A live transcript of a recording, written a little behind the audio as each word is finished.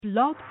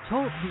Blog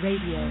Talk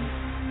Radio.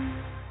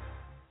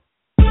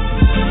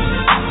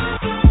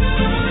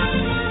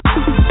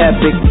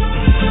 Epic,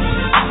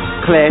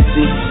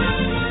 classy,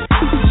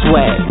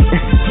 swag.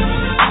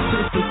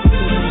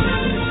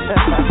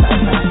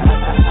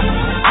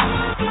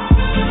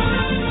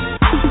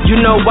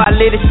 You know I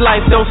live this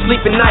life, don't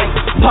sleep at night.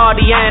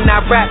 Party and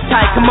I rap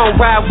tight, come on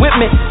ride with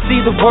me,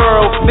 see the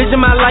world.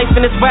 Vision my life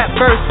in this rap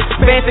verse.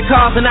 Fancy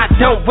cars and I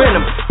don't rent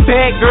them.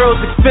 Bad girls,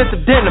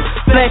 expensive denim.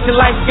 Flashing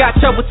lights got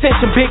your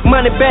attention. Big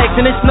money bags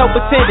and it's no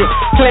pretending.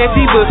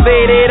 Classy but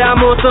faded, I'm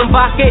on some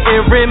vodka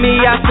and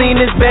Remy. I seen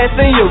this bad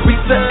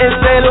senorita and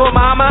said, oh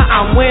mama,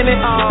 I'm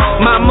winning.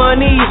 My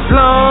money is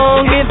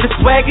long and the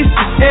swag is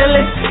just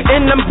endless.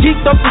 And I'm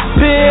geeked off this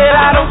pill,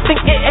 I don't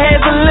think it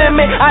has a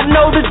limit. I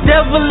know the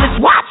devil is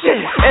watching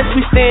as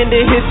we stand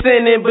in here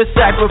sinning, but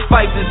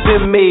sacrifices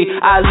been made.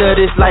 I love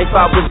this life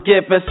I was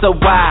given, so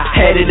I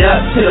had it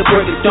up to the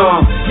break of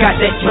dawn. Got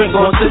that drink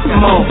on Sister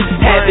Mo.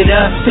 Have it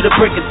up to the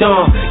break of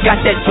dawn. Got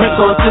that drink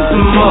on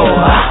Sister Mo.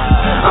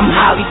 I'm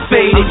highly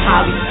faded.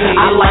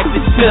 I like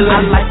this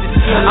feeling.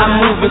 I'm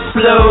moving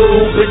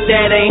slow, but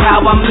that ain't how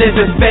I'm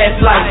living.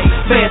 Fast life,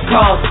 fast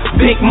cars,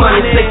 big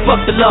money, say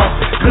fuck the law.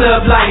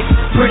 Club life,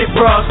 pretty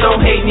bras, don't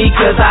hate me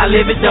cause I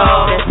live it,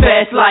 dawg.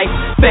 Fast life,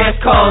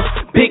 fast cars,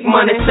 big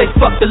money, say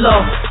fuck the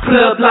law.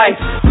 Club life,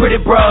 pretty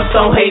bras,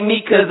 don't hate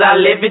me cause I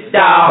live it,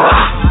 dawg.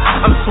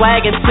 I'm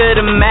swagging to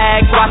the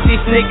max, watch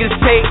these niggas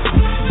take.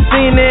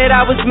 Seen it,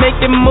 I was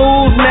making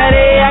moves, now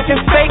they acting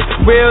fake.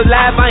 Real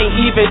life, I ain't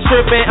even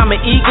tripping. I'm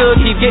an eagle,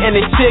 keep getting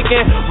the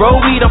chicken.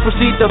 Roll weed, don't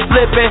proceed to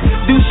flipping.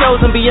 Do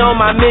shows and be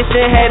on my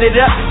mission. Had it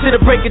up to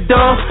the break of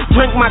dawn.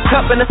 Drink my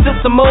cup and I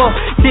sip some more.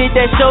 Did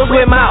that shows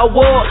with my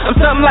award. I'm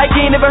something like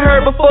you ain't never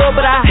heard before,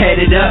 but I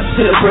had it up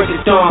to the break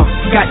of dawn.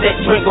 Got that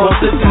drink on,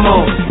 sip some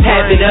more.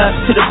 Have it up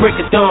to the break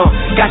of dawn.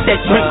 Got that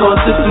drink on,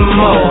 sip some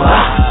more.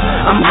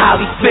 I'm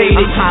highly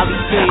faded.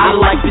 I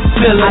like this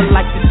feeling.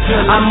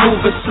 I'm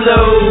moving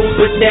slow,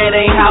 but that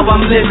ain't how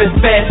I'm living.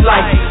 Fast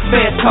life,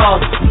 fast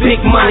cars, big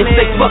money,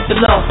 say fuck the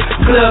law.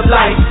 Club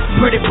life,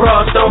 pretty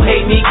bras, don't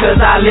hate me cause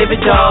I live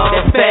it, dawg.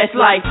 That fast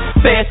life,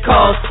 fast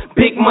cars,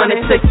 big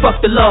money, say fuck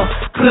the law.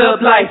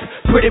 Club life,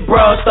 pretty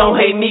bras, don't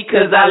hate me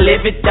cause I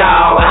live it,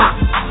 dawg.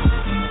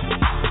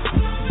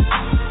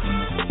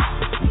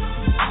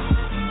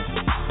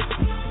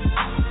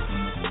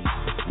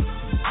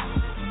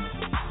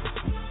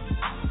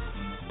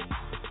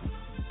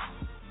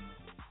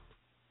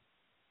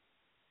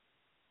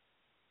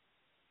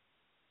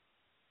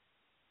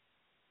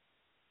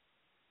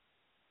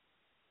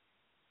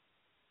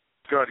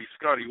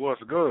 Scotty,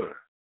 what's good?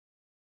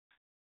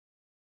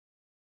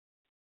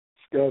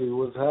 Scotty,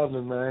 what's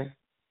happening, man?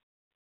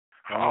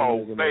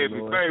 Oh,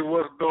 baby,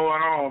 what's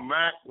going on,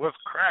 man? What's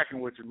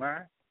cracking with you,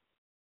 man?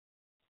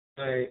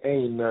 Hey,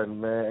 ain't nothing,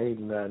 man.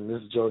 Ain't nothing.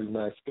 This is Jody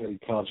Mack, Scotty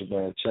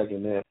Contraband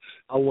checking in.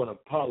 I want to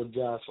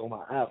apologize for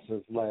my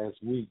absence last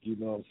week, you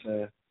know what I'm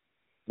saying?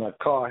 My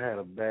car had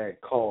a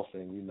bad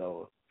coughing, you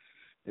know.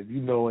 If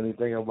you know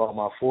anything about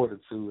my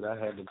fortitude, I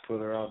had to put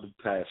her out the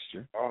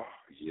pasture. Oh,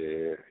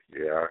 yeah,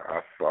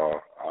 I saw.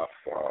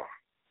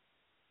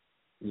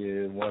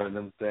 Yeah, one of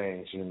them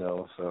things, you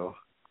know, so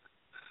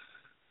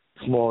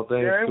small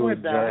things yeah, to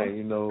went down. Day,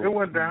 you know. It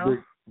went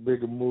down.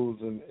 Bigger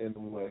moves in the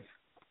way.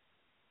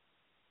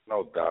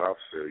 No doubt, I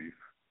feel you.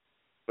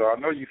 So I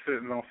know you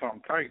sitting on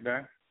something tight,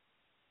 man.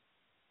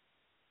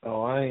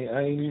 Oh, I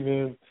ain't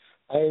even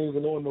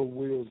on no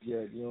wheels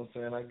yet, you know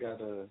what I'm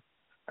saying?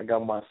 I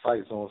got my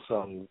sights on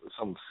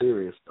something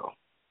serious though.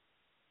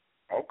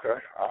 Okay.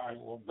 All right.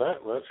 Well,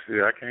 let's see.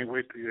 I can't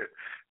wait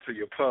till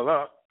you pull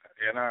up.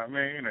 You know what I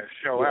mean? And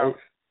show out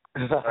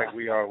like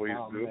we always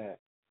do. Man.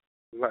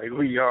 Like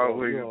we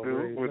always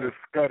do with the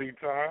Scuddy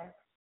time.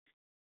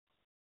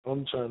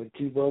 I'm trying to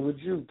keep up with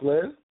you,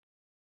 player.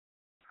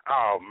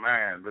 Oh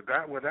man, but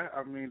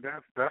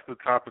that's the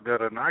topic of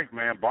the night,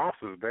 man.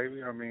 Bosses,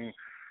 baby. I mean,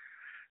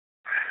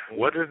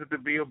 what is it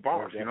to be a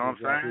boss? That's you know what I'm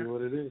exactly saying?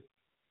 What it is.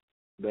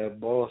 That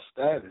boss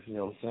status, you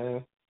know what I'm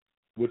saying?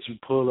 What you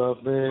pull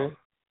up in,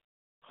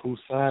 who's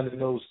signing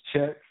those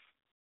checks,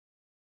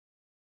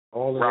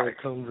 all of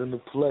that comes into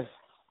play.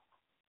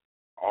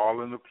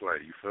 All into play,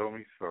 you feel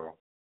me? So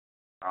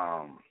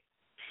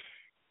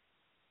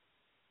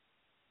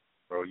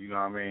you know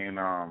what I mean?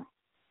 I'm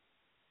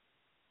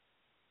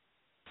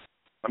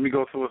gonna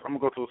go to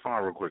a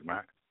song real quick,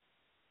 man.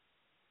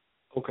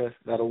 Okay,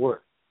 that'll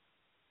work.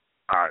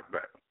 All right,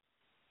 bet.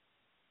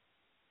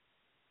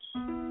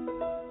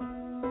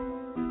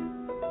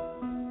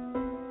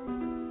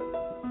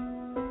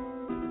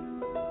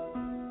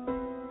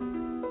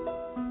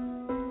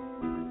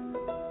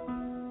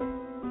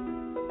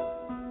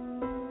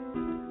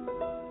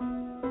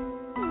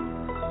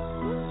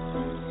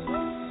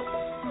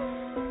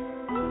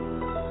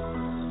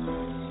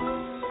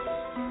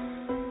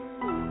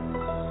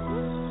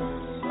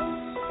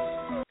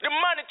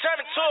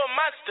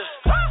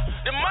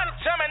 The money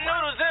turn my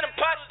noodles into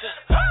pasta.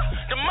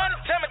 The money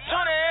turn my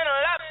tuna into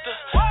lobster.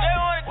 They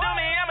wanna do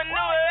me, I'ma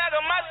know it like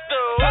a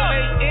monster.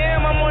 5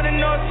 a.m. I'm on the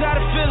north side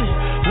of Philly,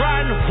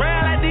 riding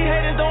around like these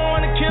haters don't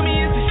wanna kill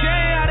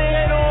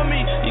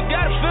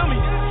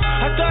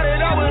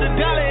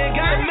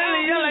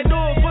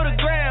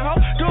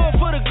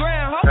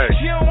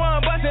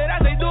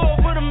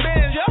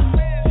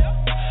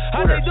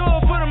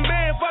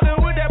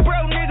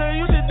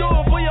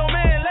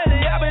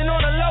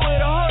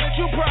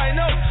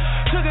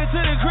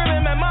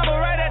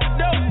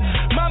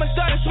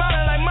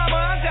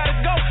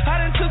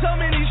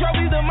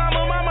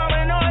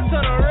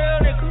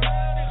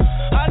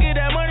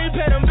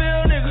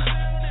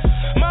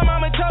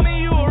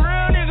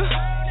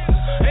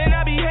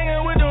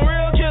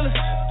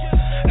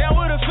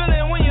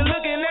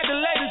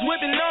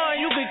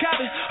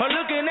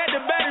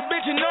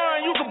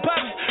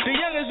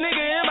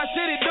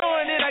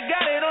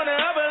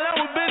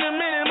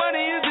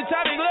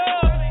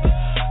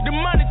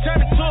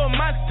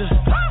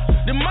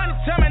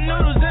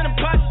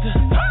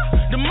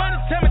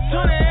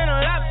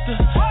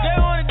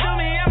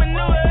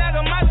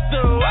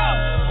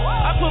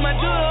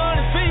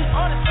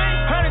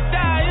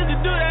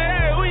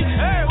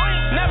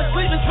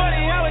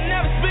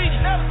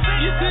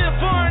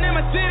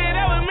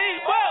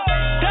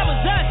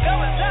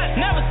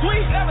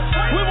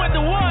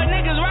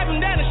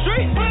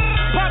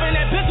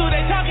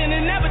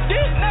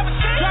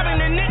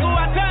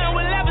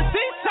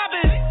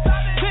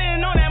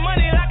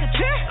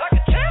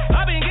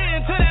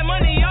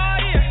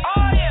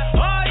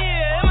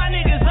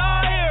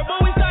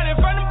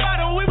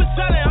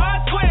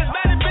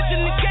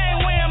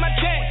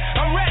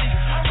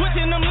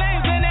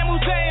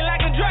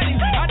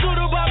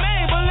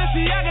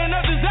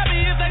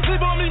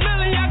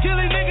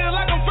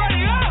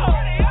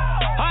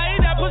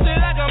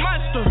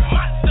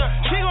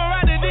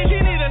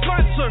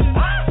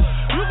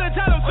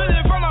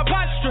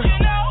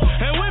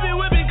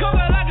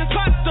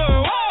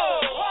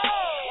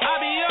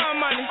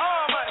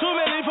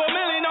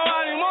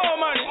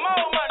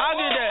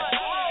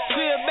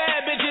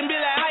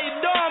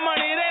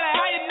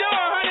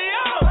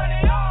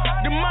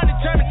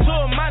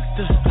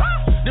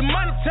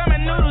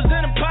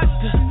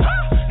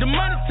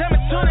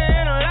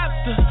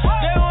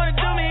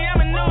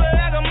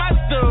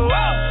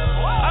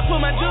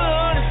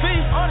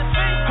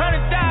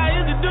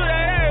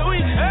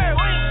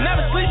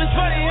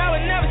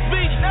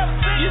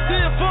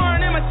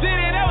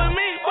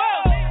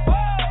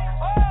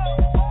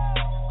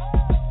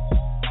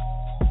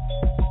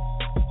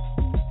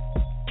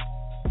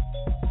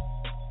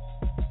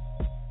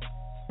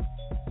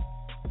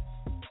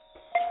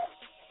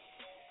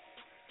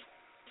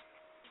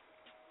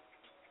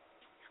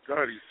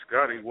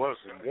Scotty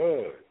wasn't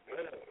good.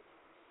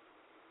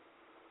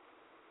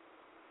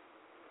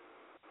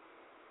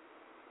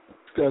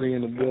 Scotty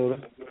in the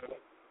building.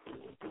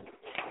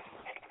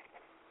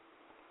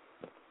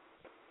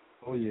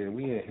 Oh yeah,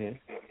 we in here.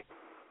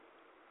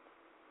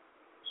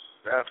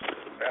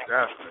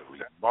 Definitely.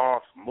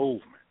 Boss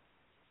movement.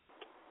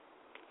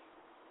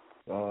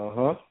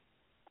 Uh-huh. All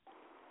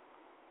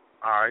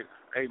right.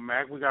 Hey,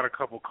 Mac, we got a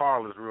couple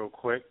callers real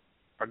quick.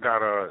 I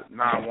got a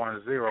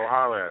 910.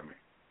 Holler at me.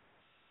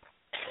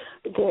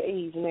 Good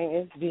evening.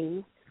 It's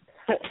V.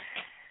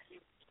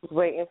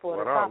 Waiting for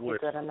What the up topic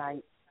with of the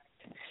night.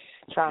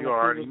 Trying you to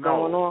already see what's know.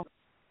 going on.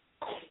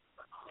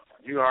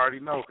 You already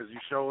know because you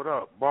showed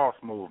up. Boss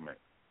movement.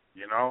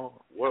 You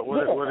know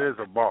what is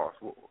a boss?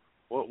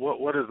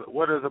 What is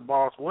a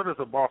boss? What is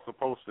a boss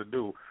supposed to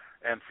do?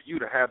 And for you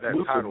to have that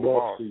title,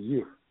 boss. To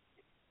you?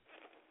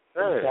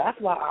 Hey. That's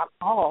why I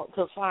called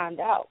to find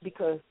out,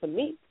 because to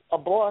me, a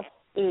boss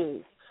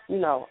is,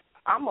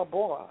 I'm a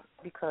boss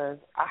because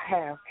I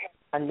have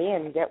a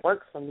nanny that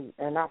works for me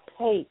and I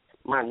pay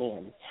my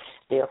nanny.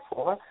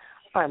 Therefore,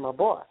 I'm a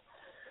boss.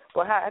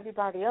 But how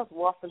everybody else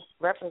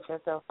reference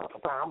themselves,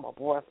 I'm a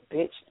boss,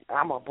 bitch,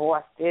 I'm a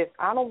boss this.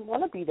 I don't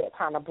want to be that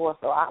kind of boss,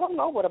 so I don't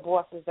know what a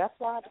boss is. That's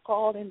why I had to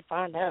call in to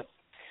find out.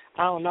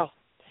 I don't know.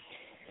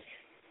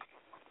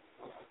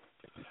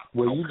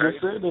 Well, you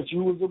just said that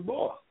you was a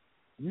boss.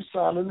 You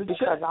signed in the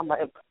check.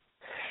 Because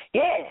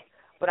yeah,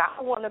 but I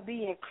don't want to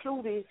be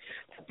included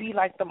to be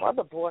like them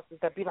other bosses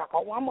that be like,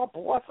 oh, I'm a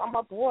boss. I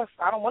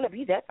don't want to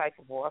be that type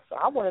of boss. So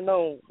I want to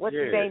know what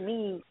do they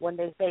mean when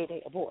they say they're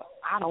a boss.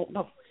 I don't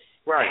know.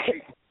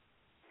 Right.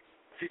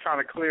 She's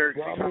trying to clear.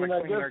 She's trying to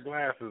clean her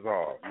glasses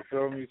off. You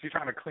feel me? She's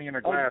trying to clean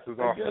her glasses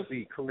off to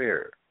see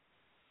clear.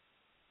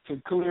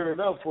 To clear it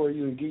up for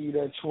you and give you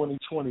that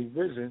 20/20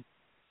 vision,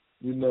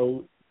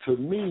 to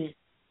me,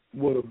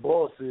 what a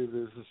boss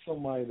is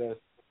somebody that's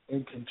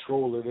in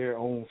control of their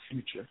own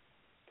future.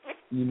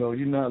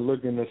 You're not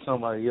looking at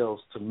somebody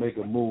else to make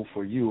a move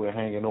for you and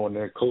hanging on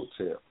their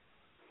coattail.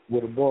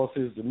 What a boss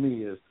is to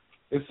me is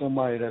it's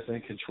somebody that's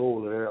in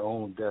control of their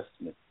own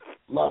destiny.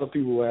 A lot of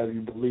people have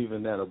you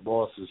believing that a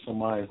boss is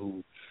somebody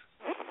who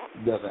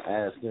doesn't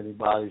ask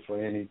anybody for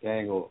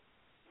anything or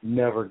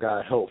never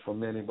got help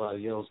from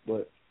anybody else,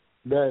 but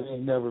that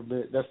ain't never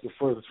been, that's the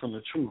furthest from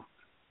the truth,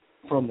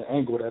 from the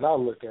angle that I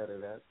look at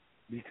it at,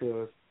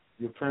 because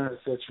your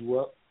parents set you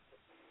up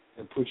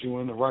and put you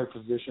in the right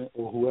position,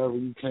 or whoever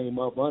you came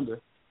up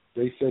under,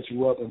 they set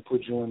you up and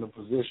put you in the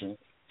position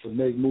to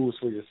make moves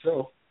for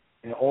yourself,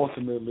 and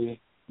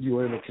ultimately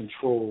you're in the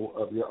control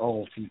of your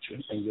own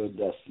future and your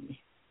destiny.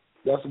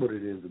 That's what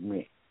it is to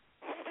me.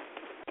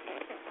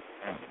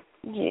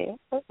 Yeah,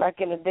 it's like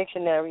in the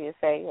dictionary it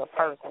say a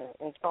person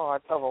in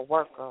charge of a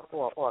worker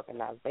or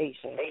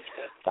organization.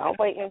 So I'm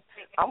waiting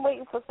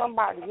for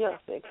somebody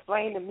else to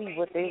explain to me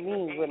what they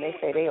mean when they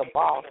say they a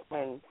boss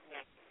when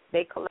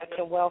they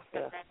collecting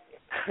welfare.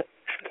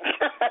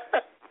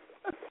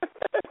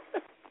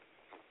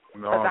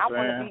 You know what I'm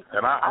saying?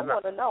 I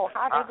want to know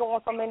how they go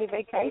on so many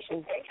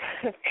vacations.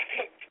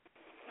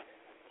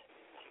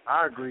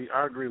 I agree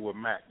with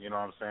Mac. You know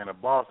what I'm saying? A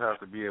boss has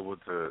to be able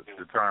to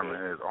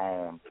determine his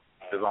own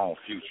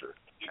future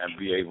and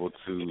be able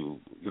to,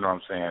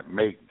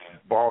 make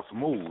boss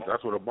moves.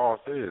 That's what a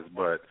boss is.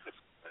 But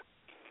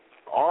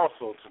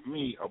also, to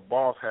me, a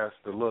boss has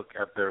to look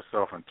at their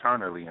self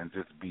internally and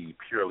just be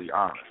purely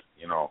honest.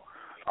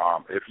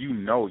 If you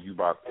know you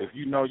about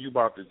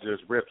to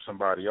just rip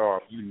somebody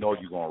off, you're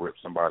gonna rip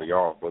somebody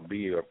off. But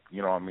be a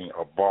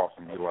boss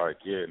and be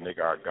like, yeah,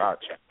 nigga, I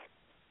got you.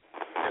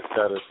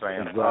 Instead of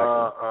saying,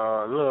 look,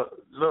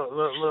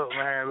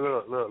 man,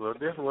 look,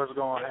 this is what's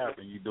going to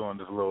happen. You doing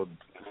this little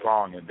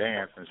song and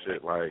dance and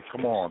shit. Like,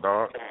 come on,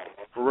 dog.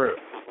 For real.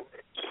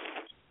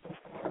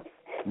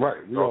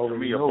 Right. We so to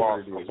me, a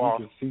boss,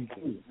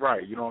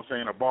 right. You know what I'm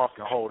saying? A boss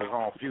can hold his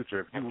own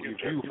future.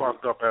 If you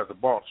fucked up as a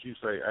boss, you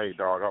say, hey,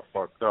 dog, I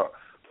fucked up,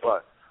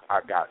 but I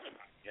got you.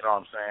 You know what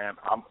I'm saying?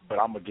 But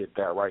I'm going to get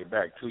that right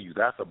back to you.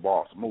 That's a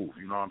boss move.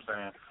 You know what I'm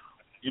saying?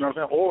 You know what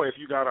I'm saying? Or if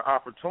you got an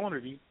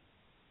opportunity,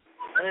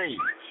 hey,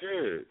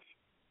 shit.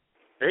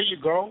 There you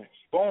go.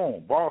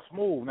 Boom. Boss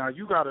move. Now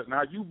you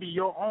be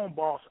your own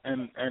boss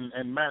and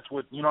match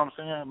what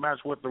match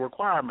what the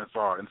requirements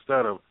are,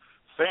 instead of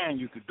saying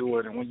you could do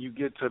it, and when you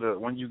get to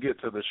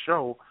the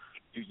show,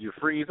 you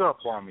freeze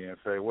up on me and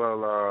say, well,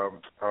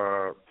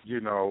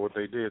 what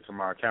they did to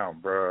my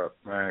account, bruh,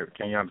 man,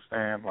 can you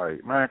understand?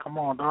 Like, man, come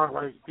on, dog,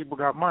 like, people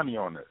got money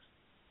on this.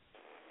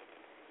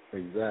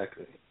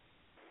 Exactly.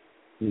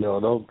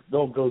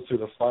 Don't go to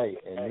the fight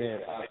and then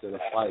after the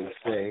fight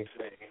say,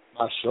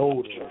 my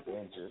shoulder is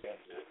injured.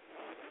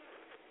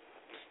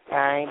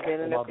 I ain't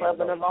been in the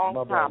club in a long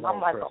time. I'm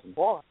like a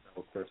boss.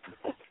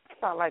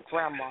 Sound like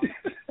grandma.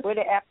 Where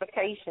the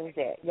applications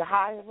at? You're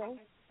hiring?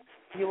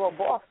 You a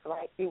boss,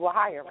 like you were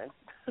hiring.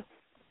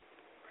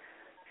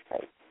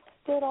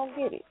 Still don't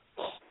get it.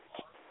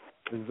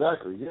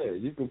 Exactly, yeah.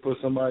 You can put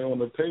somebody on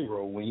the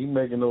payroll. When you're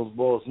making those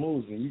boss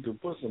moves, and you can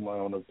put somebody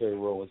on the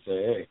payroll and say,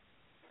 hey,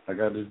 I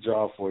got this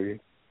job for you.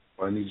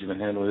 or I need you to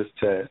handle this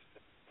task.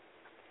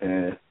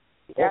 And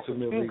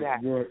ultimately,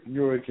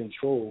 you're in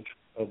control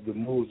of the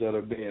moves that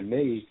are being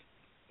made,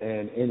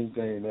 and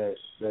anything that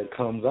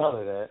comes out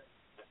of that,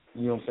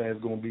 you know what I'm saying,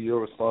 is going to be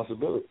your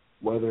responsibility,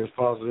 whether it's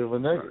positive or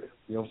negative.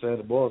 You know what I'm saying?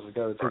 The boss has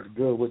got to take the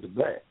good with the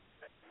bad.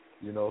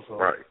 You know, so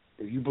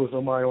if you put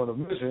somebody on a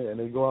mission and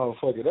they go out and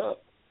fuck it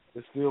up,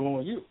 it's still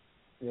on you.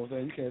 You know what I'm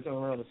saying? You can't turn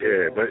around and say,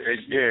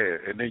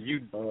 and then you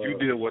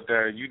deal with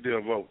that. You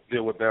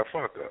deal with that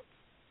fuck up.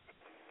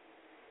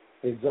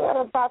 Exactly. What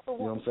about the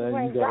ones, you know what I'm who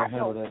saying? ain't You gotta got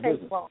handle no that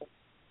business. payroll?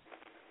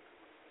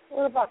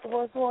 What about the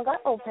ones who ain't got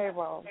no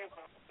payroll?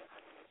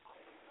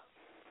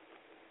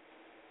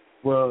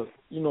 Well,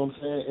 you know what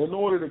I'm saying? In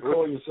order to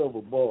call yourself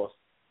a boss,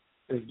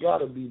 there's got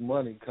to be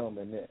money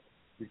coming in,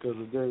 because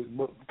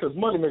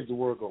money makes the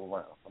world go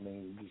around. I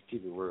mean, just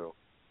keep it real.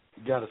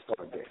 You got to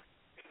start there.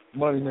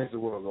 Money makes the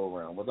world go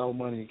around. Without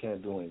money, you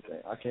can't do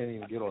anything. I can't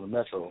even get on the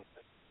metro.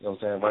 You know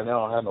what I'm saying? Right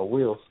now, I don't have no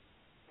wheels,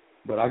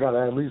 but I got to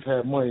at least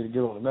have money to get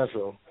on the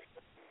metro.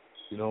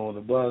 You know, on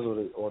the bus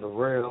or the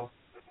rail,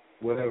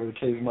 whatever the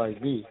case might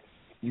be.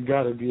 You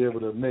got to be able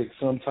to make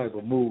some type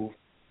of move,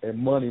 and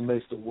money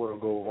makes the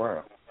world go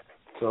around.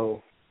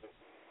 So,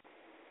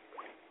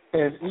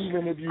 and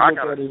even if you look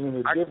at it in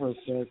a different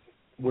sense,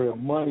 where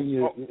money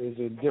is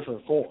in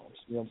different forms,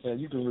 you know what I'm saying?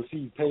 You can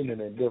receive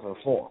payment in different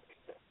forms.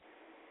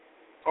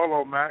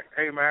 Hello, Mac.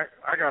 Hey, Mac.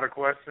 I got a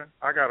question.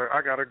 I got a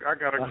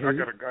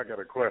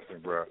question,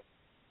 bro.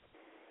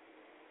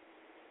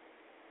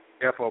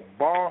 If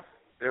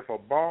a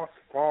boss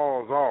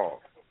falls off,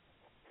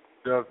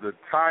 does the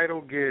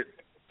title get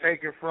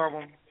taken from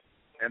them,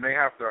 and they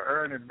have to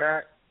earn it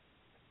back,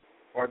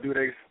 or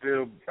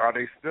are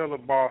they still a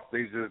boss?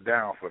 They just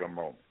down for the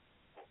moment.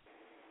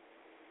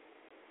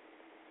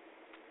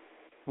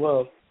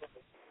 Well,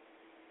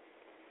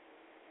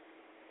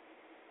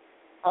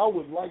 I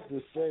would like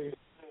to say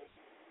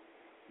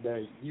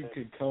that you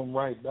could come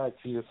right back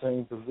to your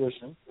same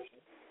position,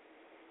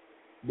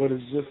 but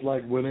it's just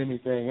like with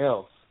anything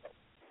else.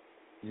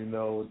 You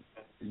know,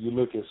 you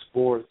look at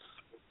sports,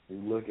 you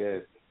look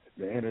at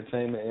the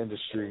entertainment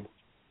industry,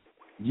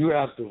 you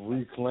have to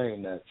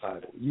reclaim that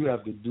title. You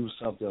have to do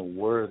something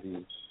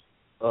worthy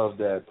of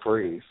that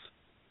praise.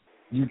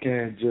 You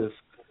can't just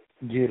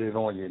get it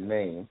on your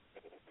name.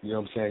 You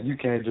know what I'm saying? You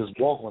can't just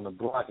walk on the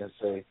block and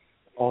say,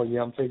 oh,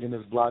 yeah, I'm taking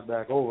this block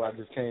back over. I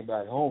just came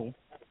back home.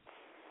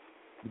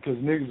 Because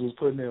niggas was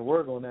putting in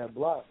work on that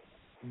block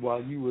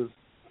while you was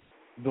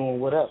doing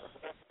whatever.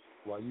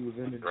 While you was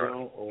in the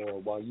gym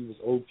or while you was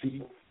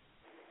OT.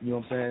 You know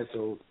what I'm saying?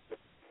 So,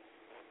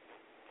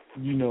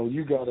 you know,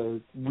 you got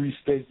to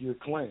restake your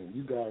claim.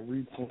 You got to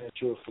replant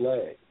your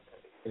flag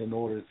in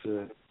order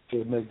to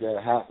make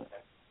that happen.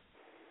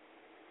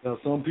 Now,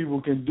 some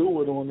people can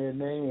do it on their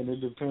name, and it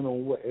depends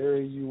on what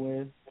area you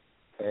in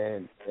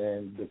and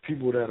the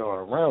people that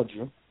are around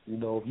you. You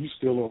know, if you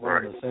still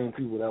around the same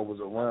people that was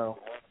around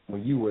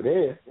when you were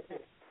there,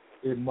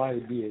 it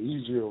might be an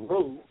easier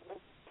road.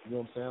 You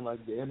know what I'm saying?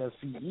 Like the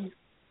NFC East.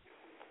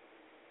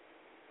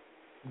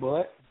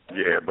 But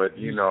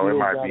you know, it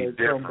might be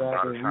different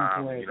by the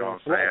time, you know what I'm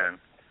saying,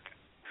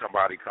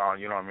 somebody calling,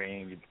 you know what I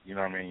mean,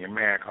 your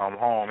man come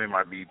home, it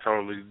might be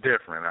totally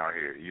different out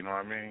here, you know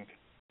what I mean?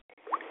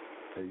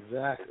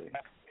 Exactly.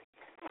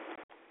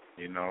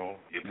 You know,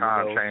 your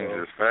time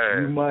changes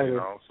fast, you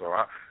know, so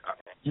I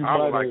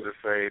would like to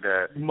say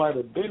that you might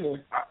have been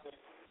there.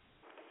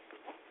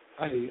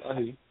 I hear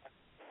you.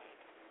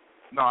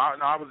 No,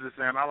 I was just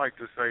saying, I would like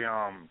to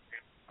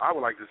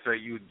say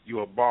you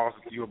a boss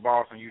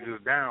and you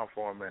just down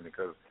for a minute,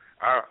 because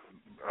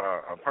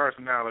a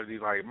personality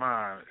like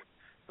mine,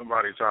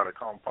 somebody try to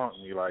come punk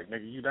me like,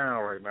 nigga, you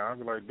down right now. I'd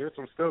be like, bitch,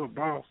 I'm still a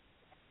boss.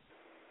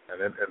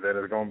 And then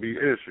there's going to be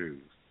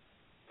issues.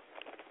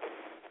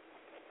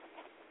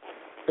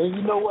 And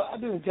you know what? I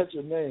didn't catch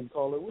your name,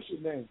 caller. What's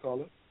your name,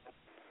 caller?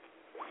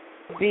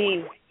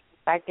 B,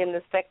 like in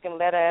the second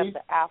letter of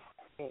the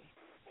alphabet.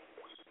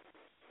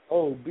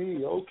 Oh,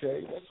 B,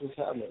 okay. That's what's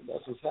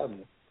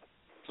happening.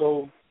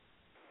 So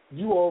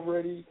you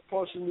already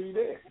partially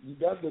there. You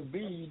got the B,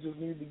 you just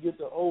need to get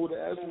the O to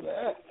answer the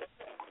F.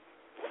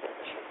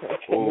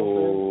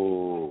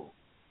 Oh.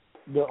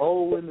 The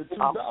O and the $2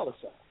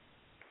 sign.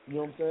 You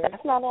know what I'm saying?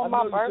 That's not on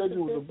my birth certificate. I know you said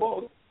you was a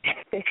boss.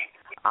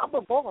 I'm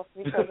a boss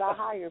because I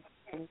hired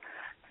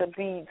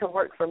people to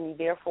work for me.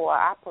 Therefore,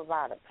 I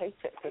provide a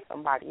paycheck to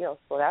somebody else.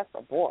 So that's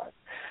a boss.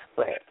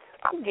 But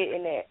I'm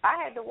getting that.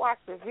 I had to watch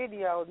the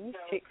video. These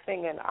chicks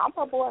singing, "I'm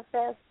a boss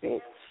ass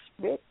bitch,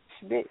 bitch,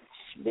 bitch,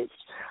 bitch.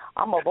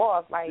 I'm a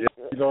boss." Like,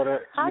 you know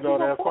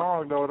that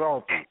song though,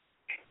 don't you?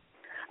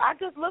 I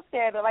just looked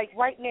at it like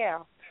right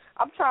now.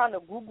 I'm trying to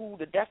Google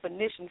the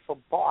definition for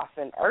boss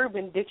in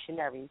Urban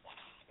Dictionary.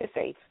 It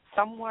says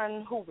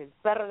someone who is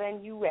better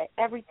than you at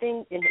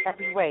everything in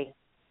every way.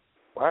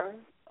 Word?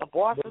 A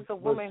boss is a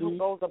woman who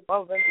goes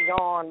above and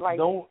beyond. Like,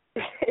 don't.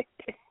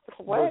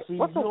 What? You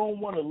don't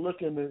want to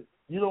look in the.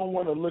 You don't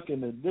want to look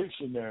in the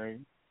dictionary.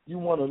 You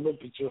want to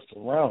look at your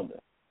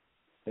surroundings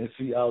and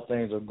see how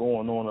things are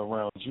going on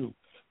around you,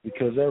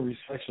 because every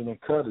section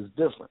and cut is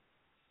different.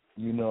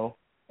 you know.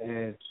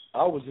 And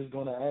I was just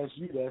going to ask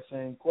you that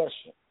same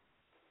question.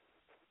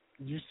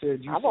 You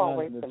said you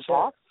signed the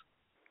check.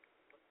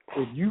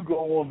 If you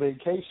go on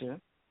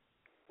vacation,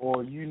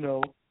 or you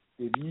know,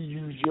 if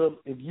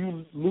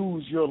you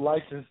lose your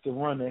license to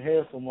run the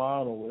hair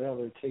salon or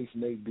whatever the case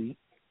may be,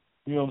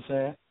 you know what I'm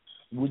saying?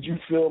 Would you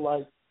feel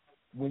like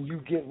when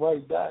you get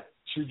right back,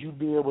 should you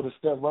be able to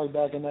step right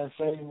back in that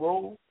same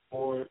role,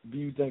 or do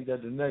you think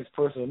that the next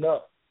person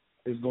up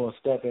is going to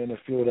step in and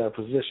fill that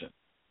position?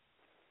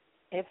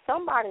 If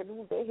somebody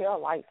loses their hair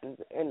license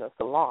in the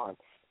salon,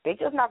 they're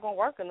just not going to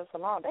work in the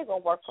salon. They're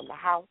going to work from the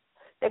house.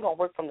 They're going to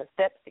work from the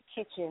steps, the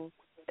kitchen.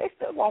 They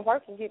still going to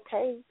work and get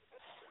paid.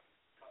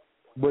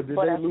 But did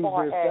they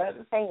lose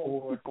their status?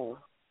 People.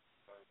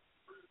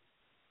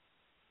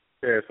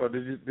 Yeah, so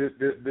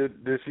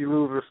did she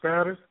lose her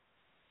status?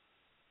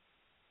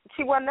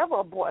 She was never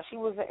a boss. She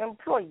was an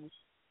employee.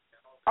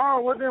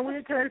 Oh, well, then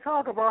we can't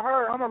talk about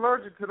her. I'm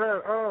allergic to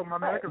that. Oh, my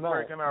neck is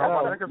breaking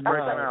out. My neck is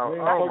breaking out.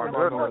 Oh, my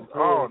goodness.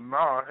 Oh,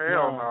 no.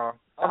 Hell no.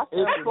 That's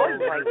employee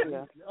right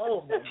there.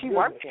 Oh, she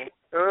working.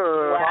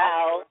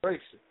 Wow.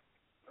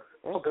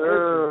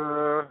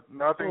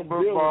 Nothing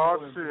but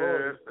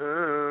bullshit.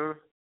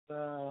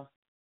 Nah.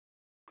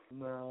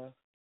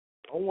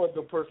 I want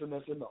the person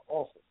that's in the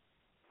office.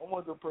 I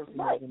want the person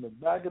that's in the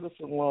back of the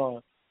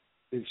salon.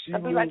 If she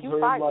loses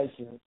her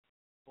license,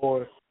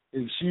 or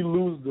if she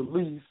loses the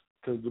lease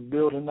because the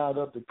building not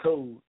up to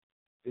code,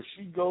 if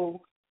she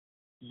go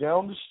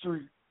down the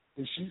street,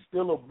 is she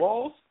still a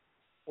boss,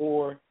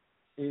 or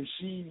is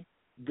she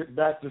get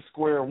back to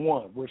square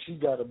one where she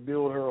got to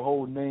build her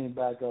whole name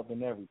back up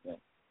and everything?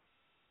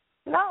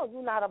 No,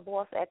 you're not a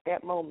boss at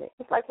that moment.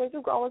 It's like when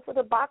you go into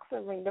the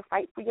boxing ring to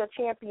fight for your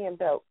champion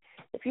belt.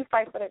 If you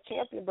fight for that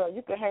champion belt,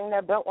 you can hang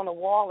that belt on the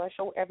wall and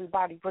show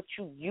everybody what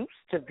you used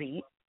to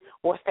be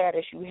or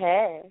status you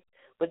had.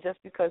 But just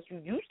because you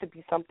used to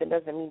be something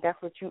doesn't mean that's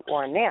what you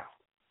are now.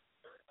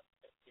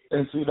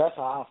 And see, that's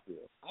how I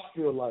feel. I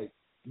feel like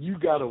you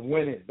got to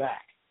win it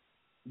back.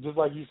 Just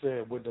like you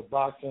said with the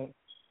boxing,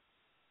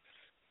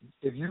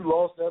 if you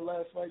lost that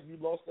last fight, you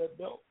lost that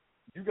belt.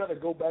 You got to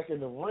go back in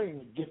the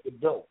ring and get the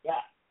belt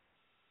back.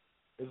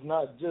 It's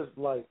not just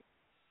like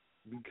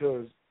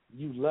because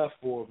you left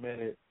for a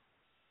minute,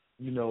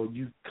 you know,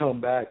 you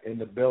come back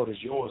and the belt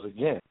is yours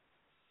again.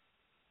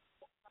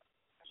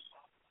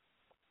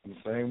 The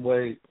same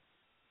way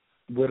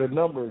with a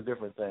number of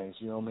different things,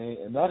 you know what I mean?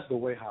 And that's the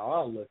way how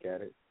I look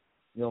at it.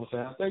 You know what I'm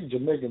saying? I think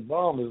Jamaican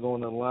Bomb is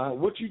on the line.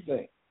 What you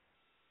think?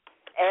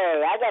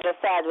 Hey, I got to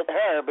side with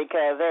her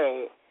because,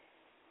 hey,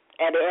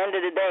 at the end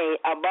of the day,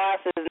 a boss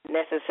isn't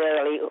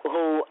necessarily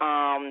who,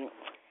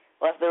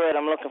 what's the word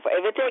I'm looking for?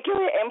 If you take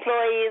your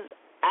employees,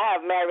 I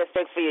have mad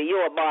respect for you.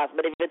 You're a boss.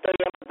 But if you throw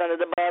your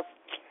under the bus,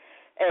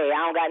 hey, I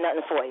don't got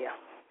nothing for you.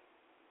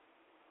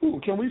 Ooh,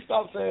 can we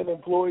stop saying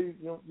employees?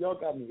 Y'all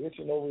got me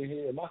itching over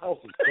here. My house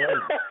is crazy.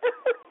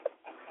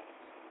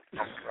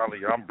 I'm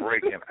telling you, I'm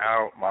breaking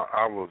out.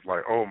 I was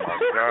like, oh, my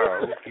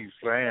God, who keeps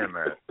saying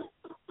that?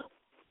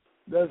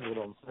 That's what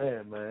I'm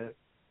saying, man.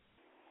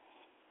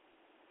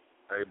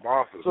 Hey,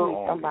 boss is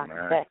on,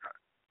 man.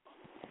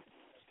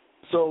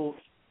 So,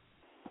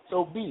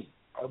 B,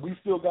 we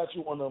still got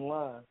you on the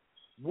line.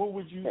 What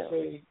would you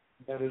say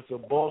that is a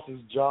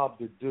boss's job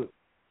to do?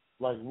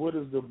 Like, what's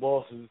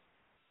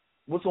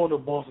on the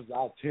boss's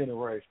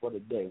itinerary for the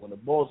day? When the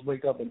boss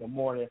wake up in the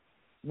morning,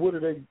 what are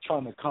they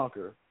trying to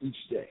conquer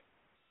each day?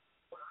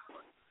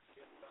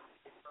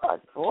 A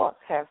boss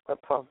has to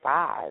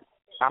provide.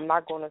 I'm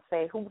not going to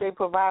say who they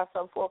provide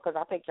something for because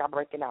I think y'all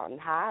breaking out in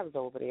hives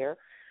over there.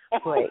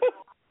 But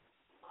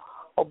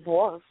a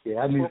boss. Yeah,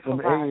 I need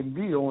some A and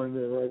B on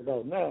there right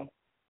about now.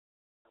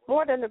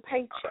 More than a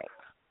paycheck.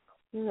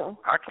 You know,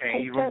 I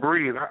can't even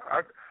breathe.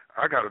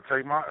 I got to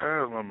take my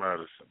asthma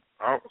medicine.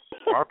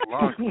 My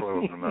lungs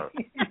closing up.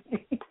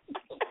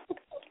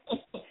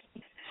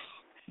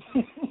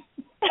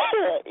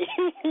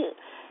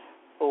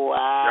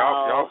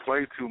 Wow. Y'all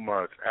play too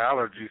much.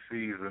 Allergy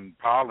season,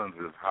 pollens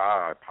is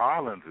high.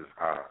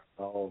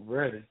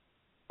 Already.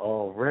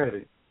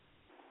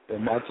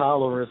 And my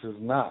tolerance is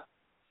not.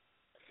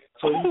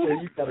 So you say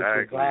you got to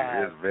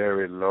provide. It's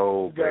very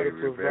low, baby,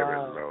 very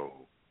low.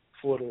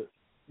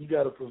 You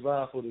got to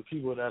provide for the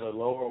people that are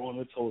lower on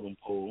the totem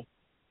pole.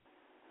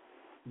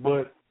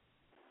 But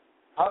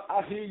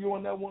I hear you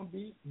on that one,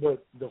 B.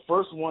 But the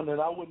first one that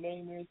I would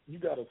name is you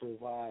got to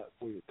provide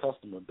for your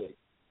customer base.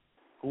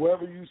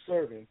 Whoever you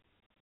serving,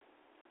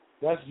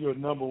 that's your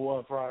number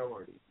one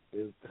priority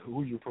is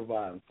who you're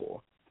providing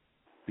for.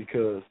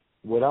 Because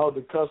without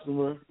the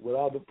customer,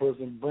 without the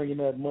person bringing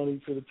that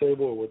money to the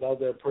table, or without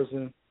that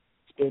person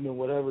spending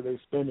whatever they're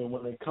spending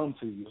when they come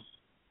to you,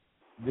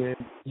 then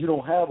you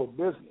don't have a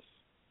business.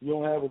 You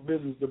don't have a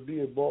business to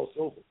be a boss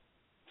over.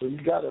 So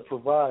you got to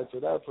provide to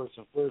that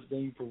person first, then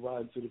you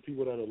provide to the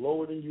people that are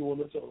lower than you on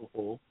the totem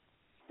pole,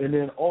 and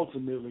then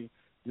ultimately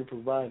you're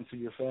providing to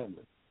your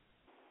family.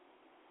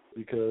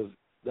 Because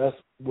that's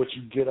what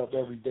you get up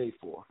every day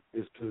for,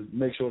 is to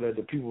make sure that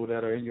the people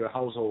that are in your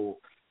household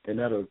and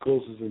that are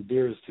closest and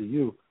dearest to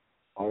you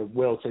are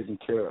well taken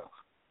care of.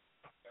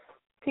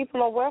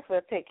 People on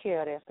welfare take care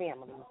of their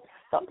families.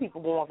 Some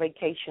people go on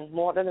vacations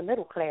more than the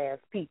middle class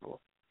people.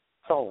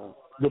 So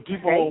the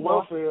people on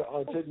welfare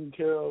are taken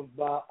care of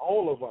by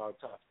all of our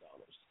tax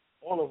dollars.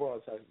 All of our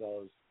tax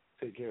dollars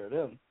take care of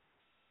them.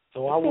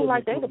 So I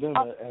wouldn't include them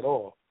at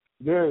all.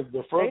 They're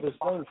the furthest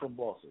thing from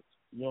bosses.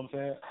 You know what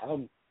I'm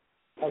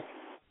saying?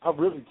 I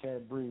really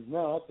can't breathe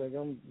now. I think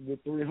I'm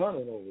with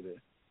 300 over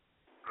there.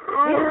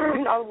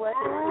 You know what?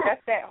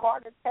 That's that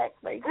heart attack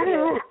right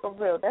there. For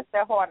real. That's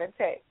that heart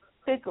attack.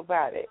 Think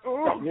about it.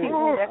 I'm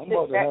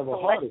about to have a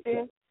heart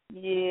attack.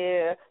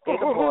 Yeah, they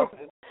the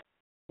bosses.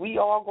 We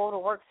all go to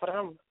work for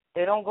them.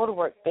 They don't go to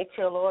work. They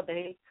chill all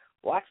day,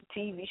 watch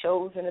TV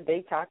shows in the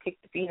daytime, kick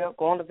the feet up,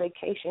 go on a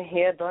vacation,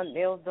 hair done,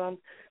 nails done.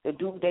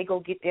 They go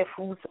get their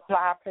food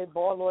supply, play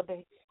ball all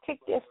day, kick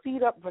their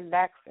feet up,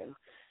 relaxing.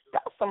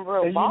 That's some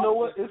real. And you know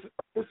what?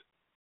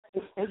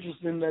 It's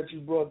interesting that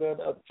you brought that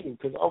up too,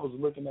 because I was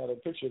looking at a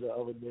picture the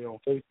other day on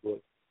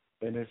Facebook,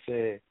 and it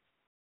said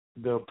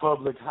the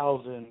public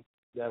housing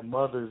that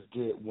mothers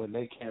get when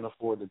they can't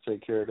afford to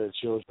take care of their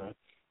children.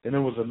 And it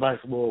was a nice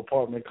little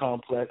apartment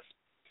complex.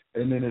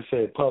 And then it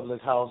said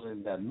public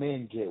housing that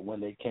men get when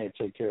they can't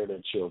take care of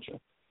their children.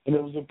 And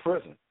it was a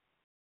prison.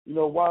 You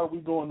know, why are we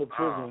going to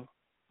prison?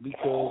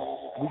 Because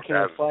we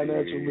can't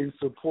financially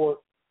support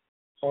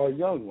our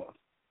young ones.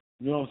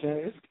 You know what I'm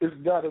saying?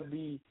 It's got to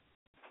be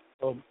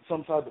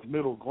some type of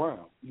middle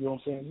ground. You know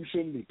what I'm saying? You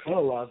shouldn't be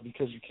penalized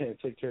because you can't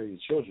take care of your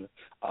children.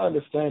 I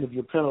understand if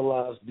you're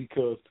penalized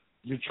because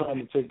you're trying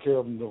to take care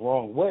of them the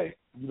wrong way.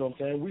 You know what I'm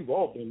saying? We've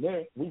all been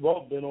there. We've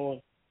all been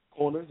on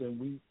corners and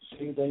we've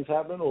seen things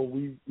happen or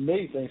we've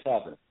made things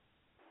happen.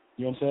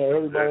 You know what I'm saying?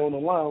 Everybody on the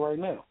line right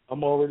now.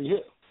 I'm already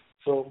here.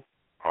 So,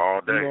 all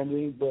day. You know what I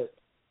mean? But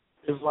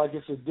it's like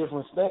it's a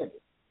different standard.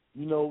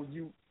 You know,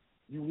 you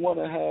want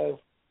to have,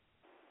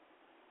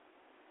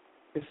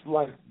 it's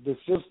like the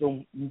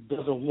system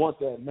doesn't want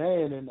that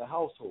man in the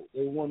household.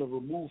 They want to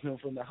remove him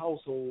from the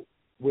household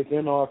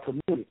within our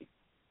community.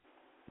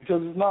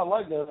 Because it's not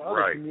like that in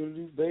other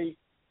communities.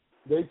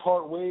 They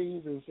part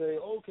ways and say,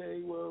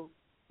 okay, well,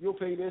 you'll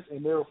pay this,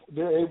 and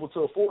they're able to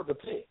afford to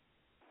pay it.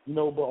 You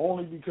know, but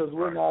only because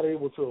we're not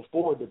able to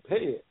afford to pay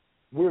it,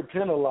 we're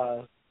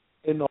penalized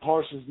in the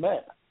harshest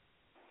manner.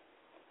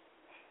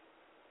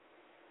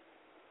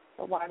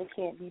 So why they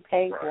can't be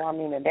paid for? I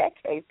mean, in that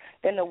case,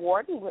 then the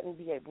warden wouldn't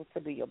be able to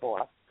be a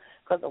boss.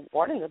 Because the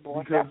warden is a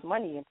boss. That's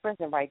money in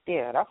prison right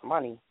there. That's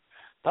money.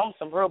 Those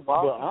some real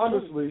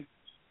bosses.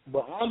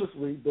 But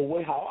honestly, the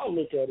way how I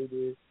look at it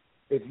is,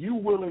 if you're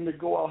willing to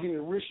go out here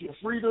and risk your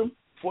freedom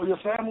for your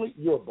family,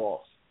 you're a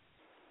boss.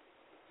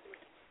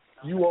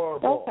 You are a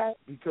boss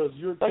because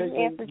you're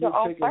taking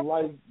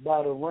life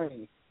by the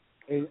reins,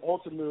 and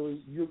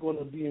ultimately you're going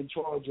to be in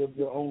charge of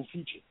your own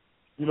future.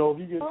 You know, if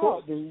you get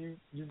caught, then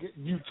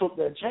you took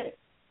that chance.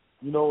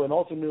 You know, and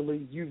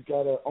ultimately you've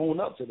got to own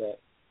up to that.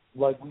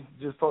 Like we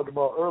just talked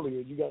about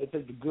earlier, you got to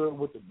take the good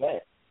with the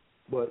bad.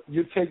 But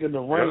you're taking the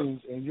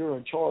reins and you're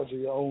in charge of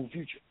your own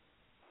future.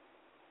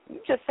 You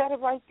just said it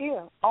right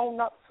there.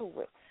 Own up to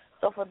it.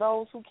 So for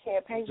those who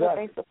can't pay what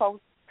they're supposed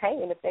to pay,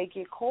 and if they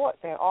get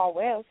caught, then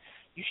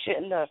you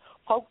shouldn't have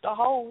poked a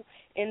hole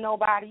in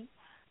nobody,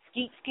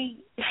 skeet,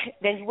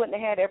 then you wouldn't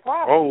have had that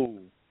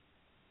problem.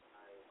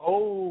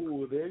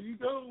 Oh, there you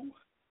go.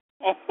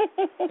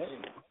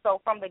 So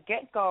from the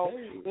get-go,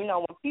 you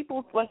know,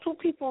 when two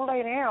people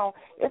lay down,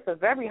 it's a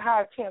very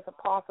high chance of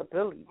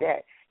possibility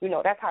that, you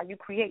know, that's how you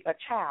create a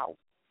child.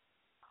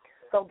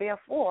 So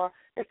therefore,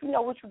 if you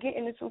know what you're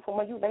getting into from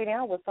when you lay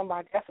down with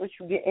somebody, that's what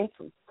you get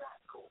into.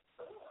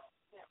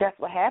 That's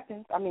what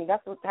happens. I mean,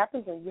 that's what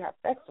happens when you have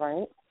sex,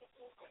 right?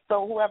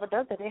 So whoever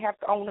does it, they have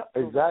to own up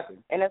to it.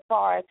 And as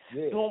far as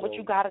doing what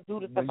you got to do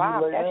to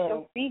survive, that's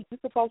your feed. You're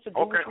supposed to do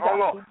what you got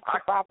to do to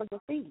survive for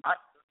your feed.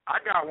 I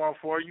got one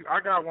for you.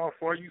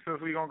 Since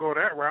we're going to go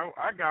that route.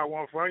 I got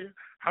one for you.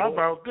 How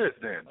about this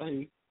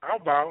then? How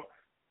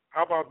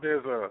about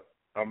there's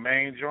a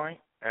main joint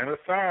and a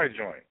side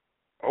joint?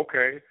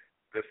 Okay,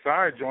 the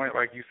side joint,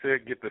 like you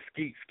said, get the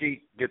skeet,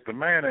 get the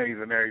mayonnaise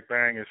and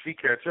everything, and she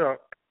catch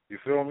up. You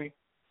feel me?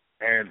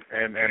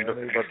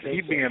 But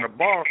he being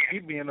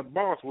a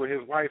boss with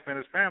his wife and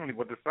his family,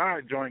 but the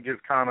side joint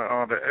gets kind of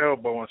on the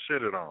elbow and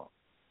shitted on.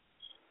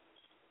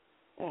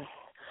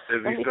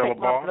 Is he still a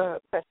boss?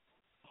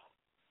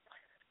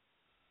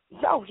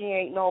 No, he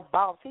ain't no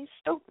boss. He's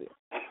stupid.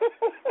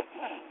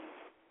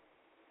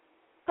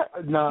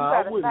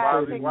 Nah, I wouldn't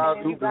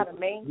say that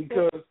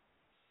stupid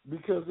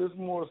because it's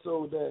more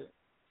so that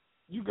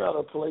you got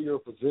to play your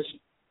position.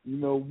 You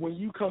know, when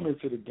you come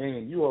into the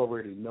game, you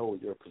already know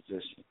your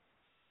position.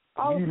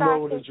 You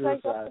know that you're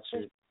a side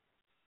chick.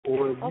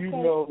 Or if you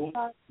know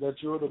that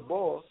you're the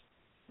boss,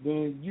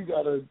 then you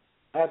got to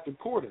act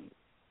accordingly.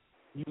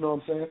 You know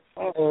what I'm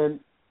saying? And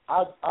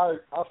I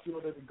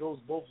feel that it goes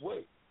both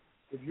ways.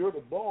 If you're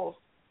the boss,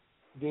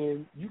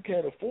 then you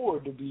can't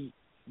afford to be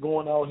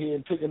going out here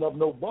and picking up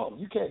no bum.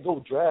 You can't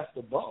go draft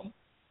a bum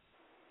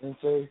and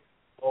say,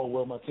 oh,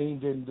 well, my team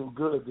didn't do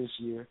good this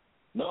year.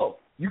 No,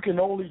 you can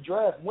only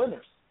draft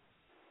winners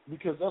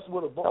because that's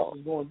what a boss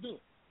is going to do.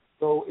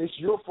 So it's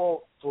your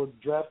fault for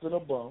drafting a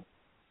bum.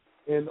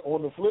 And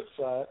on the flip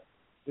side,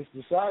 it's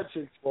the side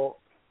chick's fault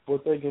for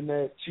thinking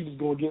that she was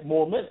going to get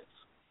more minutes.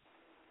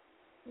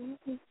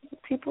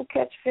 People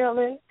catch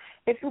feelings.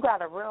 If you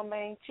got a real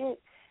main chick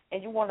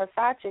and you want a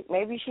side chick,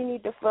 maybe she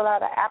need to fill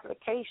out an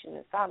application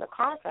and sign a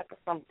contract or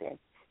something.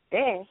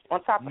 Then,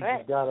 on top of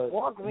that,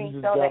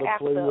 Walgreens sell the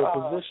after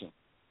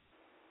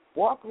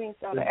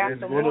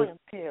morning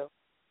pill.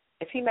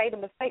 If he made a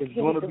mistake, he needs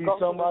to go to the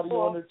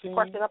store,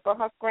 crush it up on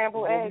her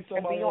scrambled eggs,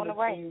 and be on the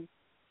right.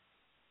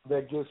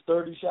 That gets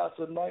 30 shots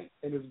a night,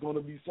 and it's going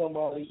to be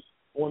somebody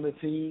on the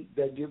team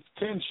that gets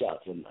 10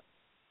 shots a night.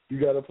 You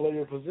got to play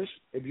your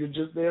position. If you're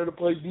just there to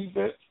play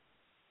defense,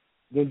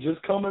 then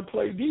just come and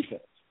play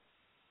defense.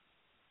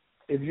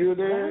 If you're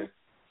there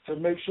to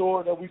make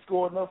sure that we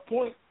score enough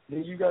points,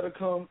 then you got to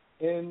come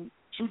and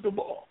shoot the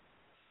ball.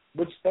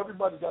 But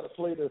everybody's got to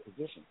play their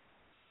position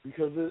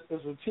because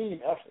it's a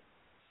team effort.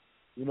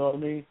 You know what I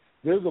mean?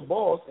 There's a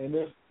boss, and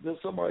there's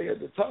somebody at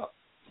the top,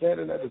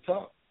 standing at the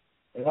top.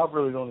 And I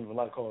really don't even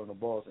like calling a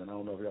boss, and I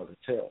don't know if y'all can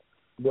tell.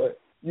 But,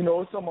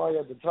 it's somebody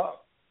at the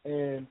top,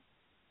 and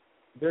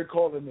they're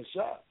calling the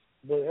shots.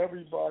 But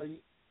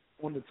everybody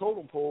on the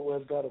totem pole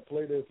has got to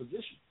play their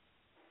position.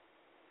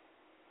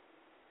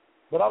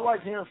 But I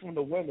like hearing from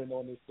the women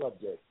on this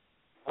subject.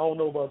 I don't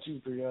know about you,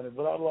 300,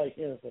 but I like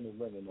hearing from the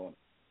women on it.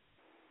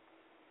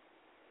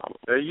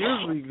 They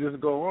usually just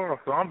go off,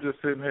 so I'm just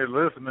sitting here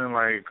listening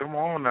like, come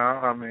on now.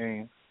 I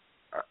mean,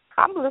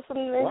 I'm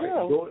listening to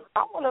him.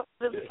 I want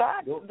to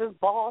decide this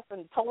boss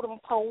and totem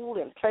pole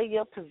and play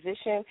your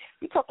position.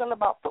 You talking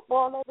about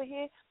football over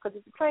here? Because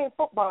if you're playing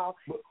football,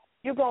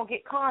 you're going to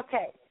get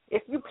contact.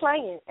 If you're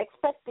playing,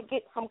 expect to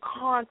get some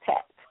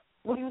contact.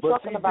 What are you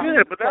talking about?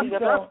 Yeah, but that's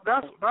why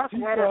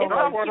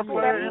I want to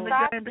play in the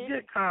game to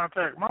get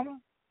contact,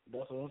 mama.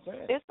 That's what I'm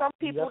saying. There's some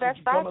people that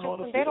side chicks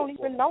and they don't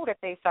even know that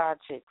they side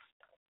chicks.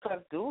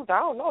 Because dudes, I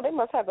don't know, they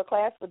must have a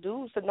class for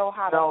dudes to know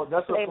how to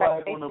play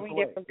like they three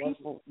different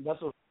people.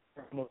 That's a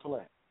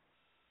play.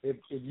 If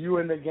you're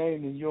in the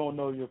game and you don't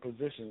know your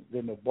position,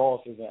 then the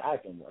boss isn't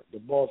acting right. The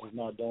boss is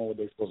not doing what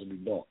they're supposed to be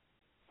doing.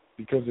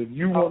 Because if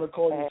you want to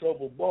call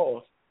yourself a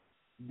boss,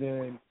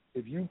 then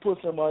if you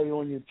put somebody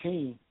on your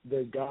team,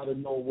 they got to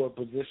know what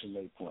position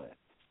they play.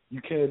 You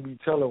can't be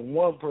telling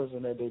one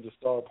person that they're the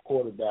star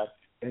quarterback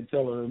and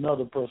telling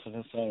another person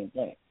the same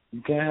thing.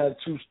 You can't have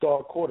two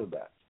star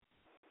quarterbacks.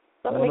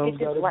 So one of them's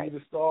got to be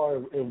the star,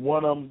 and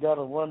one of them's got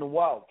to run the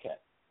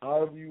Wildcat.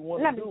 However you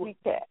want to do it,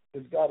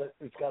 it's got to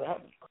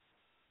happen.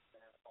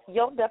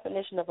 Your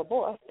definition of a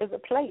boss is a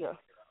player.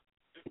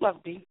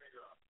 Must be.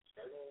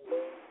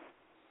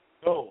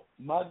 No,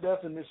 my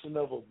definition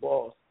of a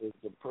boss is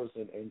the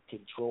person in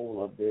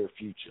control of their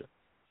future.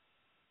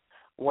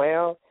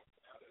 Well,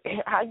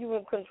 how you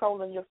in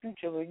control of your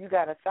future when you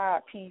got a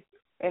side piece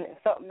and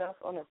something else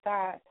on the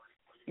side?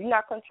 You're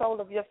not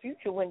control of your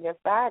future when your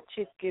side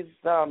chick is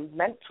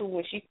mental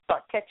when she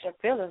start catching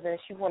feelings and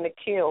she want to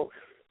kill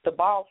the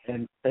boss.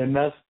 And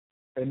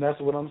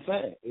that's what I'm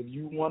saying. If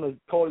you want to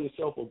call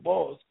yourself a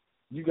boss,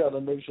 you got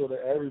to make sure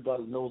that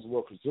everybody knows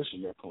what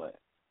position they're playing.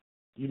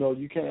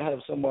 You can't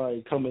have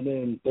somebody coming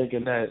in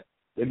thinking that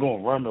they're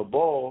going to run the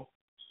ball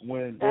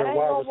when they're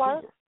wide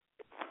receiver.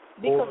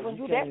 Because when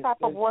you're that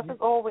type of boss, there's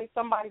always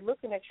somebody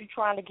looking at you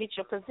trying to get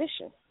your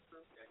position.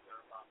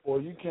 Or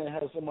you can't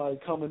have somebody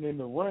coming in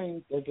the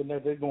ring thinking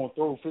that they're going to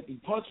throw 50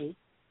 punches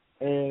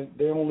and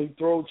they only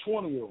throw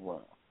 20 a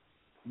round.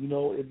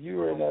 If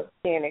you're in that,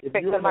 if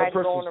you're in that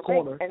person's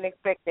corner, and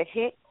expect to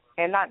hit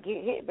and not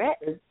get hit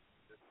back.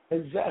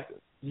 Exactly.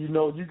 You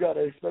got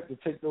to expect to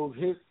take those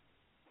hits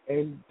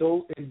and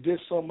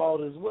dish some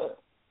out as well.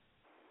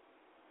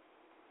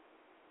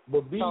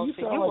 But B, you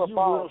sound like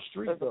you're real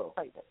street though,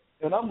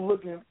 and I'm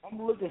looking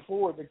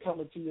forward to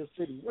coming to your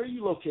city. Where are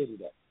you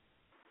located at?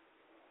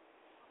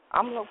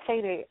 I'm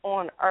located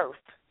on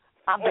Earth.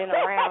 I've been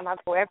around. I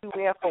go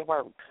everywhere for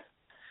work.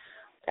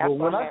 Well,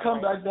 when I come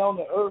back down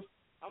to Earth,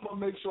 I'm gonna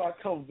make sure I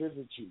come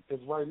visit you.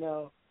 Because right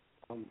now,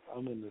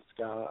 I'm in the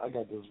sky. I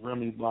got this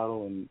Remy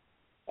bottle, and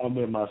I'm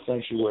in my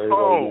sanctuary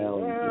right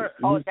now.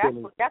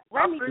 That's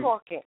Remy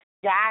talking.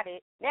 Got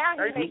it. Now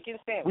he's making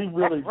sense. We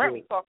really that's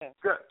Remy talking.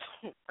 Good.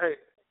 Hey,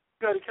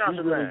 got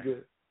Contraband. We really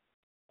good.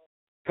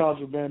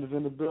 Contraband is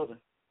in the building.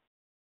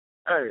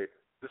 Hey.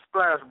 The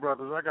Splash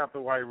Brothers, I got the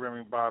white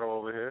Remy bottle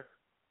over here.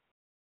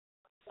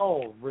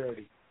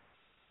 Already.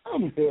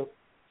 I'm here.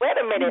 Wait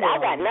a minute, I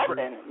got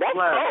nothing. That's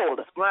cold.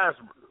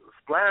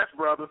 Splash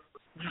Brothers.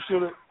 You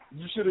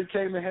should have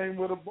came and hang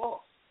with a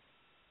boss.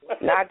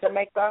 Not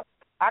Jamaica.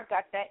 I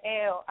got that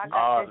L. I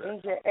got the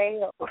ginger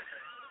ale.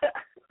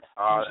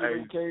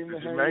 Hey,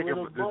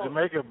 the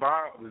Jamaican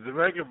bomb is a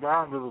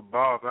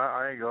boss.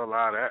 I ain't gonna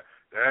lie,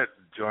 that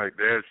joint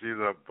there, she's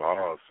a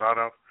boss. Shout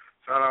out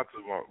to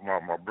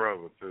my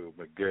brother too,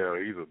 Miguel.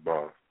 He's a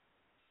boss.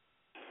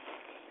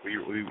 We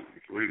run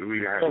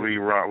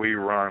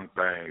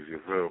things. You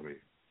feel me?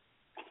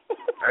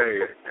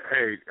 hey,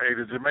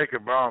 the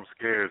Jamaican bomb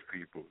scares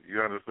people.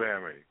 You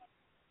understand me?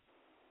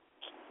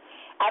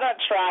 I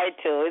don't try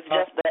to.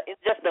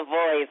 It's just the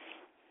voice.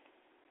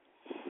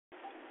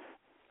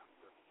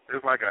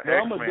 It's like an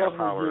X-Men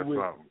power or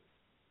something.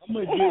 I'm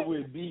gonna get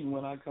with B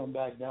when I come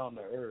back down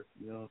to earth.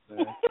 You know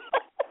what I'm saying?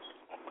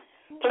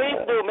 Please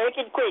do make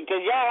it quick,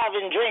 cause y'all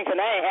having drinks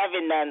and I ain't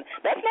having none.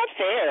 That's not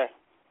fair.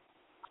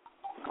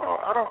 Oh,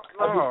 I don't.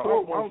 I just throw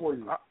one for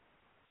you. What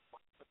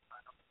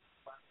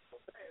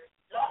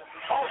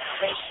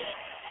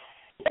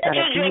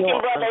you drinking,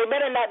 brother? It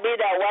better not be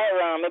that white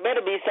rum. It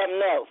better be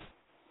something else.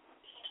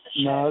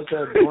 No, it's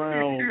that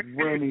brown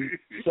Remy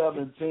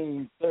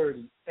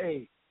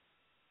 1738.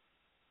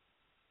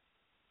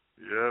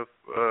 Yes,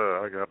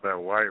 I got that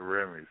white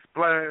Remy.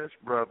 Splash,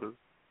 brothers.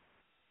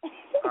 All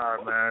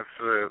right, man.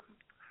 Shit.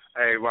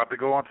 Hey, I'm about to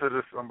go into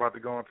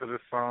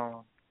this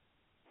song.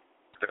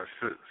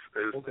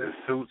 It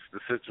suits the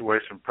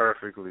situation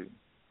perfectly.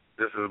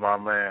 This is my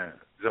man,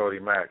 Jody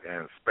Mack,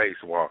 and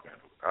Spacewalking.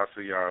 I'll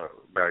see y'all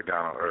back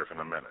down on Earth in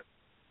a minute.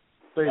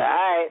 All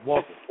right.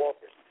 Walking.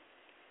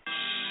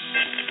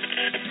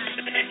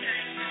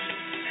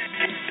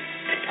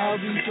 I'll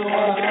be so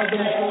high,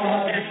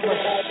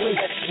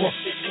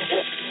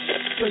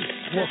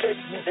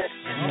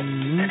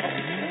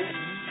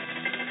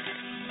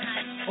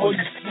 All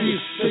you see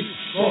is Satan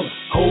falling.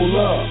 Hold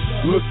up,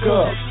 look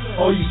up.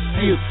 All you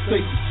see is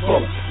Satan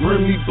falling.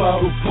 Remy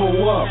bottle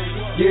pull up.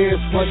 Yeah,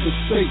 it's like a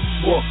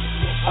spacewalker.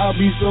 I'll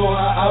be so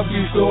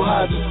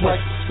high, just like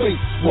a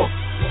spacewalker.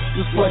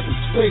 Just like a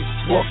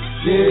spacewalker.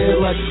 Yeah,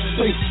 like a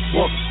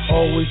spacewalker.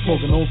 Always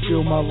smoking, don't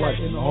steal my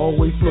life. And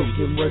always floating,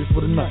 getting ready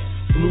for the night.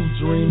 Blue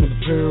dream and a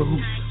pair of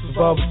hoops.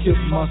 Survival kit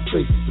with my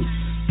space suit.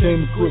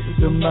 Came equipped with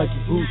them Nike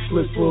boots.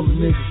 Clip full of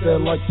niggas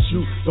that like to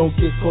shoot. Don't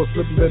get caught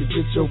slipping, better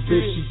get your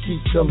bitch. She keep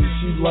telling me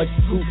she like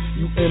to cool.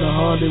 You in a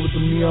Honda with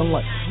the neon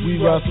light. We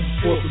ride super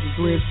sports with the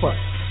green spot.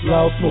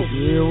 Loud smoking,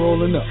 air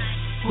rolling up.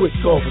 Quick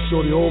call for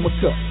shorty, hold my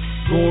cup.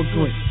 Going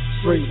green,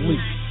 straight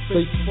leak.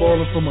 Safety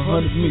falling from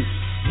 100 meters.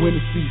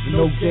 Winning season,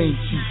 no game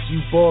cheats.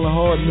 You falling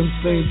hard in them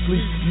same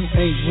sleeps. You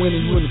ain't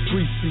winning, you in the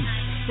free seat.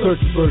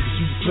 Turkey burgers,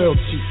 you smell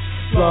cheap.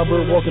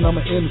 Flybird walking, I'm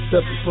an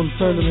interceptor from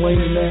turning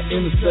lane in that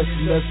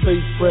intersection. That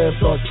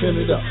spacecraft are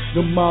tinted up.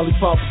 Them Molly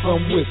poppers,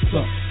 I'm with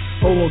some.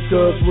 Hold on,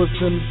 cuz, what's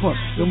in the punch?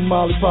 Them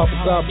Molly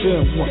poppers, I've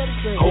been one.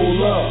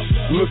 Hold up,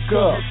 look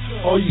up.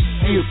 All you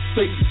see is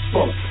Satan's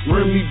falling.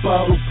 Remy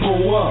bottle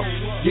pull up.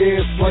 Yeah,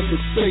 it's like a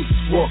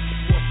spacewalk.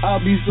 I'll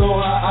be so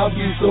high,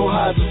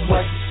 just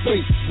like a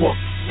spacewalk.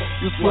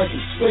 Just like a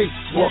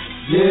spacewalk.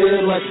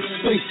 Yeah, like a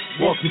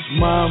spacewalk. Get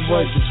your mind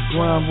right, get your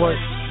grind right.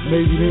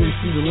 Maybe then you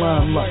see the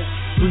limelight.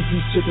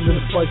 3-piece chicken and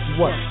a spicy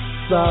white.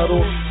 Side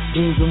off,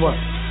 beans and rice.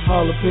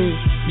 Jalapeno,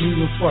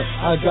 medium spice.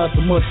 I got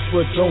the munch,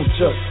 but don't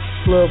judge.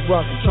 Club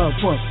rock, I'm trying to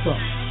punch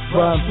something.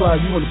 Ride and fly,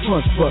 you in the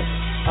punch button.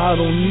 I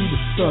don't need a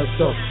stunt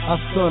though. I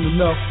stun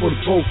enough for the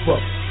both of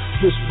us.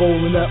 Fish bowl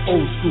in that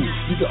old school.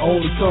 You can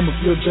only come if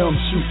you're down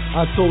to shoot.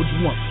 I told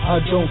you once, I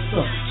don't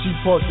stunt. She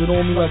parked it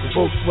on me like a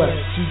Volkswagen.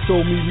 She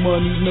told me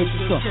money makes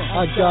it come.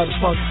 I got a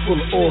pocket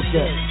full of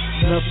orgasms.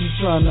 Now she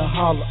trying to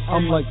holler,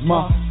 I'm like,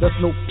 Ma, that's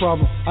no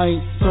problem. I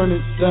ain't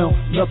turning down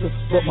nothing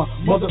but my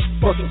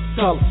motherfucking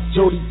collar.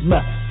 Jody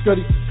Mack,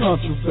 Scuddy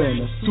Contraband.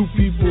 That's two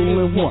people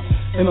in one,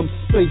 and I'm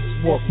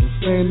spacewalking,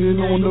 standing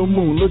on the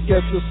moon. Look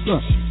at the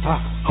sun.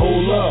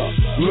 Hold up,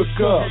 look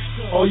up.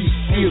 All you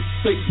see is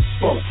Satan's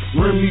falling.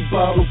 Remy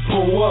bottle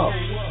pull up.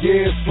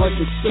 Yeah, it's like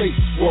a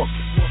spacewalk.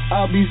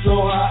 I'll be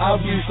so high,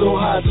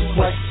 just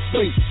like a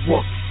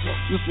spacewalk.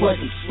 Just like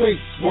a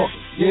spacewalk.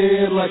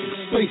 Yeah, like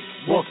a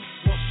spacewalk.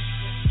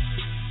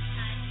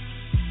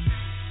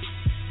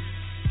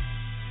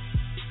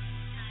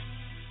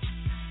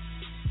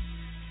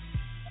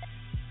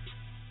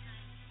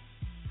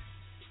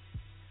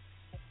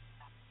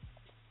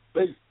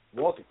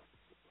 Walking.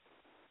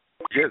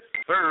 Yes,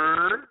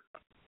 sir.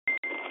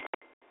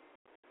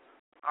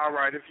 All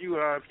right, if you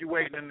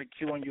waiting in the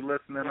queue and you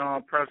listening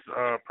on, press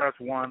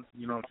 1.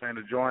 You know what I'm saying,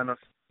 to join us,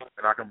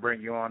 and I can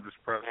bring you on.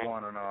 Just press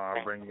 1 and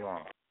I'll bring you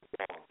on.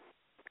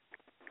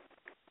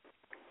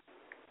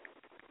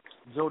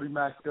 Jody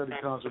Mack, Scuddy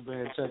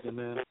Contraband, checking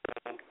in.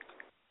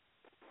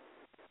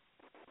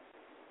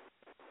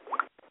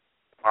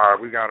 All right,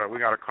 we got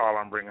a call.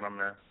 I'm bringing them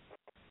in.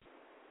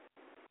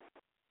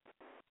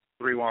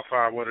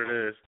 315, what it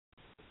is?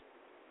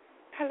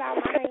 Hello,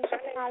 my name is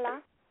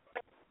Paula.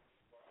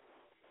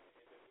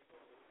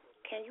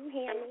 Can you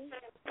hear me?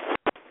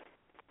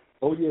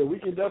 Oh, yeah, we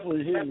can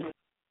definitely hear you.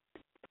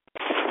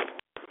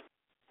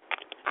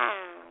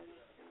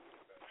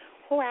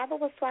 Whoever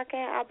was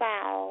talking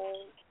about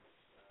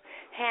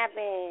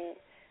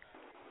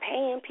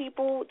paying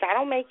people, that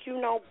don't make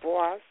you no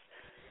boss.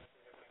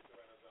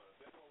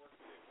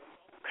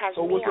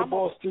 So what's a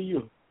boss to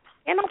you?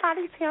 Ain't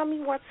nobody tell me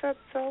what to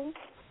do.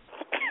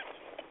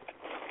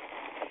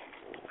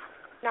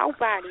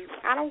 Nobody.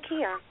 I don't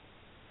care.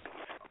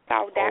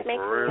 So that makes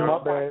me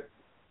my bad.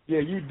 Yeah,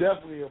 you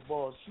definitely a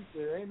boss. She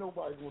said, ain't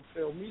nobody going to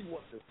tell me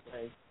what to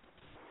say.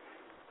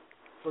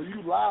 So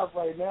you live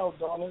right now,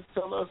 darling.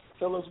 Tell us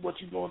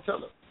what you going to tell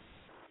us.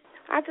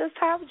 I just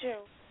told you.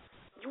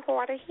 You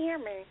ought to hear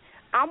me.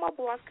 I'm a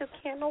boss because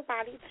can't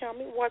nobody tell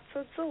me what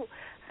to do.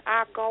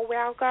 I go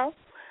where I go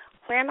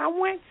when I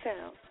want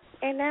to.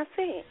 and that's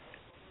it.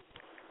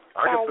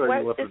 I can tell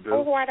you what to What's do.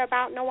 so hard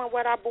about knowing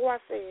what our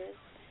boss is?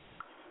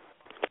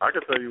 I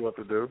can tell you what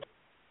to do.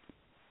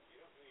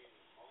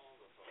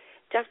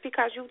 Just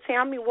because you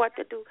tell me what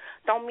to do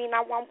don't mean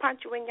I won't punch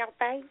you in your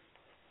face.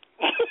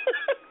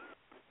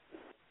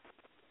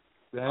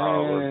 Damn. I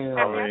mean,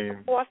 That's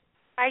the boss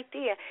right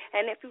there.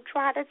 And if you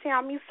try to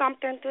tell me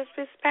something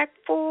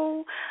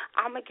disrespectful,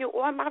 I'm going to get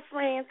all my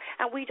friends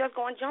and we just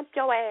going to jump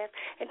your ass.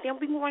 And then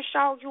we going to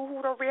show you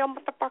who the real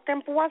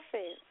motherfucking boss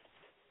is.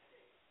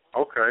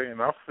 okay,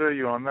 and I feel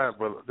you on that,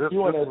 but this is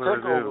what it is,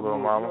 little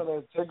mama. You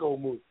want that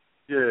takeover move.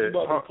 Yeah,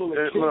 hold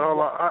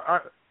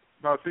on.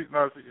 No, she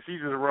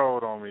just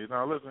rolled on me.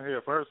 Now, listen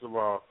here. First of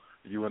all,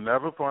 you would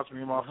never punch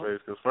me in my face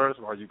because, first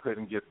of all, you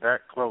couldn't get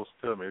that close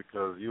to me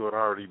because you would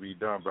already be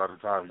done by the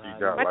time you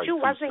got but like you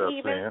 2 wasn't steps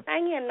even in.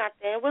 saying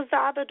nothing. It was the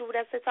other dude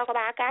that said, talk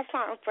about, I got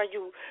something for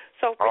you.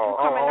 So for you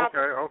coming up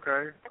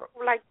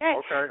like that,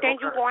 then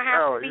you're going to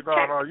have to be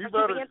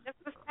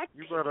checked.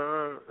 You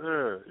better,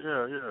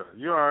 yeah.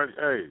 You already,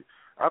 hey,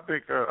 I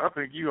think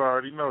you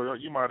already know.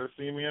 You might have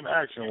seen me in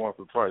action once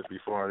or twice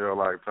before in your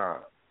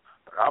lifetime.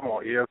 I'm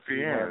on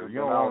ESPN. You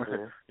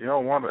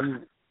don't want to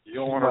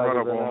run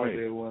up on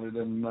me. One of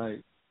them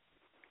nights.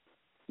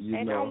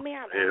 Don't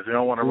matter. Yeah, if you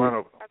don't want to run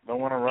up. Don't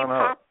want to run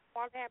up.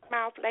 All that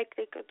mouth like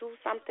they could do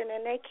something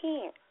and they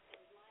can't.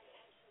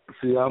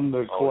 See, I'm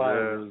the quiet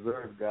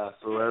reserve guy,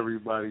 so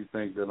everybody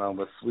think that I'm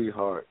a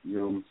sweetheart. You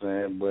know what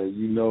I'm saying?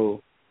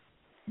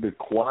 But the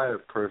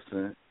quiet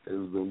person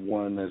is the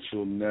one that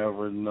you'll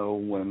never know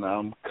when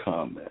I'm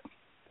coming.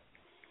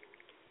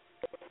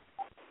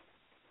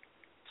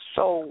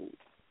 So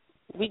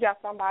we got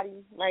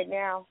somebody right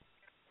now.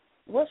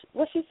 What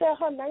she said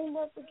her name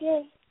was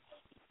again?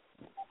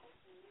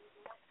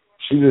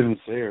 She didn't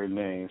say her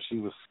name. She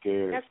was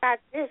scared. Yes, I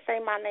did say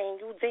my name.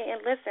 You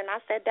didn't listen. I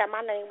said that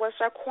my name was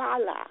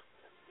Shaquala.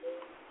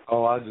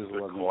 Oh, I just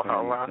wasn't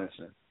paying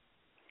attention.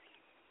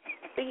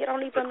 See, you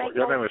don't even make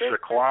your name is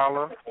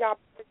Shaquala? Y'all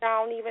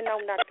don't even know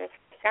nothing.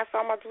 That's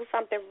why I'm going to do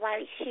something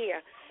right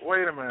here.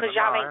 Wait a minute. Because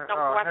y'all ain't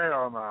know what.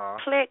 Hell no.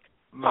 Click.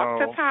 Talk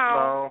to Tom.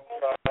 No.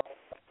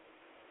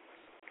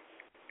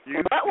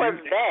 What was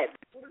that?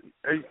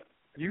 Hey,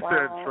 you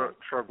said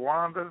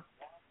Tragwanda?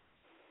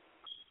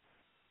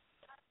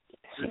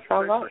 She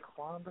hung up.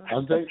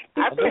 I think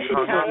she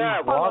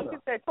hung up. She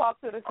said talk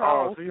to the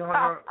phone. phone. She hung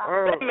up.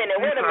 Wait a minute.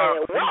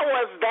 What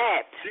was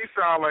that? She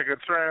sounded like a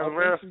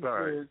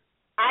transvestite.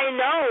 I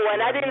know,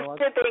 and I didn't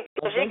think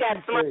she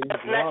got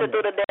snatched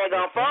through the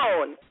daggone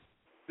phone.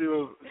 She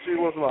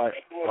was like,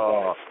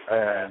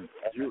 and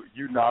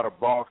you not a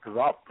boss because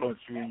I'll punch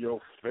you in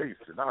your face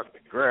and I'll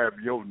grab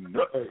your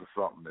nuts or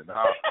something and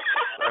I'll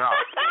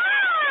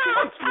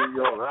punch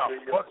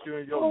you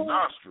in your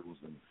nostrils.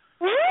 And,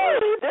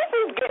 this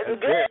is getting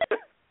good.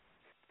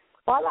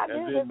 All I did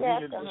was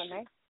ask her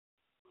name.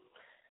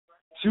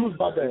 She was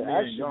about that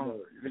action. You know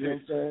what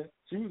I'm saying?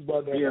 She was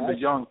about that action. The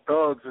young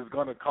thugs is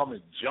going to come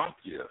and jump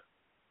you.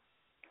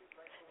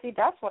 See,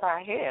 that's what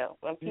I hear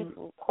when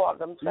people call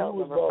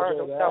themselves and refer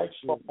themselves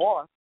for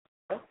boss.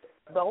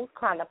 Those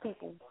kind of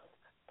people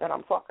that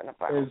I'm talking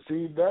about. And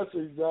see, that's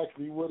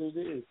exactly what it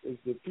is.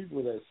 It's the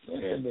people that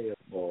saying they're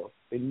boss,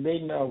 and they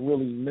not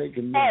really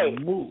making any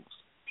moves.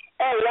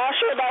 Hey, y'all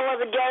sure that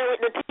wasn't Gary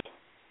with the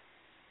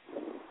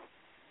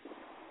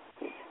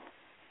T?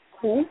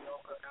 Who?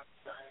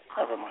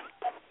 Never mind.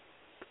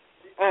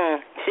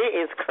 She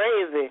is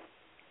crazy.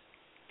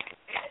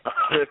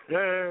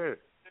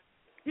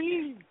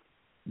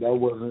 That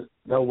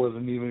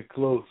wasn't even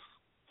close.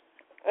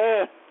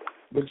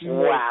 But you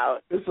know, wow.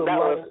 It's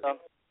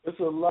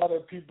a lot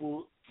of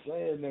people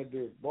saying that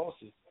they're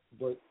bosses,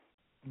 but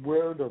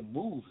where are the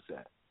moves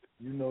at?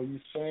 You know, you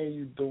saying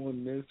you're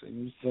doing this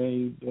and you saying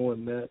you're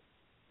doing that,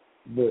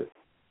 but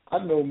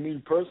I know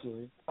me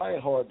personally, I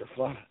ain't hard to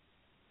find.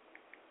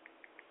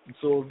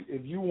 So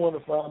if you want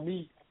to find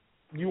me,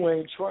 you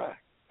ain't trying.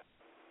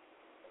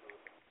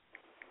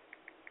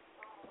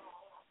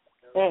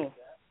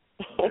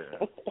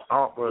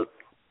 But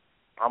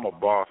I'm a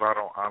boss. I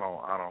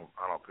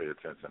don't pay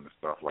attention to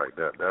stuff like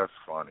that. That's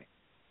funny.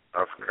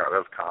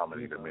 That's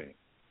comedy to me.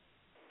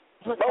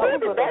 But where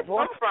did that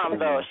come from,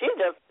 though? She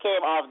just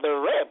came off the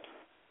rip.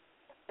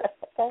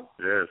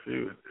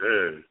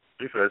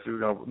 She said she was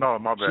gonna. No,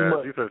 my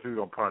bad. She said she was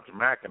gonna punch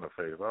Mac in the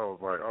face. I was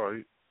like,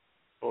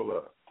 hold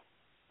up.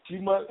 She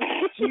must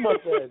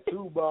have had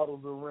 2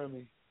 bottles of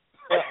Remy.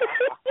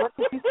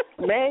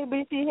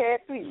 Maybe she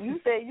had 3. You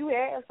said you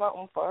had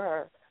something for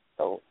her,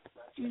 so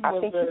she I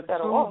must think have she had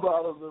said 2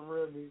 bottles of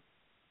Remy.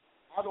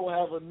 I don't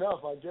have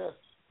enough, I guess.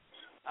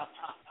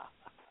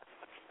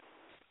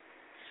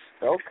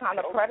 Those kind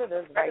of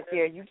predators right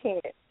there, you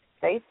can't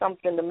say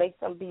something to make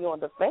them be on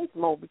defense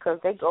mode because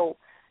they go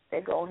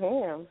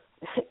ham.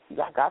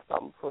 I got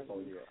something for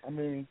you. I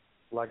mean,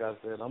 like I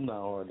said, I'm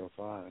not hard to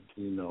find.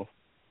 You know,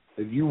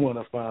 if you want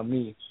to find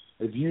me,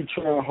 if you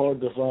try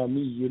hard to find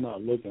me, you're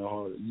not looking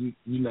hard. You're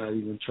not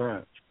even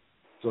trying.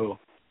 So,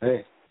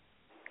 hey,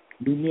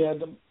 meet me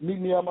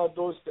at my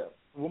doorstep.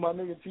 With my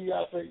nigga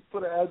T.I. say,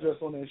 put an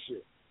address on that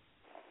shit.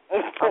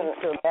 I'm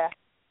still there.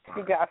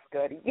 You got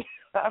Scuddy.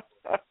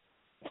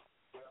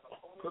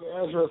 Put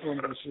an address on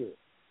that shit.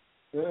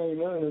 There ain't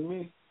nothing to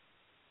me.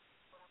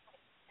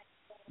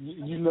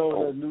 You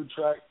know that new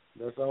track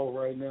that's out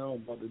right now?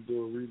 I'm about to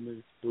do a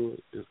remix to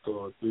it. It's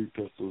called 3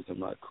 Pistols in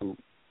My Coupe.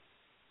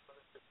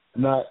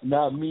 Not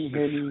me,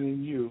 Henny,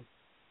 and you.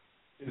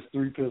 It's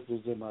 3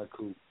 Pistols in My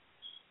Coupe.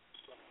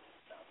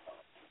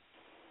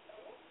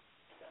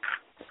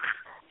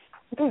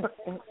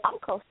 I'm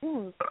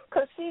confused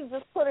because she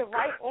just put it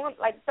right on.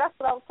 Like, that's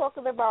what I was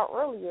talking about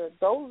earlier.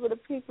 Those are the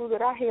people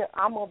that I hear,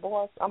 I'm a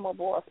boss,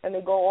 and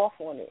they go off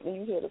on it, and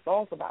you hear the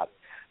songs about it.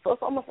 So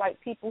it's almost like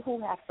people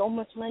who have so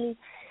much money,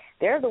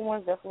 they're the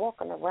ones that's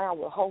walking around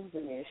with holes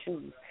in their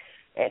shoes,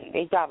 and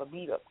they drive a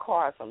beat-up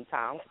car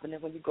sometimes, but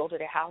then when you go to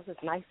their house,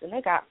 it's nice, and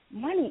they got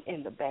money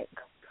in the bank.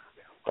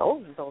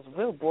 Those are those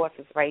real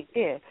bosses right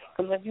there.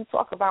 Because if you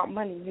talk about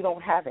money, you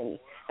don't have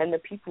any. And the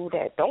people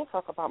that don't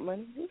talk about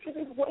money,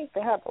 usually wait to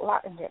have a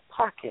lot in their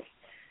pocket.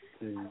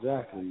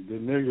 Exactly. The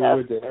nigga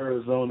with the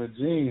Arizona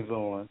jeans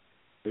on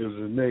is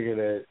a nigga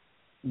that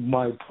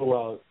might pull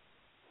out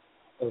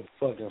a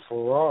fucking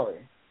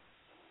Ferrari.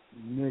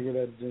 Nigga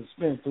that just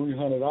spent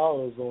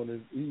 $300 on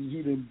it, he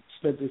didn't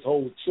spend his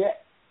whole check.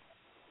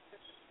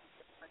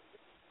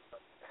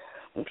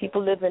 When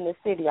people live in the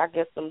city, I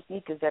guess some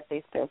sneakers that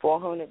they spent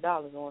 $400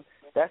 on,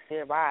 that's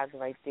their rides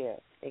right there.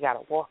 They got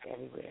to walk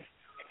everywhere.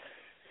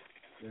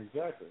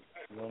 Exactly.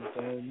 You know what I'm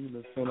saying? You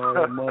just spend all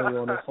that money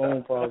on the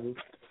phone probably,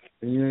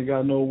 and you ain't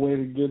got no way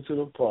to get to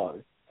the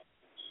party.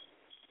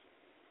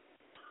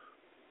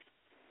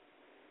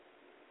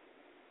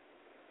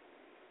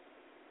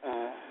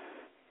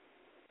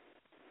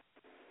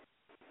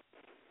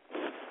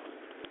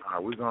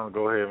 We're going to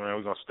go ahead, man.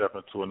 We're going to step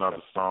into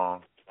another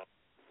song.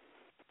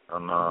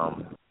 And I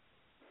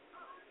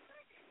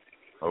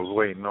was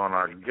waiting on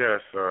our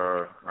guest.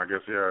 I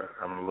guess,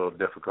 having a little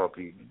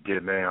difficulty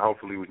getting in.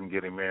 Hopefully we can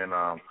get him in.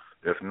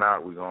 If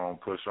not, we're going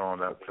to push on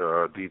that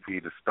to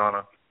DP the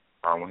Stunner.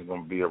 When he's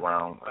going to be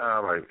around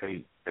like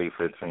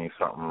 8:15,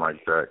 something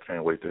like that.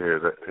 Can't wait to hear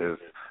his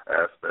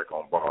aspect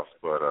on Boss.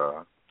 But,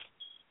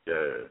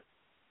 yeah,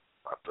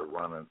 about to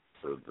run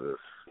into this.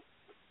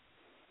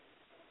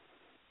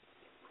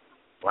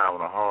 I'm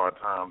having a hard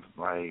time.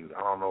 Like, I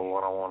don't know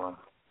what I want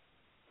to.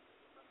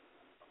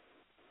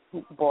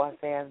 Boss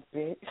ass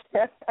bitch.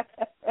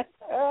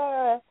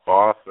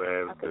 Boss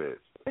ass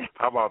bitch.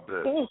 How about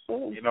this?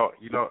 You know.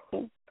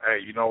 Hey,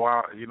 you know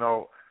why? You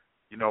know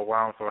why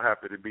I'm so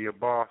happy to be a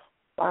boss?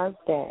 Why's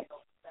that?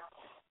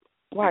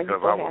 Why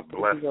because you so I was happy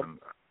blessed.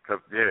 To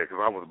be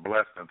Because I was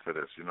blessed into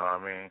this. You know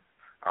what I mean?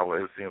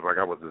 It seems like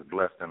I was just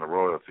blessed in the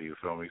royalty. You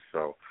feel me?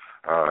 So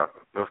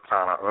let's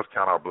count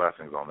our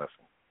blessings on this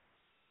one.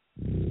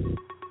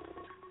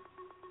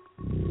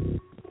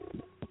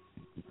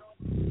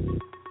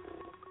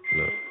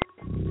 Look.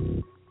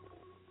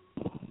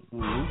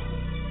 Mm-hmm.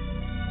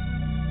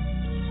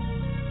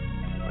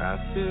 I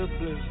feel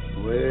blessed.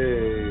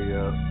 Way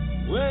up.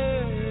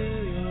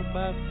 I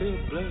feel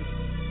blessed.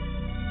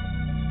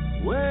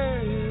 Way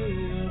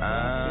up, I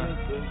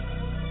feel blessed.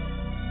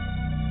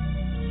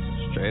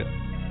 Straight up.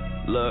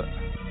 Look,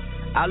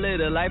 I live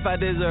the life I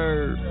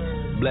deserve.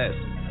 Blessed.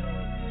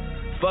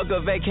 Fuck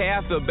a vacay,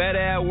 I feel better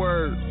at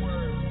work.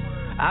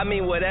 I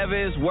mean whatever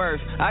it's worth,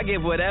 I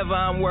give whatever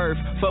I'm worth.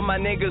 For my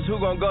niggas who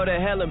gon' go to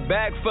hell and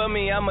back for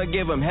me, I'ma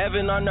give them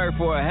heaven on earth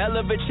for a hell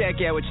of a check,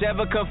 yeah,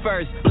 whichever come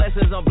first.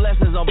 Blessings on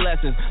blessings on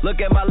blessings.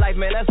 Look at my life,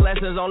 man, that's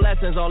lessons on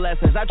lessons on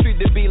lessons. I treat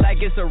the beat like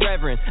it's a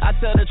reverend. I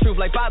tell the truth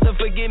like, Father,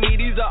 forgive me,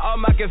 these are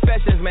all my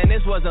confessions. Man,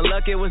 this wasn't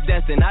luck, it was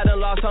destined. I done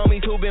lost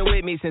homies who been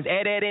with me since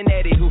Ed and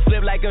Eddie, who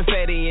flip like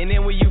confetti. And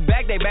then when you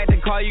back, they back to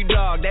call you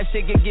dog. That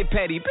shit can get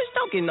petty. Bitch,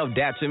 don't get no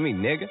dap to me,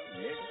 nigga.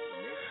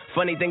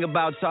 Funny thing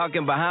about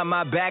talking behind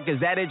my back is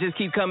that it just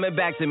keep coming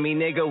back to me,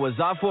 nigga. Was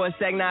off for a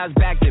sec, now it's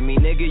back to me,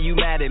 nigga. You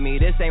mad at me?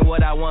 This ain't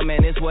what I want,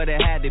 man. This what it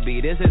had to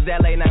be. This is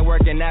that late night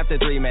working after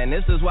 3, man.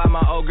 This is why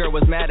my old girl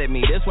was mad at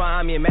me. This why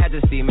I'm your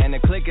majesty, man. The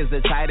click is the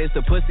tightest,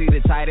 the pussy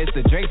the tightest,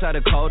 the drinks are the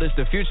coldest,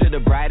 the future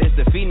the brightest,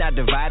 the feet not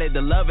divided,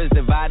 the love is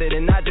divided,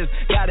 and I just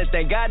gotta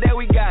thank God that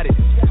we got it.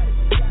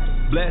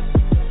 Bless.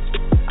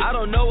 I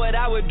don't know what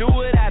I would do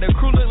without a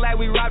crew. Look like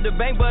we robbed a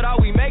bank, but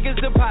all we make is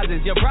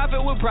deposits. Your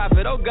profit with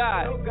profit, oh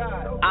God.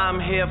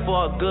 I'm here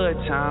for a good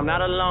time, not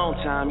a long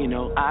time, you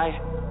know. I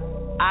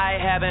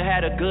haven't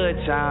had a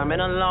good time in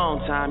a long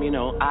time, you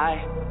know.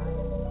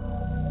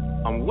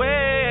 I'm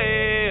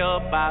way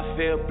up, I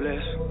feel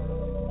blessed.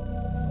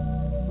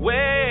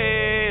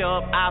 Way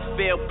up, I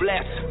feel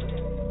blessed.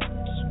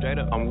 Straight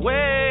up. I'm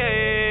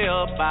way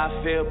up,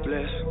 I feel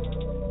blessed.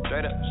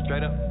 Straight up.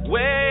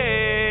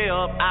 Way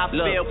up, I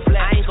feel blessed.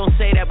 I ain't gon'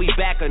 say that we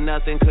back or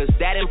nothing, cause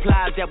that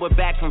implies that we're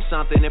back from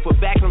something. If we're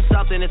back from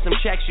something, it's some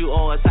checks you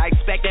owe us. I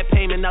expect that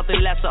payment, nothing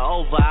less or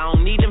over. I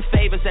don't need them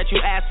favors that you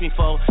asked me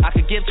for. I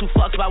could give 2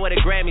 fucks about where the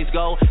Grammys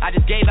go. I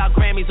just gave out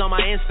Grammys on my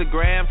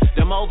Instagram.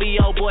 Them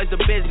OVO boys are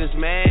business,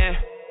 man.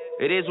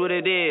 It is what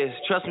it is.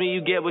 Trust me,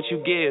 you get what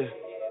you give.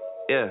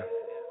 Yeah.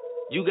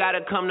 You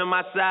gotta come to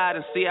my side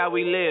and see how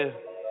we live.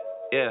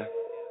 Yeah.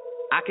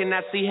 I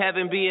cannot see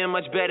heaven being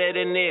much better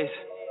than this.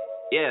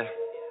 Yeah.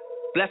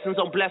 Blessings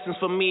on blessings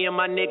for me and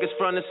my niggas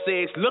from the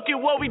 6. Look at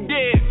what we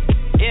did.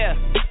 Yeah.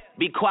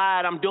 Be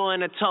quiet, I'm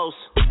doing a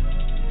toast.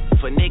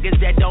 For niggas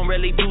that don't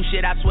really do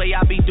shit, I swear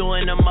I be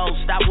doing the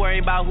most. Stop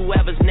worrying about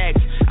whoever's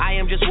next. I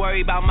am just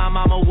worried about my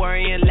mama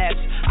worrying less.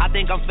 I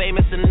think I'm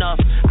famous enough,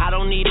 I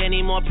don't need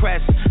any more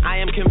press. I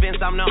am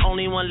convinced I'm the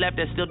only one left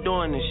that's still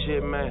doing this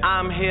shit, man.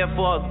 I'm here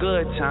for a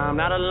good time,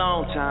 not a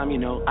long time, you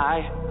know.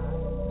 I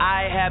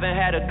haven't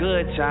had a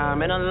good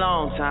time in a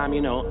long time,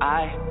 you know.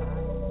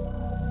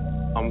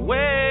 I'm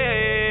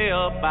way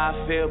up, I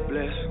feel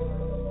blessed.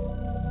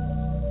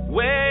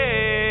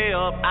 Way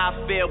up, I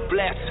feel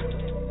blessed.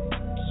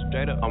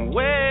 Straight up. I'm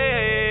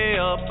way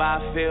up, I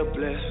feel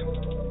blessed.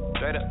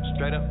 Straight up,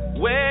 straight up.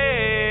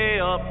 Way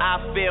up, I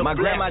feel blessed. My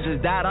grandma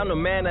just died, I'm the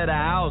man of the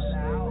house.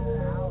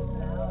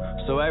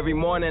 So every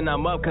morning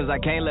I'm up cause I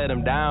can't let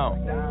him down.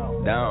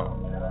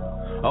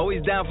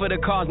 Always down for the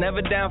cause,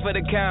 never down for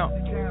the count.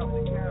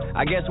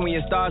 I guess when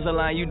your stars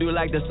align, you do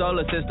like the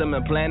solar system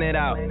and plan it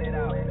out.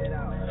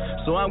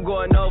 So I'm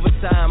going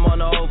overtime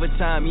on the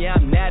overtime. Yeah,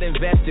 I'm not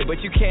invested,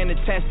 but you can't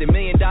attest it. $1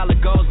 million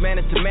goals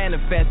managed to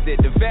manifest it.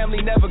 The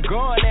family never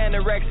going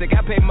anorexic. I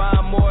pay my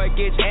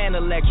mortgage and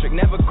electric.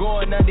 Never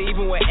going under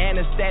even with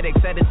anesthetics.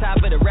 At the top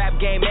of the rap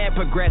game and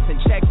progressing.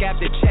 Check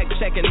after check,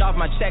 checking off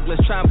my checklist.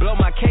 Try and blow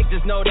my cake,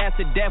 just know that's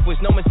a death wish.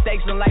 No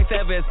mistakes in life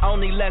ever, it's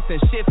only lessons.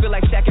 Shit feel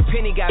like Shaq and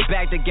Penny got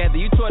back together.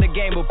 You tore the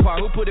game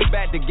apart, who put it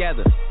back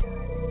together?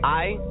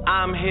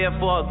 I'm here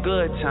for a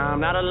good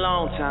time, not a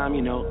long time,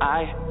 you know.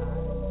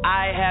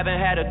 I haven't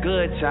had a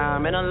good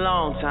time in a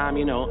long time,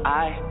 you know.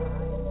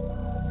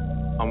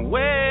 I'm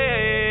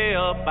way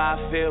up, I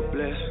feel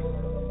blessed.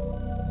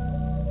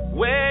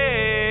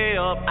 Way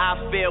up, I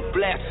feel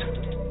blessed.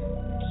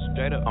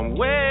 Straight up. I'm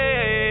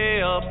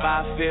way up,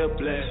 I feel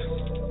blessed.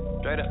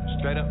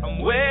 Straight up. I'm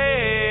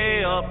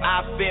way up,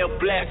 I feel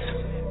blessed.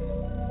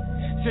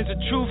 Since the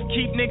truth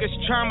keep niggas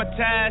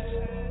traumatized,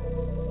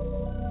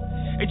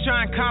 they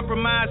try and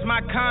compromise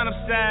my condom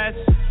size.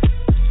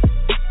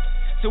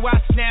 So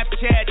I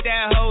Snapchat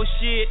that whole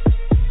shit.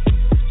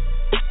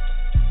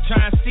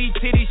 Trying to see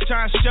titties,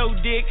 trying to show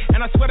dick.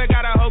 And I swear to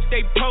God, I hope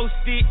they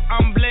post it.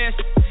 I'm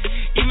blessed.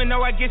 Even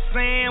though I get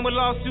slammed with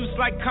lawsuits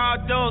like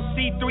Cardos,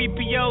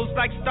 C-3POs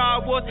like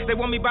Star Wars. They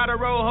want me by the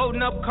road holding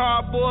up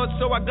cardboard.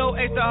 So I go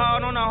extra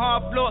hard on the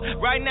hard floor.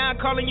 Right now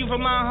I'm calling you from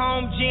my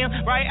home gym.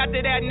 Right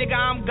after that, nigga,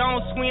 I'm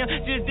gon' swim.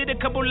 Just did a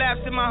couple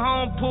laps in my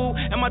home pool.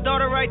 And my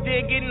daughter right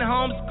there getting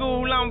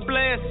homeschooled. I'm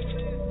blessed.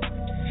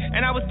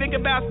 And I was thinking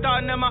about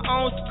starting at my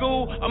own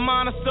school, a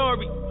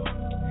Montessori.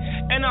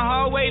 And the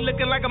hallway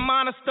looking like a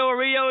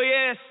monastery, oh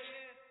yes.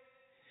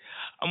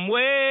 I'm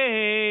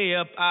way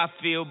up, I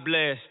feel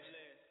blessed.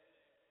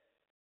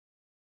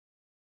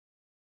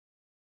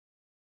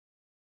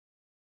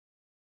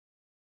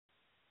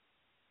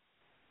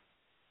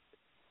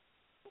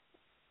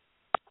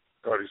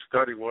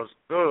 Study was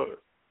good.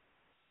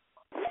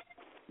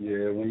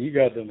 Yeah, when you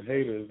got them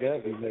haters,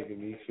 that be making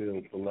me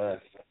feel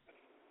blessed.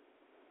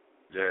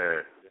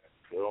 Yeah.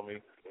 Feel me?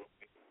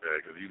 Yeah,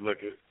 because you look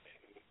at,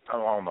 I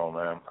don't know,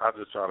 man. I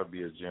just try to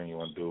be a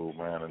genuine dude,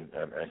 man,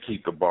 and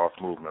keep the boss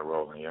movement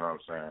rolling, you know what I'm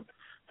saying?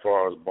 As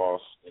far as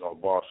boss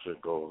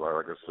shit goes,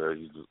 like I said,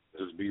 you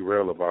just be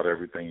real about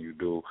everything you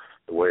do,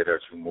 the way that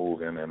you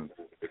move in, and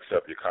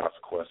accept your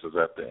consequences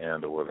at the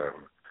end or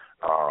whatever.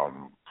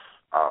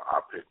 I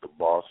picked the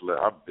boss,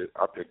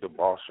 I picked the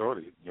boss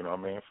shorty, you know what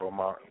I mean, for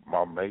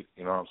my mate,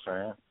 you know what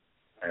I'm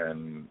saying?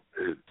 And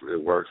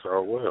it works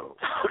out well.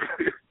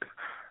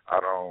 I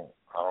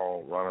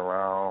don't run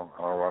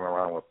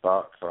around with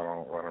thoughts. I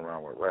don't run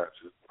around with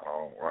ratchets. I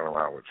don't run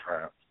around with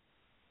tramps.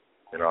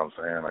 You know what I'm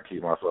saying? I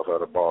keep myself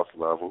at a boss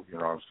level, you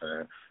know what I'm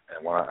saying?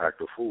 And when I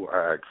act a fool,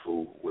 I act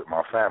fool with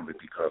my family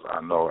because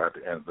I know at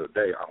the end of the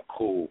day I'm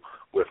cool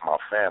with my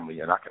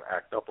family and I can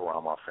act up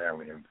around my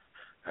family and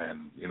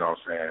you know what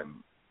I'm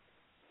saying?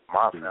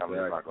 My family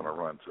is not gonna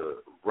run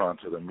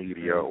to the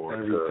media or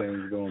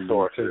to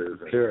sources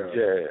and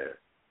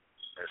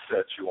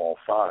set you on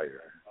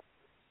fire.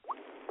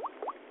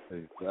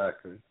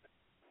 Exactly.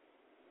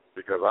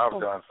 Because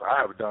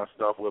I have done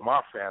stuff with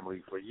my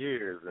family for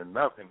years and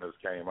nothing has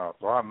came out,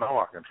 so I know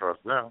I can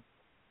trust them.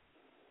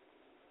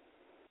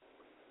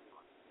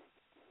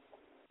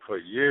 For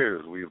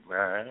years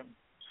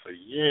for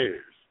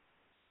years.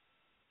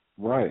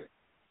 Right.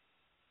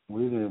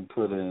 We didn't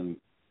put in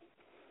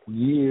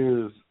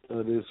years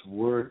of this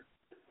work,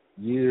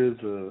 years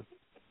of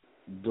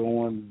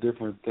doing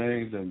different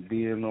things and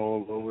being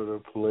all over the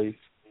place,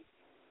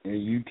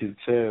 and you can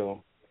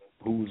tell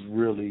who's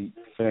really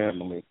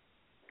family.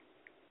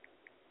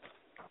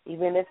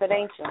 Even if it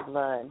ain't your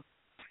blood.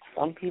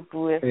 Some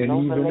people, if and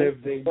no even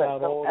if they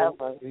not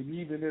and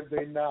even if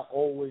they're not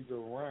always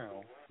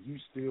around, you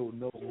still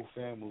know who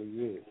family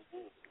is.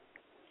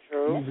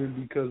 True. Even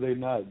because they're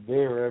not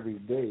there every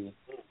day,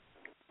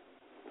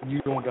 you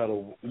don't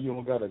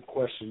gotta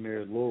question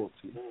their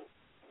loyalty.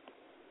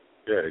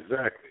 Yeah,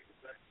 exactly.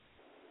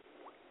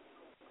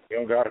 You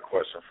don't gotta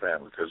question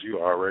family because you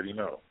already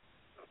know.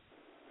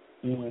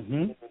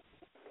 Mhm.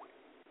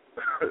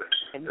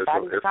 it's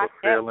a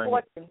feeling.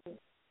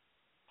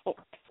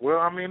 Well,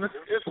 I mean,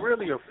 it's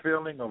really a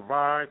feeling, a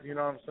vibe. You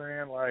know what I'm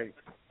saying? Like,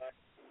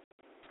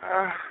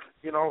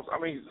 you know, I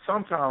mean,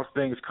 sometimes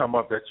things come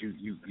up that you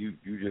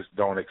just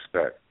don't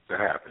expect to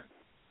happen.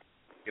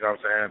 You know what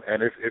I'm saying?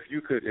 And if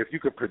you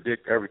could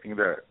predict everything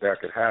that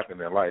could happen,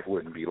 then life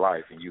wouldn't be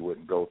life, and you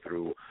wouldn't go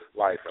through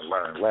life and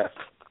learn lessons.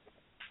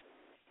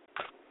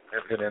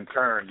 And in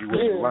turn, you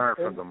wouldn't learn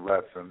from them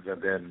lessons,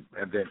 and then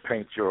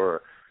paint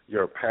your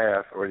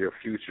path or your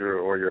future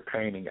or your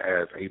painting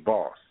as a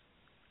boss.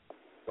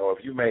 So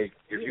if you make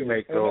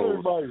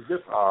those, but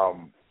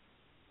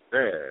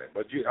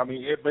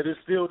it's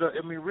still,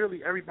 I mean,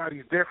 really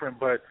everybody's different,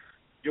 but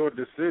your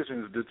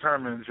decisions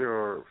determines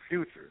your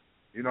future.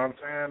 You know what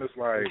I'm saying? It's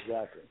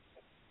like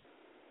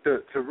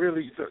to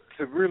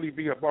really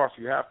be a boss,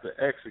 you have to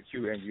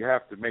execute and you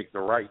have to make the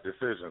right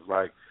decisions.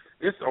 Like,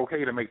 it's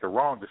okay to make the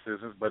wrong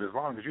decisions, but as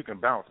long as you can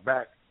bounce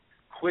back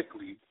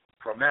quickly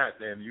from that,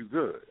 then you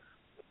good.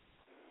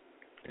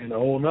 And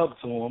own up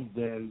to them,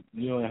 then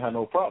you don't have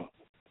no problem.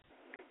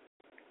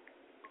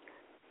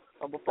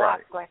 So before I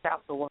scratch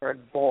out the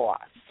word boss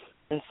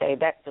and say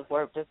that the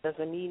word just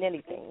doesn't mean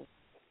anything,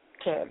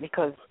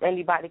 because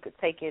anybody could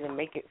take it and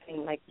make it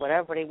seem like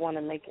whatever they want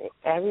to make it.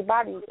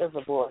 Everybody is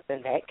a boss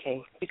in that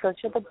case because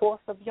you're the boss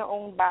of your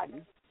own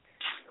body.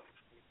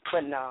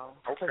 But no,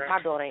 because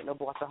my daughter ain't no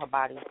boss of her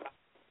body.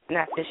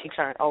 Not since she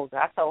turned older.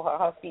 I told her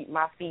her feet,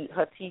 my feet,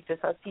 her teeth is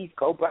her teeth.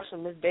 Go brush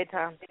them. It's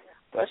bedtime.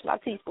 Brush my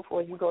teeth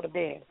before you go to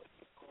bed.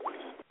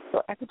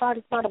 So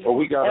everybody's not a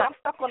boss. And I'm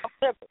stuck on a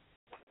flip.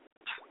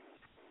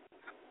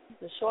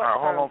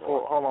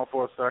 Hold on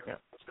for a second.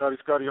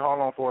 Scotty,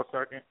 hold on for a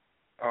second.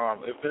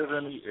 If there's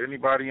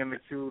anybody in the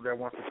queue that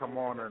wants to come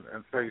on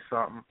and say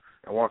something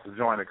and wants to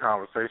join the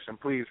conversation,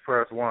 please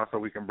press 1 so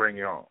we can bring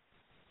you on.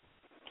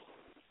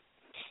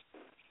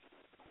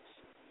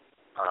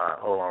 All right,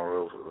 hold on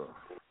real quick.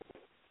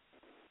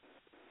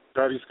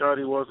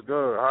 Scotty, what's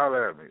good?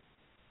 Holler at me.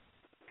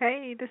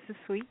 Hey, this is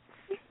Sweet.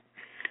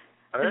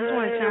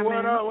 Hey,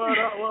 what up?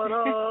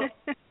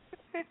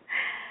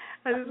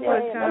 I just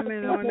want to chime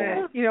in on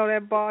that,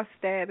 that boss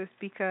status,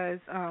 because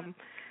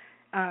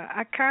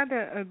I kind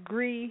of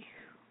agree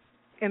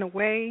in a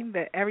way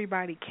that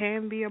everybody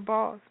can be a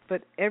boss,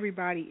 but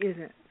everybody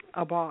isn't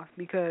a boss,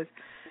 because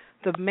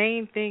the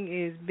main thing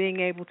is being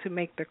able to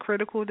make the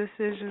critical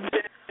decisions,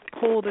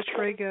 pull the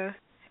trigger,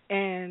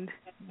 and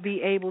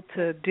be able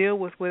to deal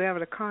with whatever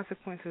the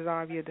consequences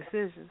are of your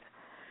decisions.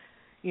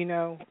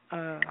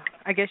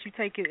 I guess you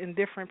take it in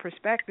different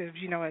perspectives,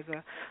 as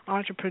an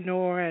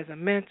entrepreneur, as a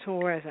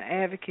mentor, as an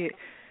advocate.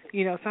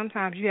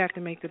 Sometimes you have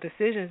to make the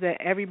decisions that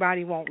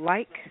everybody won't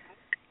like.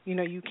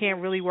 You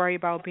can't really worry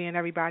about being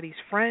everybody's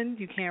friend.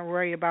 You can't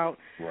worry about,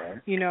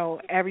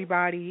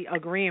 everybody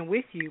agreeing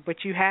with you.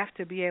 But you have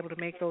to be able to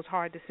make those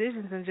hard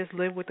decisions and just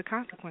live with the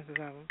consequences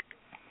of them.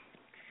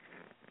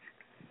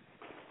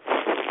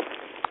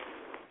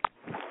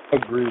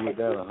 Agree with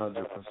that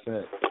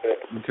 100%.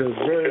 Because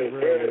very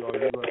rarely are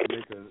you going to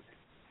make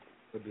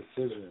a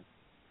decision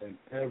and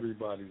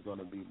everybody's going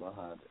to be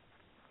behind it.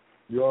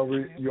 You're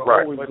always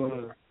going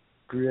to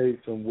create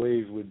some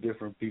waves with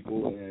different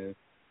people, and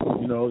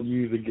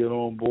you either get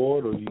on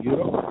board or you get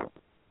off.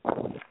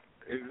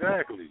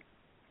 Exactly.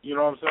 You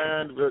know what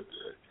I'm saying?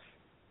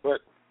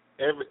 But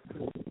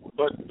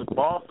the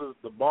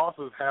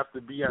bosses have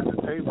to be at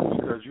the table,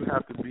 because you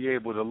have to be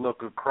able to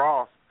look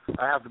across.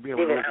 I have to be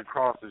able to look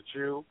across at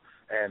you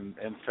and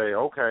say,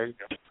 okay,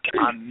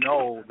 I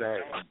know that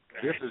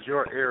this is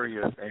your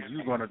area and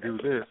you're going to do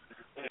this.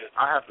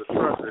 I have to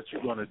trust that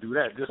you're going to do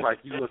that, just like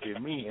you look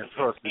at me and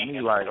trust in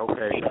me like,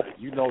 okay,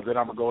 you know that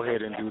I'm going to go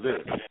ahead and do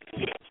this.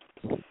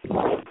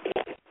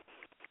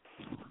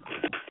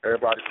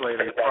 Everybody play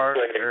their part.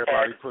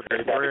 Everybody put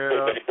their bread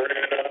up.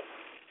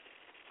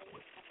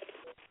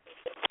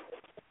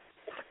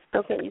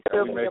 So can you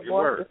still be a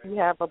boss if you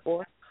have a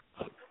boss?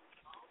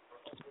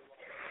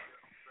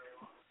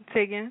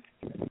 Say again?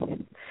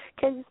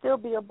 Can you still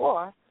be a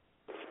boss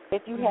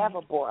if you have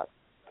a boss?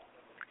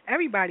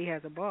 Everybody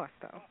has a boss,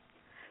 though,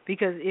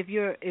 because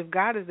if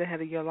God is the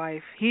head of your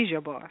life, He's your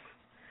boss.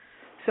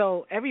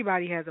 So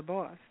everybody has a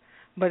boss,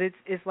 but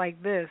it's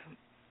like this: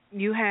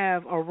 you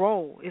have a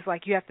role. It's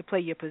like you have to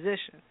play your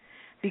position,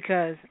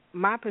 because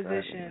my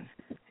position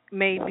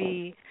may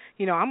be,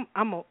 I'm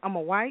a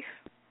wife,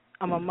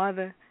 I'm a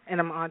mother, and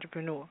I'm an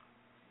entrepreneur.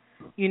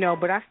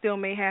 But I still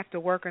may have to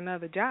work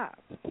another job,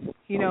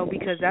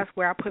 because that's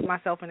where I put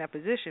myself in that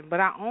position. But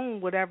I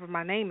own whatever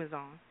my name is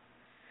on.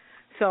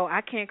 So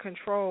I can't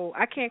control.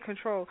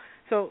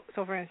 So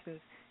for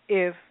instance,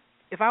 if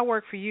I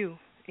work for you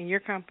in your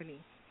company,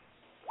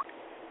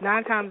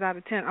 9 times out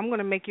of 10, I'm going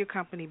to make your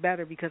company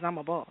better because I'm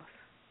a boss.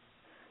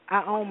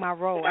 I own my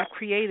role. I've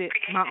created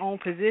my own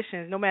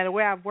positions. No matter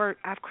where I've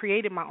worked, I've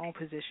created my own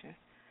position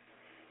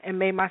and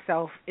made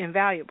myself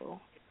invaluable.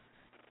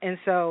 And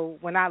so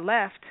when I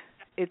left,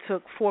 it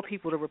took 4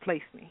 people to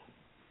replace me.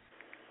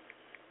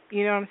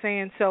 You know what I'm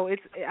saying? So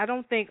I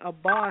don't think a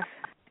boss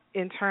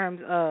in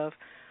terms of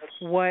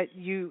what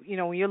you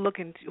know, when you're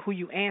looking to who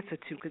you answer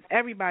to, because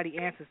everybody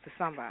answers to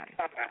somebody.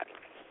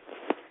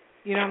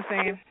 You know what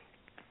I'm saying?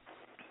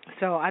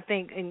 So I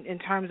think in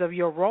terms of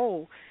your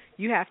role,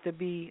 you have to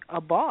be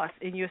a boss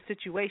in your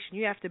situation.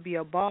 You have to be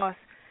a boss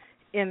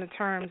in the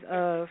terms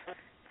of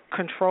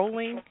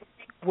controlling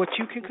what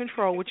you can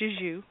control, which is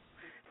you,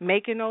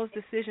 making those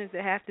decisions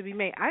that have to be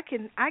made. I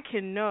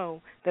can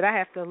know that I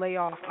have to lay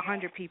off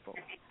 100 people.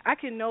 I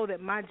can know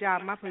that my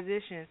job, my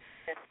position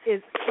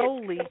is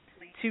solely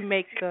to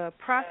make the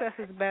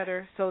processes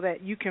better so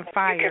that you can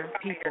fire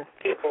people.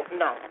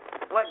 No.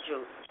 What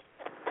juice?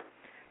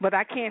 But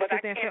I can't sit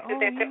there and say, oh,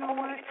 you know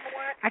what?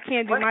 I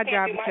can't do my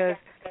job because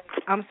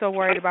I'm so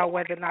worried about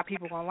whether or not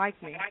people are going to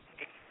like me.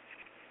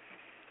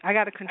 I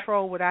got to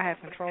control what I have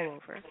control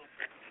over.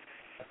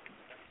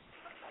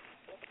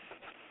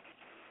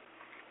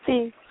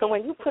 See, so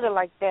when you put it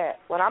like that,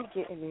 what I'm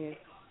getting is,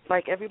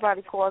 like,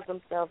 everybody calls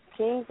themselves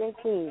kings and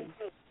queens.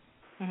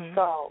 Mm-hmm.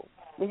 So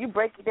when you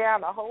break it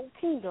down, the whole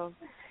kingdom,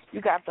 you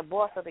got the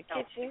boss of the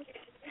kitchen,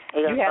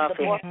 you have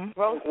the boss of the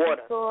grocery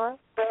store,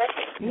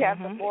 you have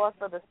the boss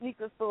of the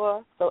sneaker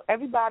store. So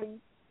everybody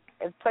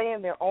is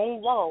playing their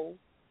own role,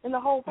 and the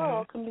whole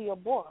world can be a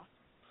boss.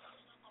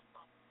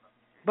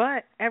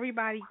 But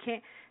everybody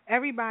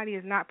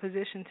is not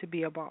positioned to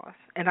be a boss.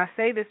 And I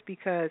say this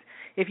because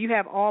if you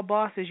have all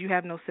bosses, you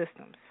have no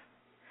systems.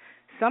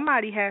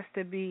 Somebody has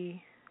to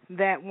be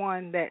that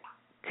one that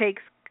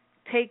takes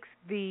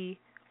the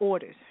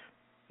orders.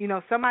 You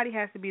know, somebody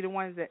has to be the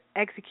ones that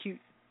execute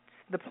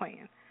the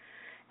plan.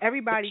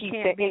 Everybody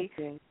can't be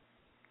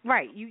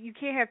right. You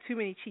can't have too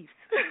many chiefs.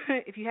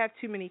 If you have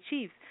too many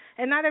chiefs,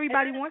 and not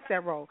everybody wants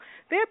that role.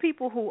 There are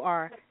people who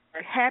are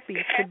happy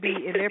to be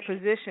in their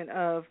position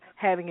of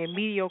having a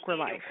mediocre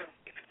life,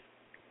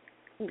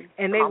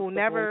 and they will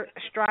never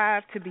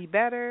strive to be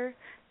better.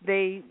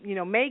 They,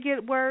 may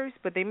get worse,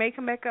 but they may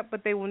come back up,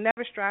 but they will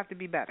never strive to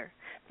be better.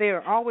 They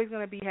are always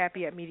going to be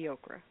happy at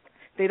mediocre.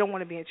 They don't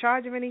want to be in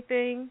charge of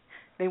anything.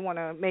 They want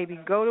to maybe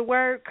go to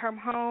work, come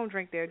home,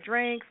 drink their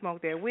drink,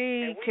 smoke their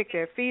weed, kick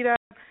their feet up.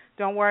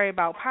 Don't worry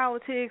about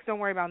politics. Don't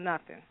worry about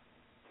nothing.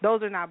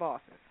 Those are not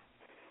bosses.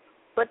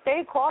 But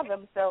they call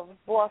themselves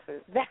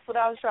bosses. That's what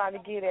I was trying to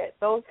get at.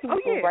 Those people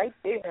right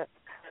there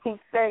who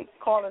say,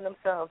 calling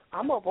themselves,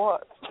 I'm a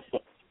boss.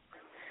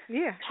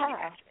 Yeah.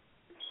 Hi.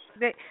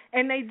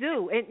 They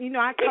do. And,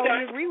 I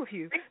totally agree with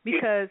you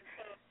because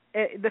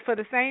for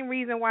the same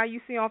reason why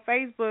you see on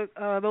Facebook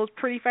those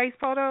pretty face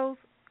photos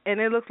and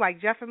it looks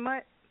like Jeff and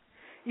Mutt,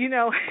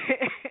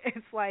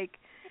 it's like,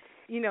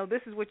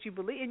 this is what you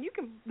believe. And you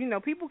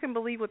can, people can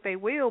believe what they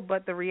will,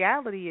 but the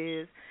reality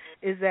is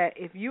that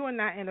if you are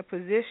not in a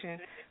position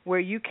where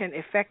you can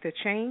effect a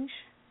change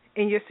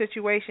in your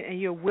situation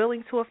and you're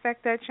willing to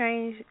effect that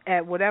change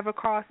at whatever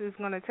cost it's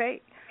going to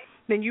take,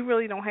 then you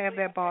really don't have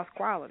that boss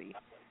quality.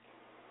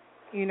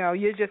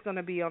 You're just going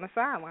to be on the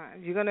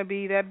sidelines. You're going to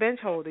be that bench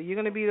holder. You're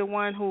going to be the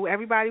one who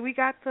we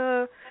got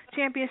the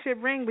championship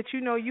ring, but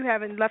you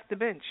haven't left the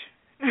bench.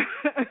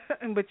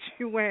 But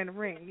you wearing the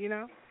ring,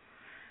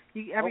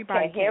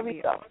 Everybody okay, here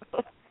we go.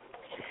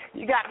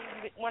 You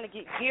want to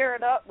get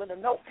geared up with a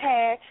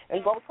notepad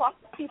and go talk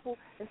to people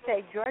and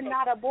say, you're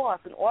not a boss.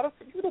 In order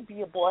for you to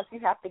be a boss, you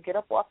have to get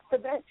up off the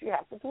bench. You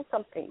have to do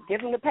something.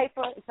 Give them the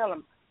paper and tell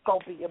them, go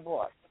be a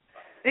boss.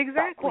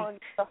 Exactly. Stop calling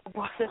yourself a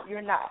boss if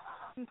you're not.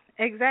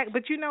 Exactly.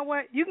 But you know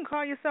what? You can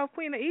call yourself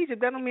Queen of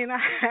Egypt. That don't mean I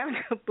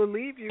have to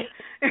believe you.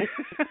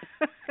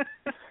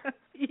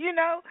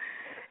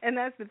 And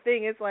that's the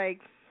thing. It's like,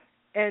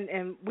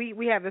 and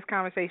we have this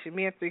conversation,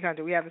 me and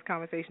 300, we have this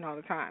conversation all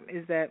the time,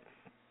 is that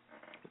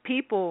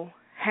people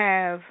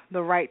have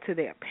the right to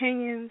their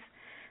opinions.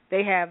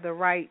 They have the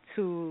right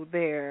to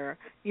their,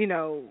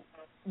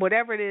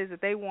 whatever it is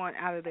that they want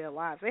out of their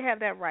lives. They have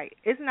that right.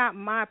 It's not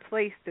my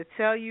place to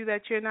tell you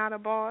that you're not a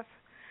boss,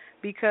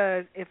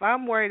 because if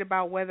I'm worried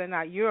about whether or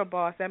not you're a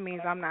boss, that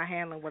means I'm not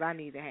handling what I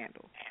need to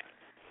handle.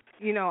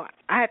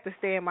 I have to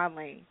stay in my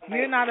lane.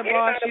 You're not a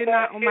boss. You're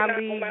not on my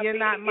league. You're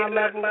not my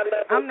level.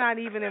 I'm not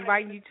even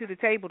inviting you to the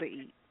table to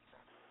eat.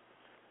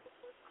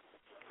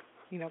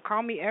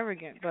 Call me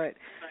arrogant, but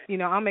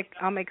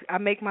I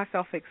make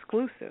myself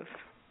exclusive.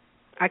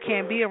 I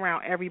can't be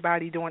around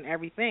everybody doing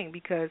everything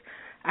because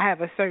I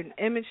have a certain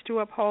image to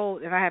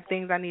uphold and I have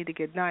things I need to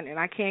get done, and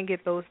I can't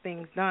get those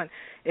things done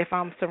if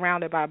I'm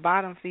surrounded by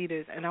bottom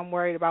feeders and I'm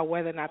worried about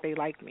whether or not they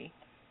like me.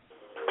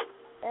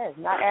 That is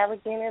not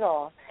arrogant at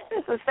all.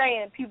 It's a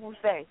saying people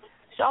say,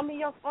 show me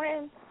your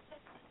friends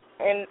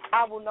and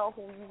I will know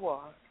who you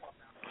are.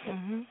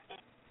 Mm-hmm.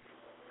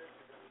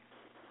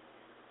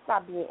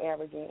 Not being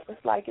arrogant.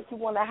 It's like if you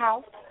want a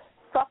house,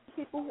 talk to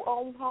people who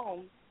own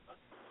homes.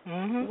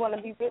 Mm-hmm. You want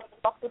to be rich,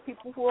 talk to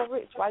people who are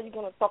rich. Why are you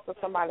going to talk to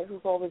somebody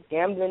who's always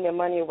gambling their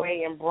money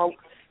away and broke?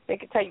 They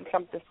can tell you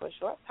something for a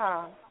short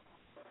time,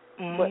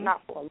 but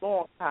not for a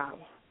long time.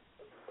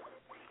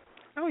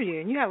 Oh, yeah,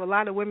 and you have a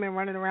lot of women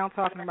running around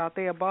talking about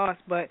they're a boss,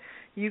 but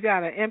you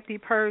got an empty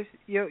purse.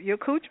 Your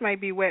cooch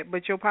might be wet,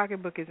 but your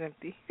pocketbook is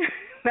empty.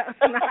 That's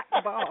not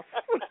a boss.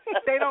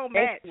 They don't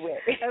match.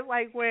 It's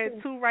like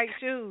wearing two right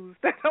shoes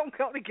that don't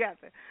go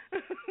together.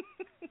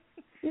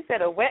 You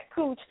said a wet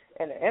cooch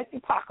and an empty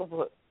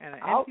pocketbook. And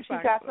an empty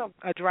pocketbook.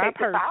 A dry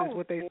purse is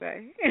what they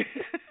say.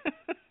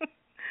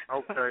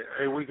 Okay.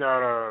 Hey, we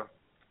got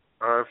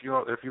if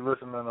you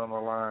listening on the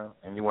line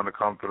and you want to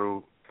come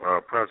through,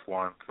 press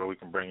 1 so we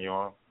can bring you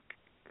on.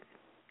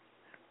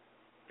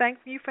 Thank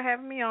you for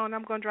having me on.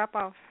 I'm going to drop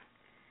off.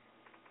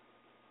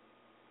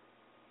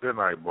 Good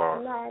night, boss.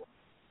 Good night.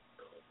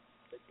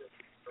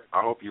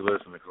 I hope you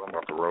listen because I'm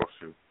about to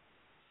roast you.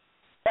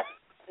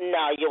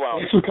 No, you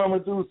won't. Thanks for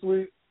coming through,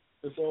 sweet.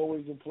 It's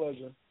always a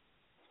pleasure.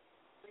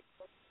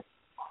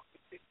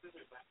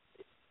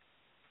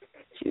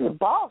 She's a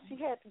boss. She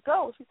had to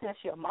go. She said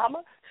she's a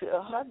mama, she's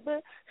a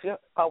husband, she's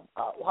a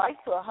wife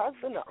to a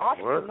husband, an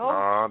entrepreneur.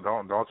 What?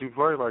 Nah, don't you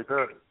play like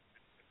that.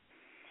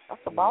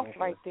 That's a boss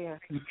right there.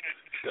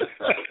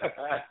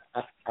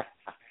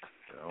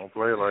 Don't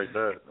play like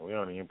that. We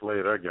don't even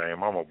play that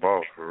game. I'm a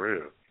boss for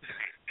real.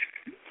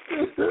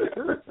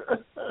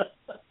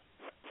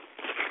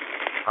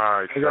 All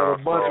right, I got a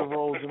bunch of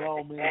roles and I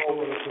don't mean to.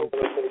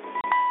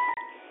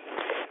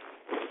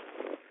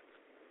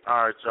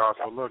 All right, y'all.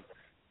 So look,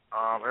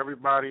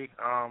 everybody,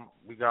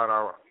 we got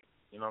our,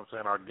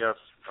 our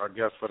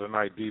guest for the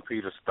night,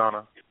 DP the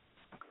Stunner.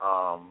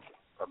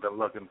 I've been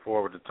looking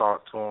forward to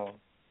talk to him.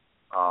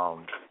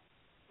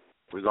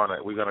 We're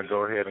gonna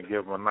go ahead and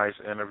give him a nice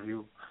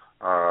interview,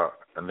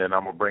 and then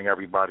I'm gonna bring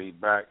everybody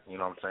back.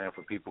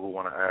 For people who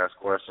want to ask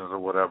questions or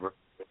whatever.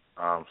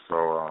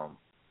 So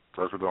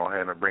let's go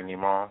ahead and bring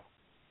him on.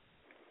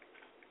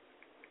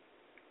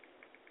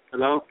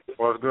 Hello.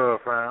 What's good,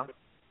 fam?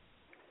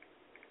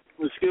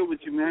 What's good with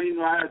you, man?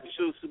 I had to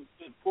show some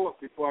support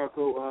before I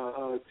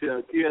go to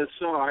DSR.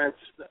 I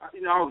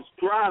was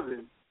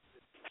driving,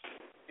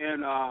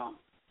 and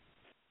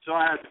so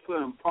I had to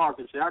put in park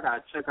and say, I got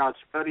to check out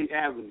Scuddy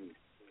Avenue.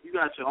 You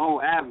got your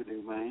own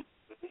avenue, man.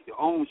 Your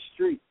own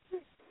street.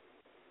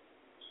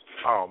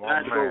 Oh,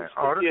 my man.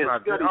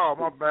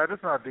 My bad.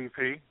 This not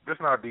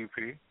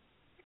DP.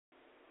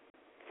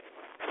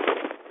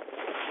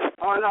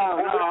 Oh, no,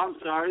 I'm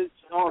sorry. It's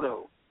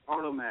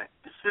Automatic.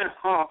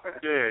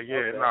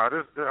 Yeah. No,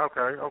 this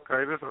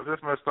okay. This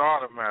Mr.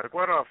 Automatic.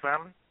 What up,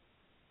 family?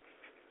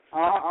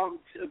 I'm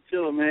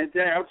chilling, man.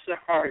 Dang, I'm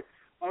sorry.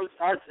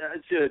 I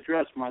should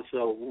address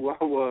myself.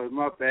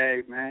 My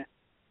bad, man.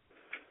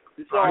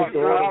 It's all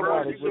good.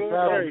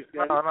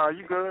 No,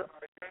 you good.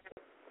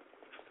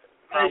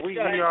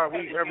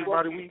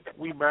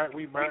 We back.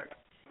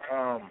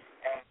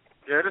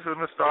 Yeah, this is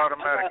Mr.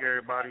 Automatic,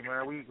 everybody,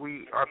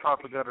 man. Our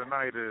topic of the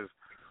night is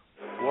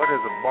what is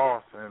a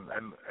boss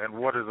and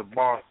what is a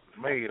boss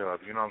made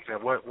of? You know what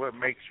I'm saying? What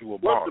makes you a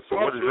boss? So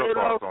what is your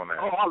thoughts on that?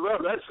 Oh, I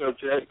love that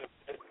subject.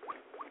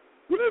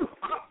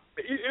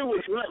 It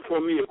was meant for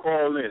me to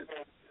call in.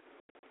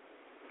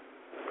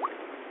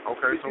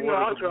 Okay, so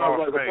what is a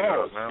boss made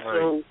of, man?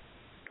 So,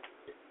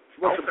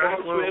 what's a boss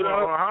made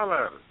of? Holla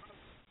at us.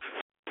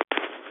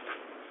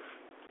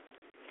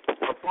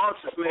 A boss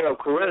is made of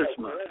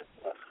charisma.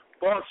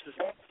 A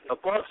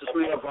boss is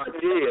made of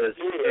ideas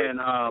and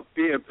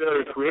being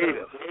very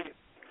creative.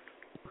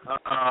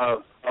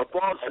 A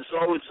boss is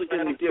always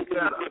looking to get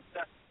better.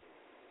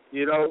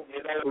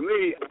 For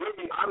me,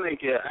 I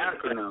make it an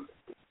acronym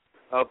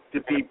to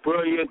be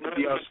brilliant, to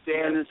be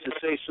outstanding,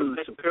 sensational,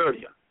 and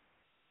superior.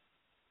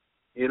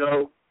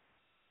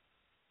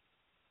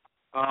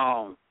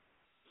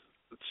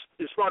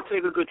 It's about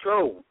taking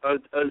control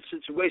of a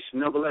situation.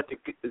 Never let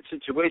the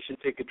situation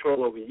take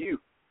control over you.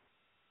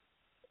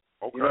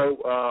 Okay.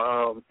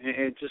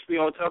 And just be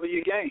on top of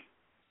your game.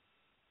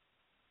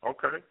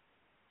 Okay.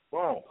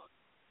 Well,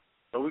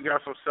 so we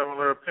got some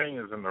similar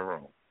opinions in the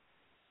room.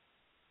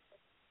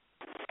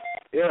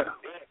 Yeah.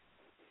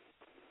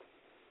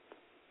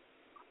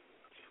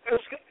 Hey,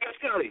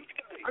 Scotty,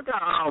 I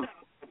got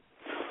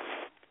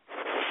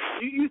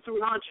you threw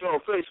lunch on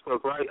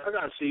Facebook, right? I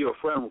got to see your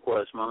friend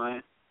request, my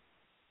man.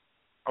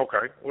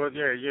 Okay. Well,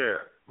 yeah.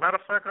 Matter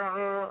of fact,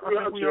 I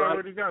think we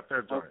already got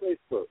that joint. On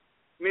Facebook.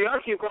 I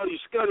keep calling you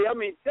Scuddy.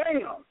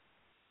 Damn,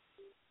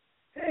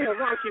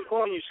 I keep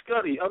calling you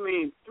Scuddy.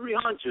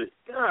 300.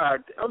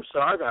 God, I'm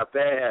sorry. I got a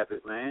bad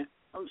habit, man.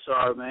 I'm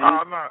sorry, man.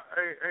 Oh, no.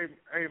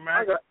 Hey,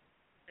 man.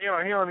 He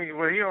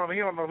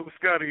don't know who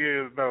Scuddy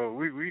is, though.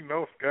 We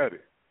know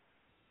Scuddy.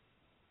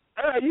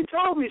 Hey, you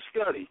told me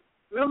Scuddy.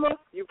 Remember?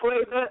 You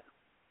played that?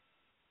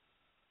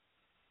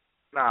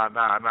 Nah,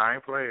 I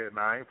ain't played it.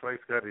 I ain't played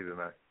Scuddy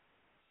tonight.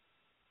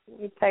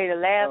 We played it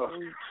last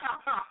week.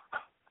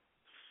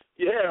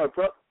 Yeah,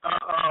 bro.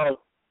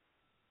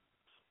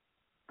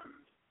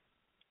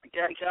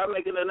 Can I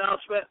make an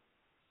announcement?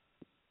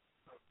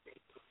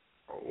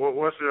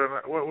 What's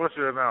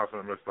your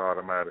announcement, Mr.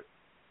 Automatic?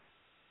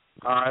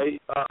 All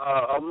right.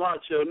 I'm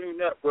launching a new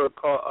network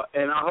called,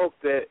 and I hope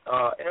that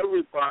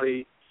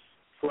everybody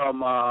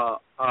from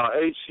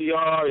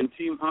HCR and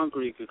Team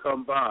Hungry could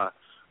come by.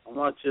 I'm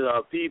launching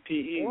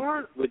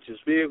BPE, which is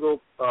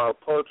Vehicle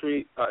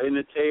Poultry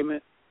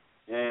Entertainment,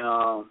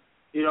 and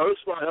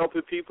it's about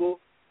helping people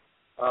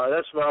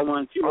That's what I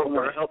want to do. I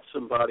want to help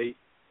somebody.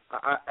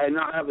 And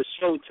I have a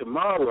show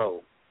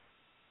tomorrow.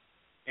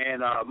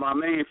 And my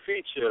main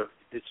feature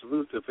is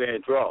Luther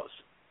Vandross.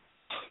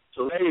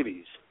 So,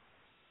 ladies,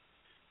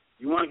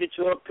 you want to get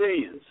your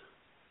opinions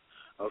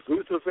of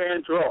Luther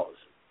Vandross.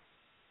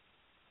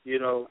 You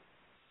know,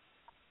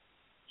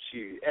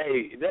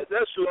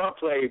 that's who I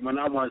play when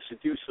I want to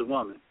seduce a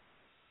woman.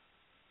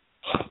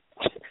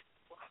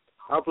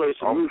 I play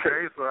some Luther.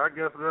 Okay, so I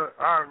guess all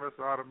right,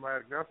 Mr.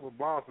 Automatic, that's what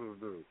bosses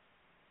do.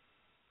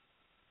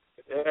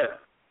 Yeah.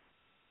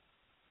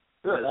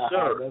 Yes,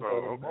 sir.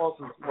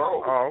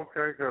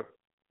 Okay, good.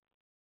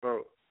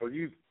 So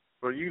you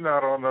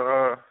not on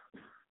the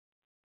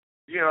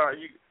you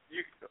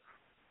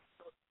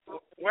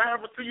what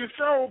happened to your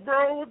show,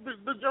 bro?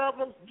 The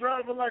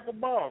driving like a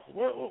boss.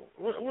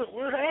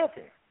 What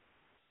happened?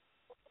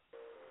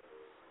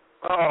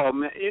 Oh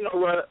man, you know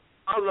what?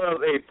 I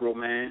love April,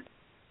 man.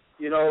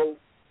 You know.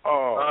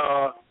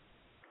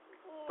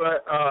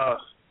 But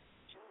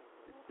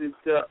it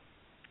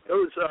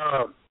was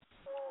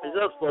it's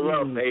just for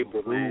love for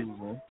April,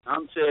 man.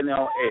 I'm saying it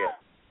on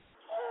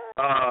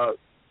air.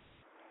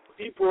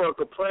 People are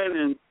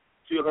complaining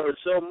to her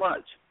so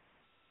much.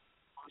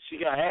 She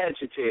got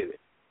agitated.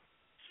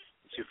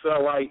 She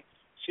felt like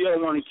she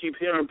don't want to keep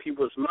hearing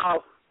people's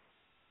mouth.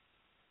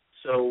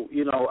 So,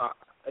 you know, I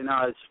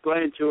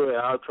explained to her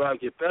I'll try to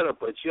get better,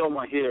 but she don't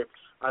want to hear.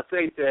 I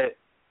think that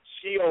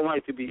she don't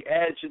like to be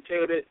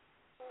agitated,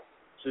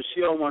 so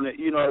she don't want to,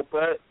 you know,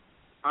 but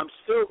I'm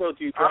still going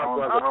to drop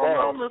like a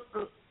ball.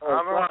 I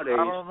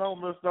don't know,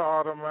 Mr.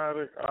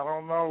 Automatic. I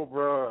don't know,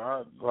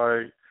 bro.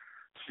 Like,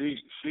 she's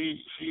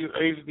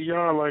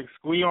HDR. Like,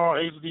 we on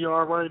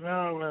HDR right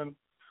now, and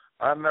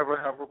I never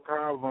have a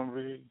problem,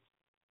 V.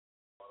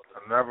 I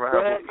never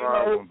have a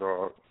problem,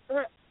 dog.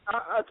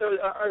 I tell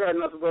you, I got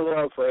nothing but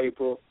love for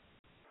April.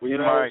 You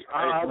know, Mr.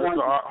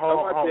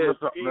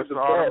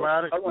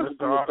 Automatic. Okay,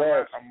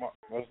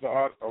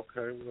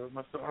 well,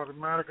 Mr.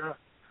 Automatic,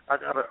 I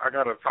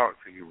gotta talk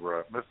to you,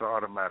 bro. Mr.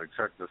 Automatic,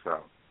 check this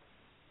out.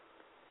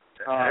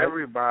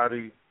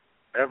 Everybody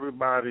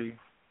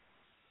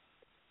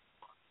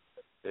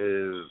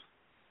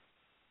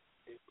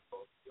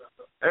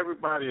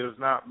is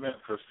not meant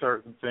for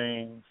certain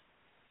things.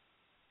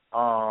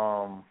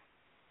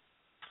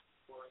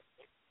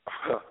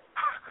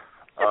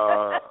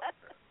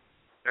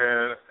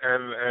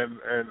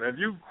 And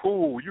you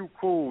cool,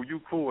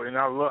 and I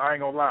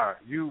ain't gonna lie,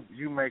 you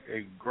make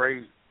a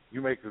great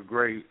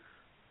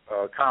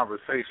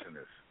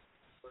conversationist.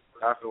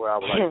 That's the way I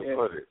would like to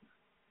put it.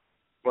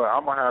 But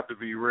I'm gonna have to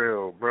be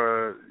real,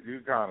 bro.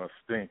 You kind of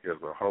stink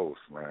as a host,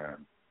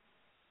 man.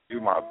 You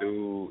my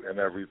dude and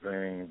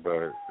everything,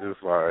 but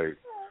it's like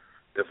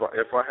if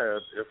I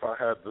had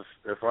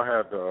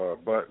the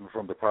button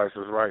from The Price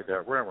is Right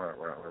that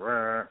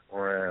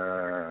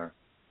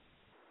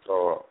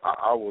so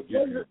I will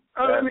give you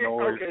that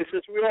noise. Okay,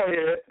 since we are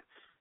here,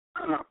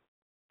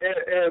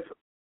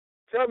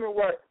 tell me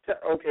what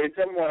I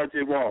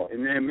did wrong,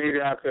 and then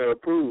maybe I could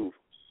approve.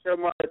 Give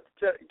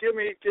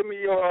me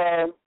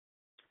your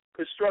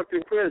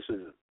constructive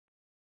criticism.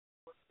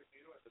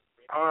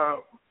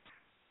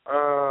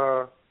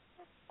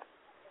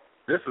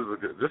 This is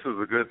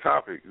a good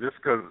topic. Just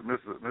because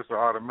Mr.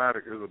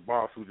 Automatic is a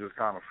boss who just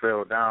kind of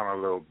fell down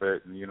a little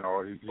bit, and you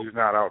know he's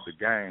not out the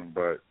game,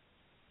 but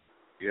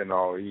you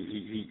know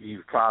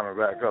he's climbing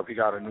back up. He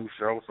got a new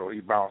show, so he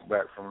bounced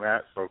back from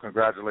that. So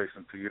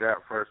congratulations to you.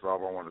 That first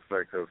off, I want to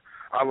say because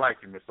I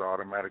like you, Mr.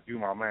 Automatic. You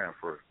my man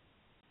first.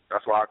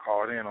 That's why I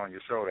called in on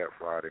your show that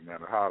Friday, man,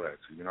 to holler at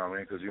you. You know what I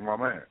mean? Because you're my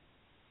man.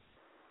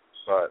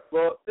 But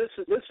this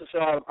is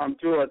how I'm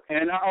doing,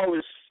 and I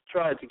always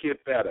try to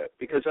get better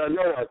because I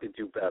know I can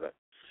do better.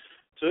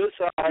 So this is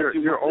how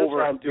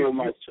I'm doing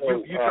my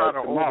show.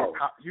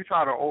 You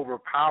try to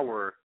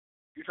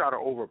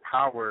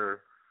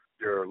overpower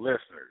your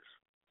listeners.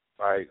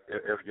 Like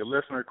if your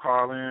listener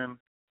call in,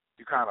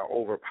 you kind of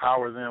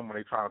overpower them when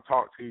they try to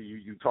talk to you.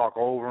 You talk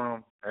over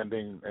them, and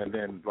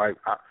then like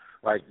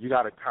you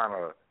got to kind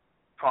of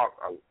talk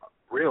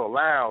real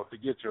loud to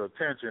get your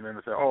attention and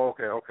to say, oh,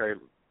 okay,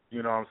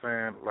 you know what I'm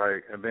saying?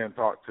 Like, and then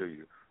talk to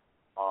you.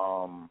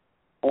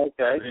 Okay.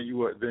 And then you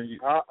were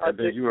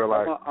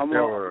like,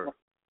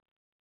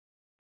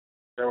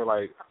 there were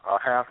like a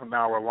half an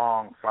hour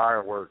long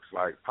fireworks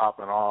like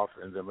popping off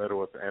in the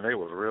middle of, and they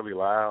was really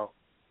loud.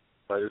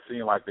 But it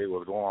seemed like they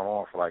was going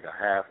on for like a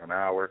half an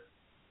hour.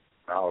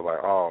 And I was like,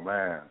 oh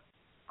man.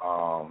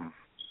 All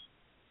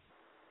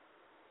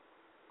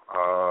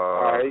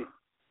right.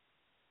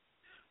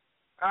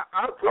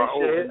 I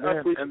appreciate it.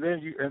 And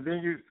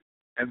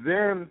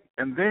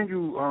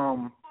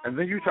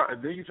then you try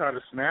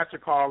to snatch a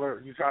caller.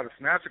 You try to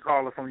snatch a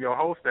caller from your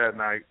host that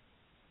night.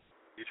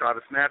 You try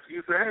to snatch.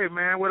 You say, "Hey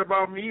man, what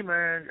about me,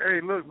 man? Hey,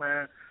 look,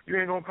 man, you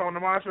ain't gonna come to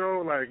my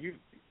show? Like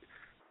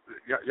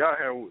y'all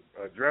had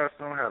addressed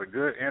him, had a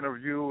good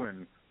interview,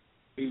 and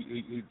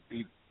he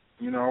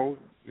you know,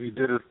 he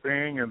did his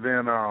thing, and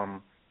then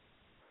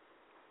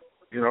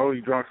you know,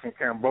 he drank some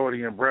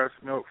Cambodian breast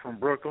milk from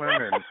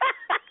Brooklyn,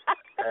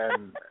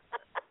 and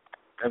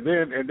And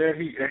then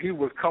he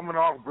was coming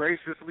off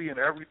graciously and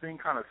everything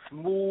kind of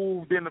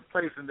smoothed into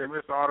place, and then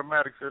Mr.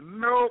 Automatic said,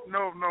 no,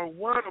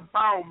 what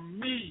about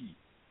me?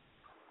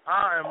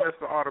 I am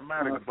Mr.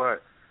 Automatic,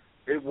 but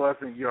it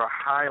wasn't your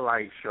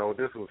highlight show.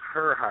 This was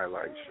her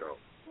highlight show.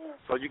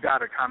 So you got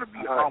to kind of be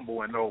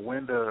humble and know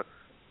when to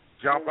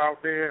jump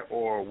out there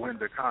or when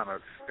to kind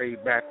of stay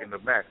back in the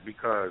back,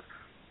 because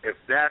if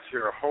that's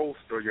your host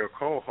or your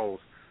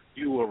co-host,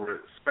 you will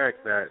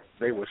respect that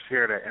they will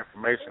share that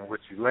information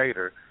with you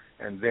later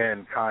and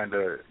then kind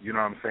of, you know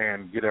what I'm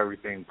saying, get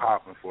everything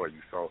popping for you.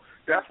 So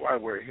that's why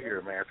we're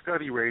here, man.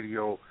 Scuddy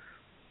Radio,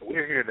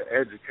 we're here to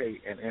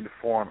educate and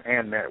inform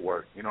and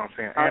network, you know what I'm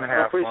saying, and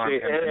have fun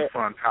and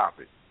fun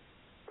topics.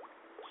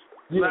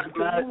 Yeah,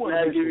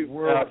 I give you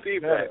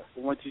feedback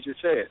from what you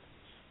just said.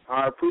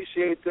 I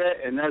appreciate that,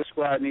 and that's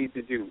what I need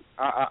to do.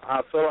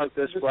 I feel like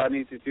that's what I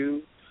need to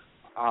do.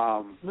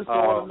 Mr.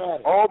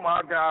 Automatic. Oh,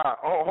 my God.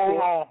 Oh,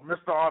 hold on,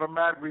 Mr.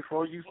 Automatic,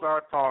 before you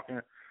start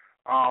talking.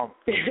 Mr.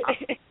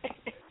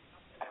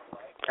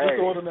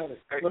 Automatic.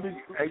 Hold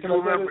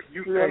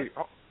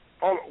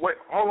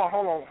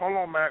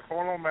on, Mac.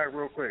 Hold on, Mac,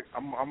 real quick.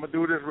 I'm gonna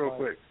do this real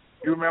quick.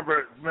 You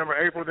remember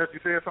April that you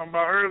said something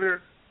about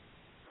earlier?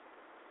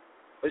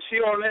 Is she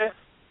on there?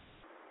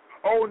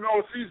 Oh,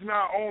 no, she's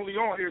not only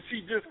on here.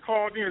 She just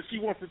called in. She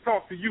wants to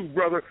talk to you,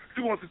 brother.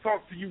 She wants to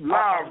talk to you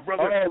live,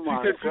 brother. Oh,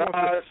 my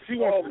God.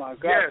 Oh, my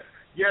God.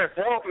 Yes.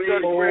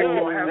 Scuddy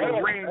Radio has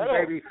a ring,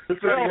 baby.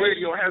 Scuddy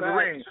Radio has a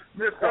ring.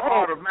 Mr.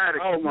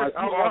 Automatic. You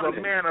are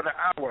the man of the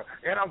hour.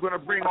 And I'm going to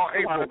bring on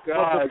April.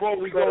 But before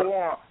we go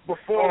on,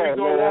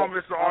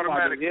 Mr.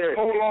 Automatic,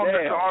 hold on,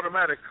 Mr.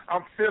 Automatic.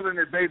 I'm feeling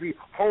it, baby.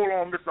 Hold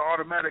on, Mr.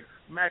 Automatic.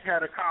 Mac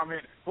had a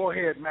comment. Go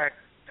ahead, Mac.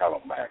 Tell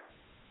him, Mac.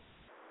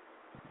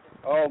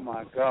 Oh,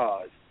 my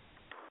God.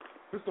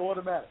 Mr.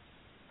 Automatic,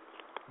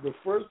 the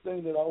first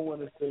thing that I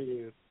want to say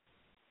is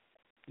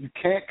you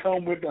can't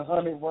come with the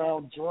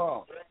 100-round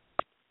drum.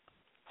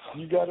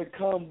 You got to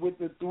come with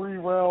the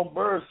 3-round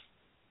burst.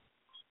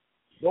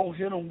 Don't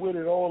hit them with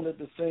it all at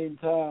the same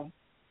time.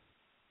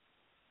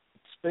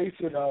 Space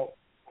it out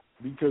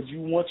because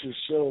you want your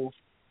show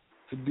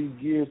to be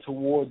geared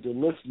toward the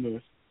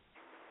listeners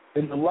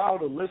and allow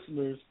the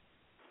listeners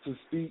to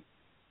speak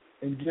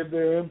and give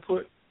their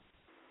input.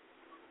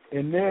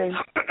 And then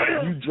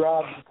you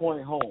drive the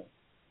point home.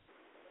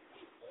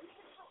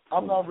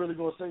 I'm not really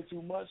going to say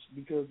too much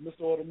because,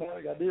 Mr.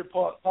 Automatic, I did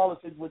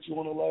politics with you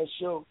on the last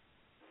show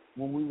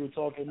when we were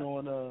talking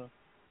on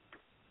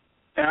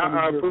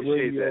I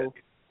appreciate radio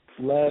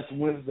that. Last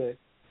Wednesday.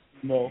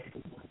 You know,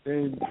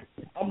 and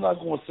I'm not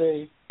going to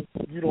say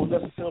you don't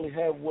necessarily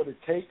have what it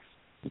takes,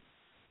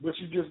 but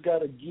you just got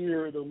to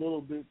gear it a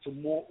little bit to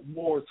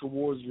more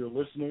towards your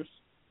listeners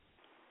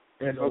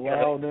and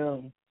allow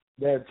them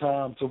that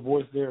time to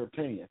voice their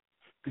opinion,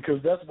 because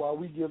that's why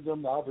we give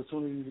them the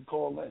opportunity to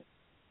call in,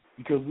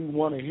 because we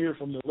want to hear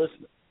from the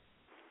listener.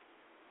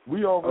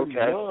 We already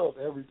love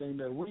everything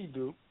that we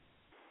do.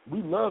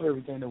 We love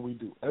everything that we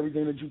do.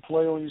 Everything that you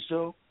play on your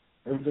show,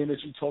 everything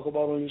that you talk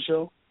about on your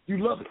show, you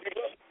love it.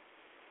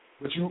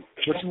 But you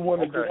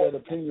want to get that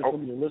opinion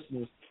from your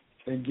listeners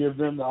and give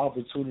them the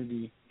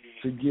opportunity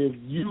to give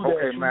you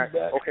that feedback.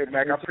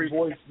 Mac, I appreciate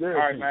it. All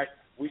right, Mac,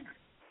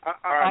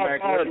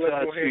 Mac, let's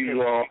go ahead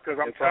because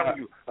I'm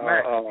telling you,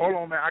 Mac. Hold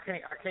on, Mac. I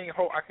can't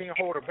hold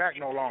her back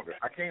no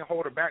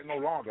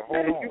longer.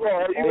 Hold on.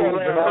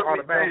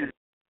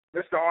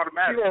 Mr.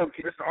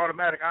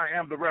 Automatic, I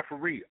am the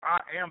referee.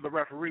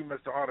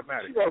 Mr.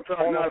 Automatic.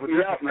 Hold on for just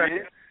a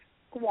second.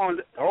 Come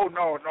on. Oh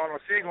no.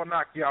 She ain't gonna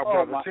knock you out,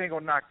 brother. She ain't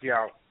gonna knock you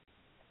out.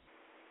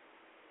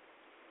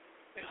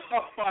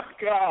 Oh my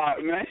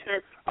God, man!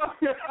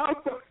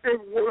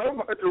 I'm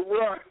about to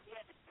run.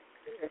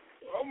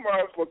 I'm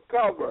running for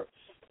cover.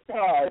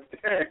 God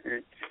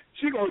dang.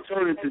 She gonna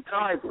turn into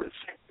Tigress.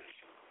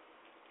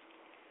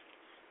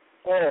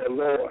 Oh,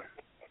 Lord.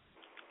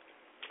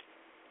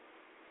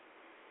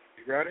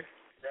 You ready?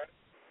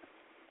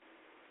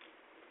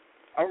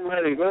 I'm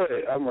ready. Go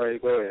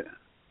ahead.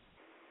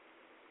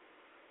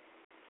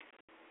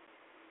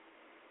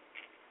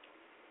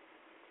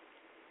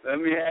 Let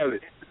me have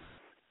it.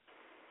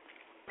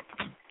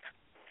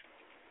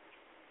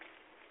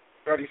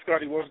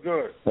 Scuddy, what's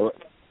good?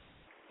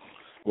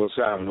 What's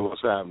happening?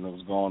 What's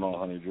going on,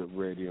 Honey Drip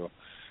Radio?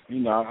 You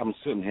know, I'm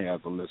sitting here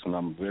as a listener.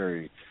 I'm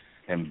very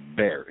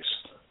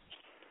embarrassed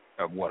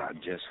of what I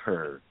just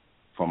heard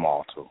from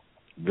Alto.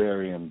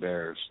 Very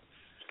embarrassed.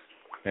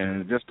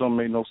 And it just don't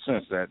make no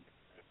sense that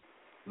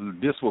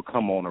this will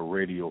come on a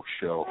radio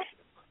show.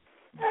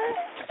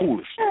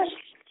 Foolishness.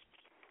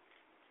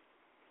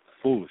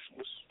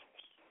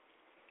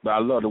 But I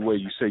love the way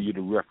you say you're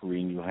the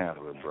referee and you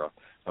handle it, bro.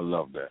 I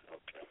love that.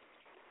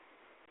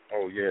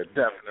 Oh, yeah,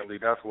 definitely.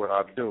 That's what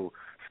I do.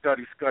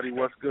 Scuddy,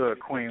 what's good?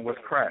 Queen, what's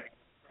crack?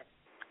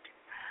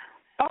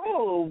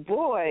 Oh,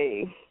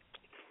 boy.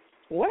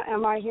 What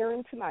am I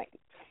hearing tonight?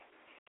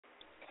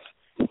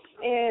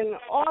 And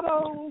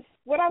Otto,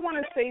 what I want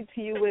to say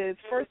to you is,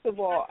 first of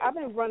all, I've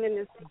been running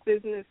this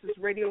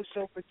radio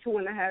show for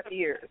 2.5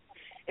 years.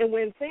 And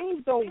when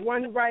things don't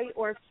run right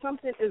or if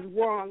something is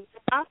wrong,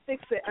 I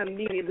fix it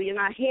immediately and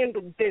I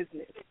handle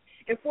business.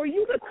 And for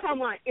you to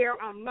come on air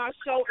on my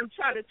show and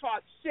try to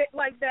talk shit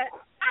like that,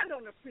 I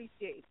don't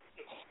appreciate it.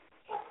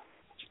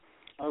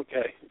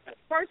 Okay.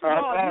 First of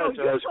all,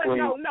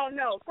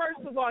 no.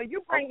 First of all,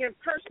 you bring in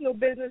personal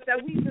business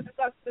that we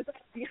discussed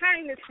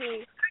behind the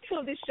scenes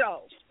to the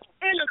show.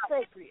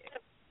 Inappropriate.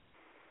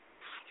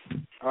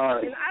 All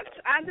right. And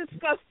I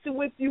discussed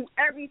with you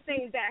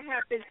everything that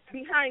happens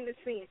behind the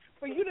scenes.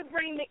 For you to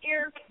bring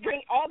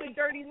all the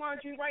dirty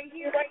laundry right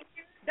here,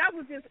 that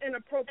was just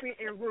inappropriate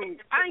and rude.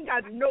 I ain't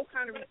got no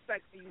kind of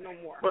respect for you no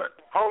more.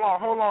 But hold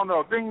on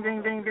though. Ding,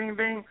 ding, ding, ding,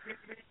 ding.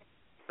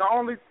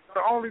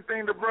 The only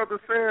thing the brother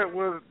said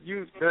was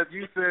that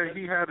you said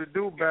he had to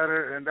do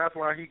better, and that's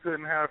why he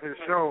couldn't have his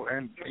show,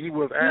 and he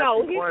was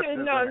asking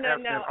questions. No.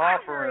 I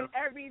heard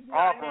everything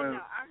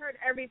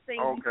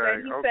he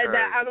said. He said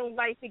that I don't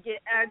like to get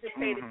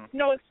agitated. Mm-hmm.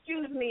 No,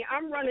 excuse me.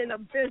 I'm running a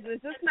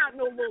business. It's not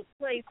no little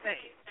play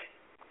thing.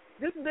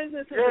 This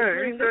business is a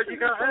dream. He said you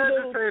got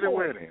agitated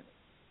with him.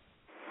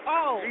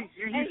 Oh.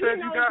 He said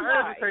you got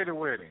agitated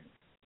with him.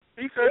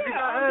 He said you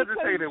got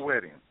agitated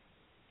with him.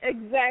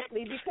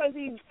 Exactly, because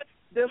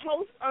the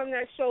host on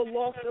that show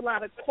lost a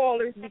lot of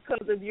callers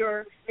because of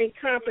your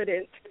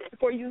incompetence,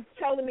 for you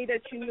telling me that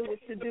you knew what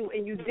to do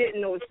and you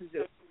didn't know what to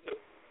do.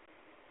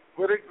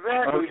 But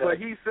exactly, but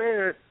he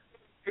said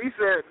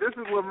this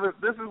is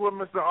what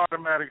Mr.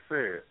 Automatic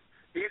said.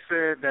 He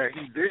said that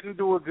he didn't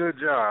do a good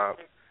job,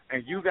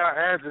 and you got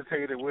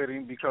agitated with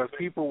him because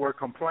people were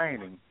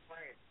complaining,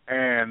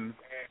 and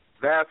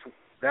that's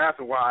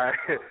why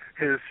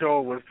his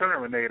show was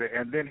terminated.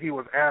 And then he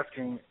was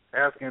asking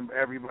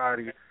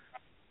everybody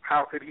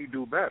how could he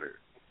do better.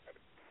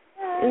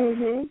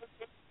 Mhm.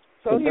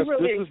 So this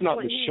is not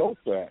the show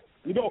for that.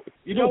 You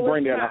don't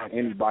bring that on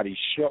anybody's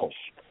show.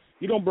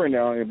 You don't bring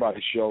that on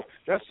anybody's show.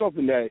 That's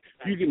something that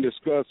you can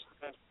discuss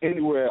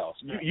anywhere else.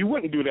 You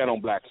wouldn't do that on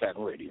Black Sack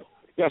Radio.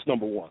 That's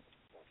number one.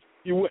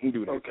 You wouldn't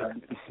do that. Okay.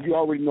 You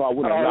already know I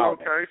wouldn't allow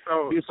that. Okay,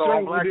 so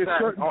on Black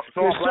Sack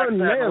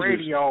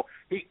Radio,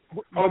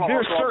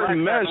 there's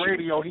certain measures.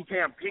 Radio, he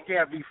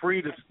can't be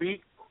free to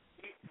speak.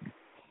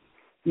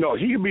 No,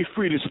 he can be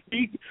free to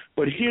speak,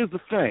 but here's the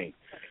thing.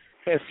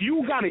 If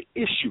you got an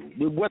issue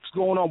with what's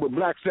going on with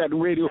Black Saturday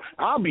Radio,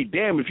 I'll be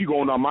damned if you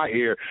going on my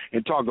air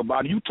and talk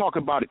about it. You talk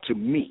about it to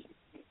me.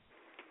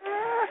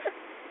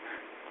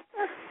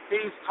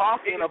 He's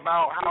talking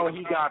about how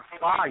he got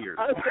fired.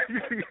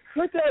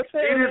 What's that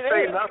saying? He didn't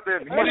say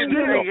nothing. He didn't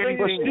say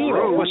anything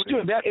rude. But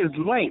still, that is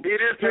linked. He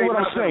didn't say what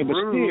I'm saying,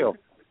 rude.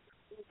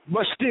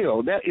 but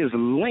still, that is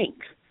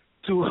linked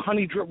to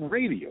Honey Drip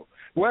Radio.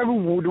 Whatever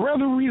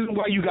the reason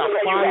why you got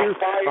fired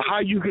or how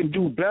you can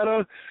do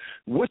better,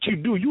 what you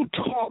do, you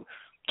talk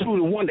to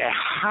the one that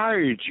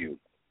hired you.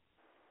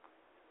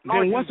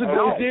 Then once it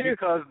goes there,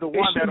 because the one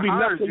it should that be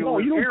hired left you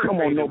alone. You don't come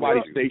on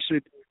nobody's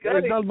station.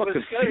 There's nothing but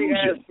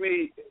confusion.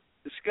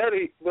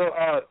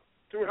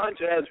 Through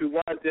Hunter asked me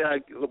why did I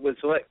was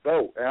let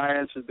go, and I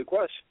answered the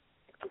question.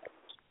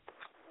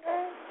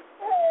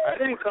 I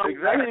didn't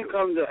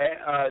come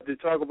to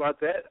talk about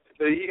that,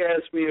 but he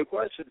asked me a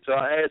question, so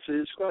I answered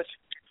his question.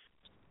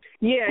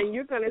 Yeah, and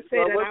you're going to say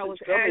that I was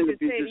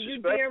agitated. You're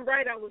damn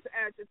right I was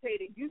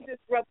agitated. You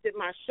disrupted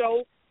my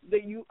show.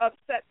 You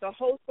upset the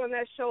host on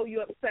that show.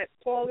 You upset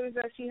callers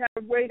that she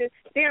had rated.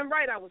 Damn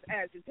right I was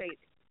agitated.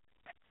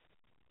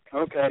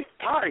 Okay.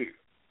 Right.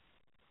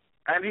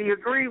 And he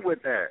agreed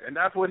with that. And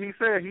that's what he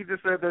said. He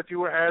just said that you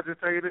were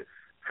agitated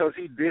because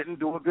he didn't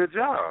do a good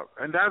job.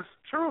 And that's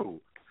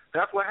true.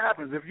 That's what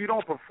happens. If you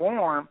don't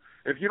perform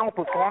to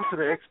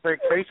the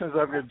expectations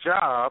of your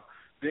job,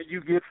 then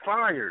you get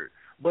fired.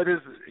 But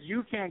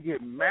you can't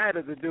get mad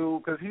at the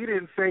dude because he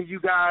didn't say you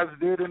guys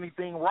did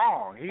anything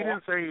wrong. He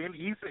didn't say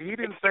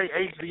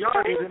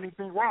HDR did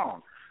anything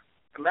wrong.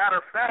 Matter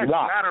of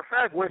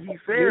fact, what he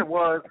said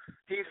was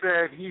he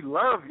said he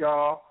loved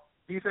y'all.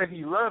 He said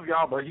he loved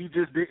y'all, but he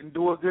just didn't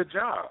do a good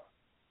job.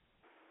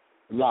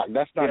 Lock,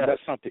 that's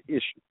not the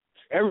issue.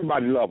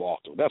 Everybody love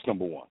Alto. That's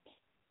number one.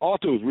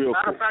 Alto is real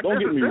cool. Don't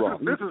get me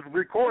wrong. This is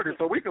recorded,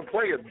 so we can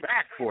play it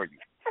back for you.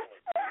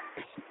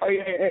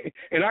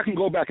 And I can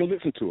go back and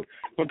listen to it.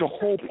 But the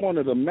whole point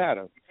of the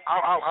matter,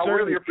 I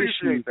really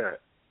appreciate that.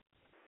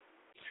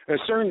 A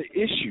certain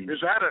issue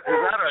is that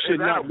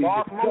a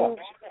boss move?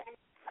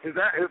 Is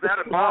that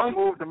a boss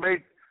move to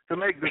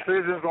make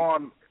decisions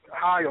on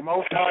high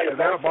emotion? Is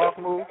that a boss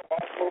move?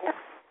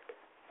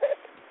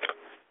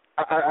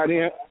 I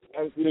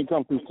didn't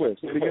come through clear.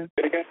 Say it again.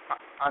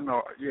 I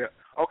know. Yeah.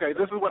 Okay.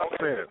 This is what I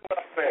said.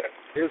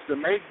 Is to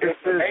make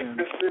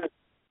decisions.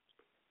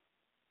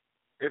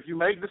 If you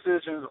make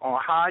decisions on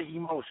high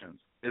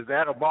emotions, is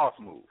that a boss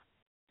move?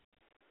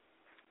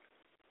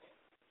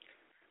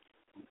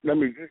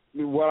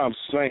 What I'm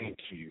saying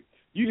to you,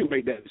 you can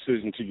make that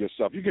decision to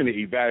yourself. You can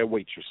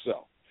evaluate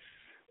yourself.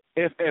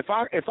 If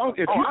I come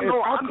to you,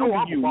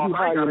 I you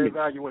hire me.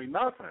 Evaluate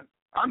nothing.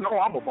 I know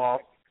I'm a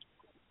boss.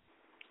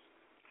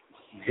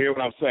 Hear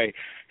what I'm saying?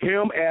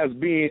 Him as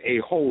being a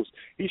host,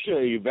 he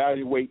should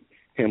evaluate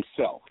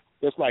himself.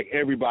 just like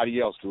everybody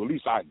else do. At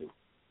least I do.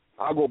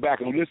 I go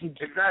back and listen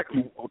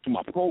to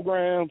my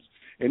programs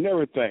and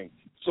everything.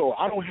 So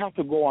I don't have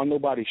to go on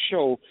nobody's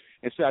show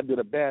and say I did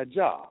a bad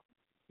job.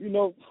 You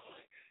know,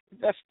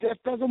 that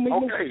doesn't make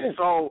no sense.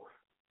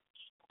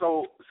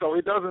 So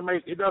it doesn't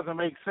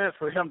make sense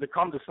for him to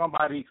come to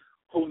somebody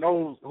who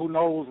knows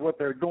what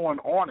they're doing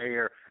on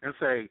air and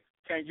say,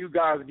 "Can you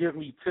guys give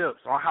me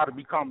tips on how to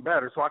become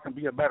better so I can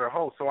be a better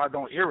host so I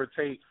don't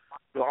irritate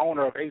the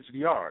owner of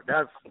HDR?"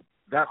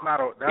 That's not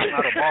a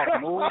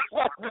boss move.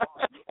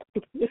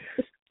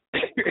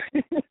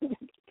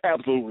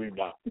 Absolutely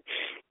not.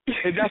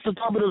 And that's the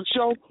top of the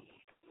show.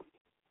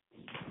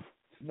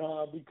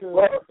 Nah, because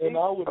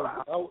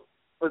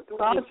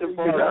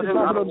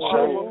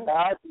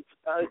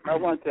I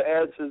want to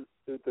answer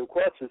the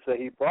questions that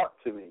he brought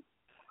to me.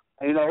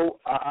 You know,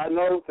 I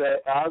know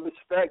that I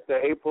respect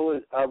that April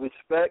is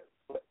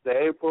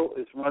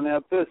running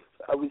a business.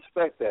 I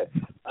respect that.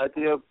 I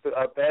did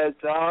a bad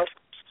job,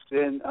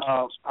 then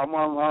I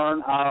want to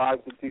learn how I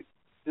could do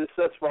this.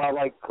 That's why I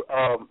like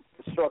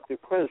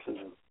constructive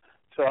criticism,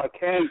 so I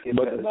can get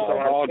better.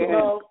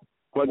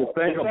 But the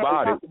thing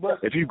about it,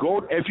 if you go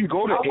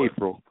to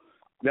April,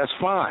 that's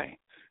fine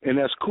and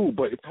that's cool.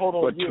 But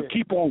to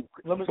keep on,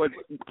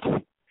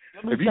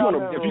 if you're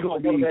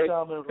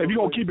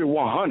gonna keep it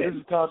 100, this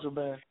is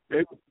contraband.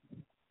 If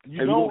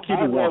you're gonna keep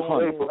it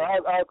 100,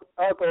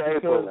 I'll go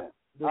April then.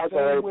 The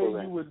same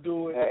way you would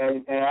do it,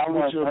 and I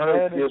want your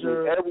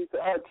manager.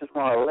 I just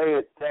want to lay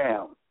it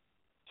down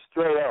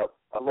straight up.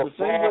 The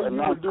same way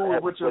you would do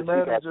it with your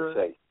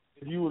manager.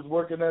 If you was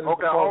working at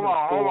okay, hold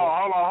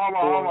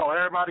on.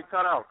 Everybody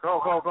cut out. Go.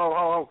 Cut.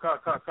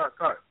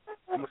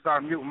 I'm gonna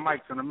start muting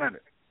mics in a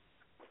minute.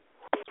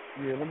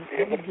 Yeah, let me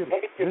get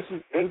it. This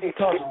is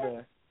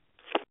contraband.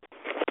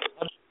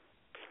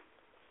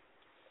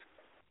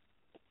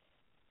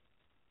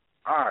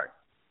 All right.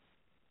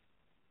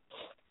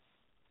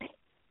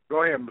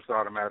 Go ahead, Mr.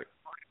 Automatic.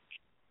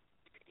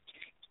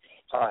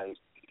 All right.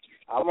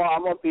 I'm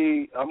gonna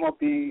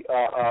be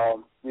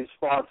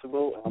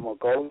responsible. I'm gonna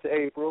go to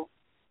April.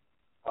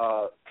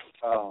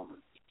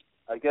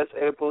 I guess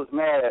April is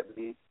mad at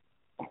me.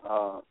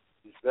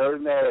 She's very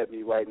mad at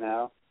me right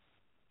now.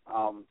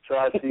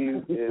 Try to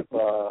see if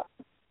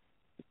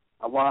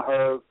I want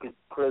her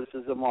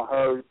criticism on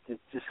her.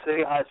 Just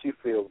say how she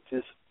feels.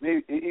 Just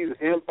maybe either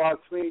inbox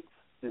me.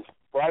 Just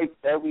write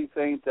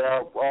everything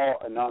down raw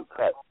and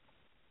uncut.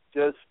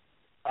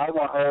 I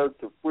want her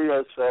to free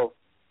herself.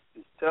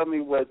 Just tell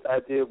me what I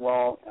did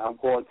wrong, and I'm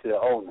going to the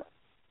owner.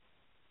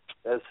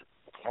 That's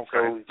okay.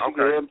 So she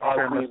can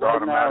inbox me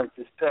right now and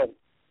just tell me.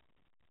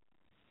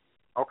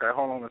 Okay,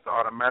 hold on, Mr.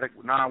 Automatic.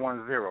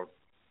 910.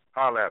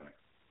 Holler at me.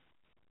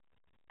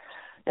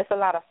 There's a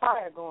lot of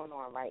fire going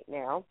on right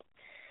now.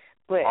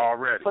 But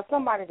already, for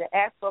somebody to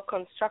ask for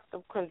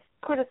constructive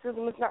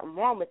criticism, there's nothing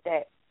wrong with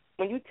that.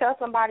 When you tell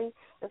somebody,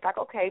 it's like,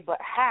 okay, but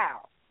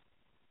how?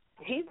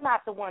 He's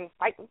not the one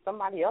fighting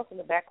somebody else in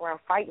the background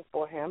fighting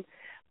for him.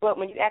 But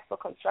when you ask for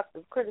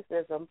constructive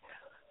criticism,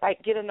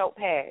 like get a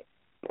notepad.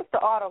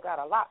 Mr. Otto got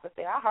a lot to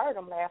say. I heard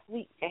him last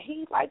week, and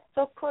he likes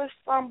to push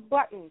some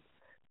buttons.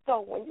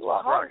 So when you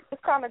are hurt,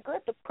 it's kind of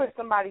good to push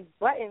somebody's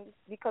buttons,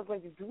 because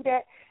when you do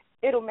that,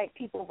 it'll make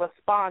people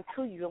respond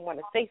to you and want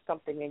to say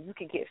something, and you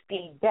can get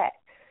feedback.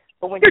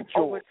 But when you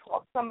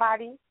overtalk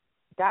somebody,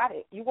 got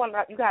it. You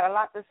got a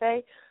lot to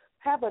say,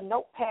 have a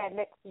notepad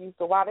next to you.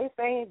 So while they're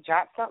saying,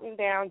 jot something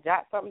down,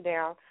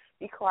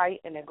 be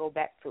quiet, and then go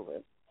back to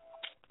it.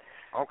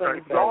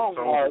 Okay,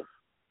 cool.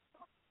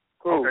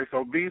 Okay,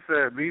 so B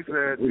said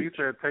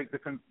take the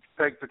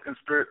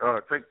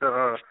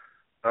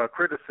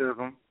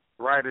criticism,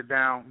 write it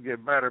down,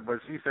 get better.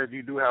 But she said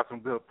you do have some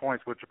good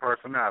points with your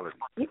personality.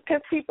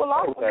 Because people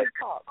always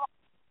talk.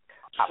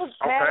 I was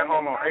okay,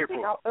 hold on,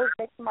 April.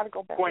 Somebody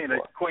go back.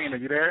 Queen, are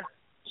you there?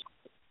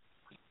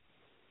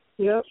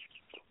 Yep.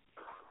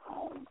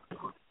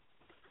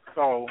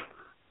 So,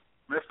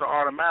 Mr.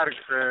 Automatic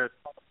said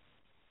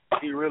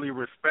he really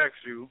respects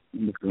you,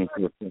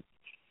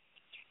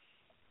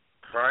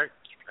 right?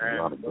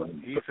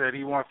 And he said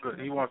he wants to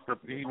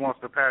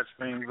patch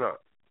things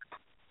up.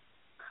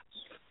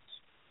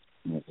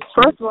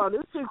 First of all,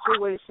 this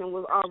situation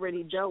was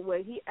already dealt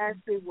with. He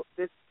asked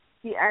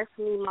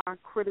me my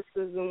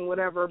criticism,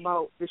 whatever,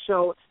 about the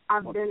show.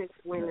 I've been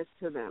explaining this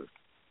to them.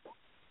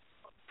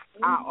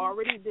 I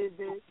already did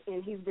this,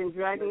 and he's been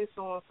dragging this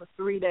on for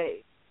 3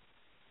 days.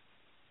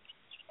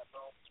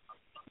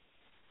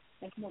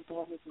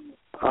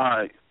 All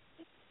right.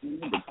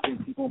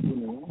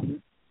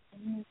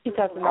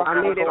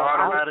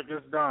 Automatic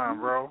is done,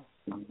 bro.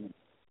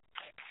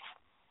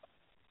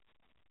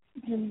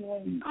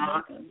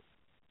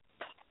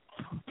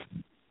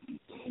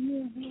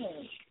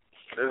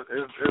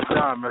 It's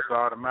done, Mr.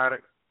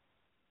 Automatic.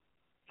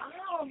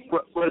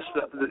 What's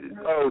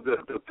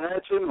the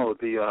patching or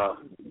the?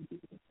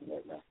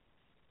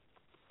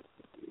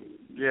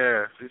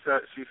 Yeah, she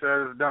said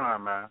it's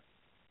done, man.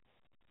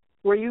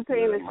 Were you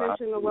paying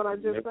attention to what I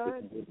just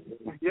said?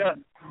 Yeah.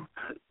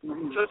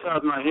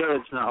 sometimes my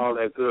hearing's not all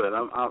that good.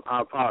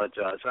 I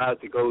apologize. I have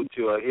to go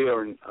to a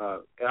hearing.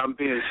 I'm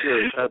being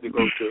serious. I have to go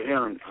to a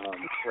hearing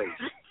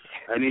place.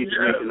 I need to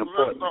make an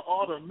appointment. Mr.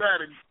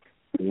 Automatic.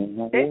 They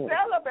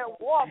sell them at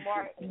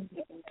Walmart.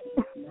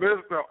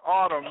 Mr.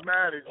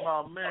 Automatic,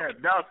 my man.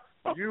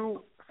 That's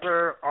you,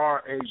 sir,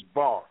 are a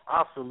boss.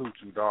 I salute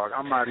you, dog.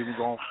 I'm not even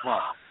going to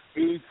front.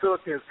 He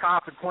took his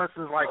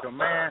consequences like a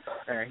man,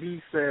 and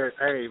he said,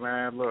 hey,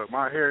 man, look,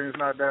 my hearing's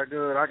not that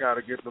good. I got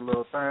to get the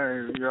little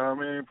things, you know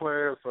what I mean,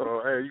 player?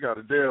 So, hey, you got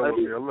to deal with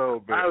me a little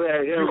bit. I've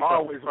had hearing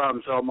always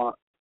problems all my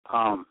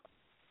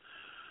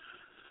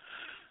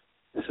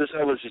since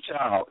I was a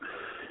child.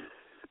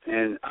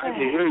 And I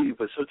can hear you,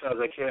 but sometimes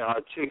I can't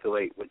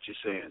articulate what you're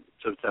saying.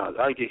 Sometimes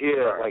I can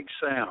hear like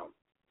sound.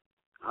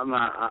 I'm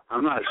not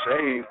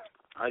ashamed.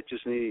 I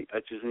just need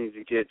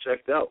to get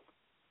checked out.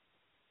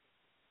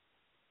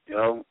 You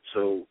know,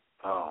 so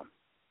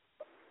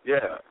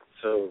yeah.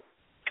 So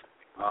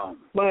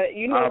but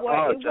you know I what?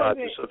 apologize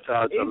if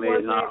sometimes I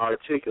may not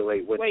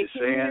articulate what you're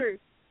saying.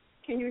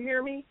 Can you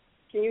hear me?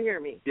 Can you hear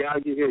me? Yeah, I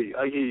can hear you.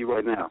 I hear you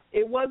right now.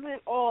 It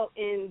wasn't all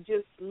in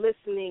just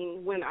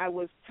listening when I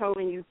was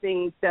telling you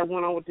things that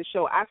went on with the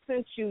show. I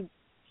sent you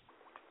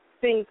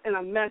things in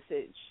a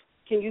message.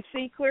 Can you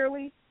see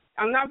clearly?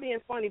 I'm not being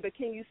funny, but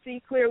can you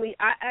see clearly?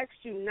 I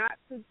asked you not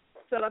to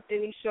set up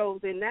any shows,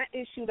 and that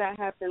issue that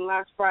happened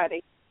last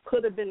Friday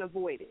could have been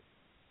avoided.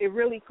 It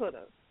really could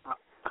have.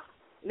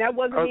 That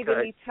wasn't even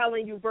me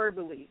telling you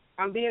verbally.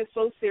 I'm being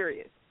so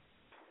serious.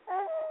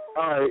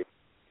 All right.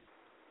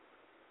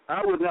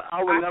 I would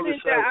never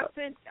say that.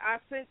 I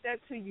sent that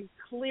to you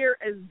clear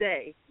as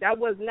day. That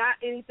was not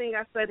anything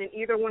I said in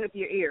either one of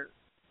your ears.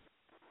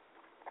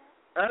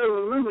 I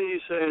don't remember you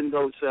saying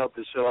don't set up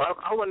the show.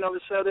 I would never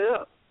set it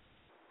up.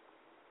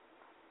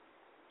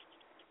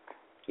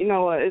 You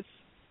know what? It's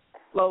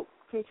low.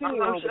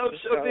 Continue on with the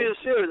show. I'm being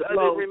serious. I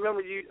didn't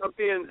remember you. I'm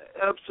being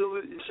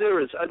absolutely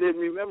serious. I didn't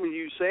remember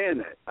you saying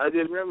that.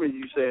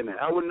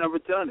 I would never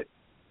done it.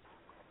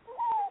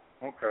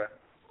 Okay.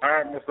 All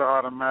right, Mr.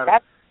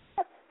 Automatic.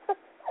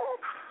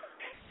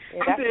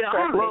 I'm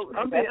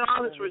being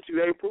honest with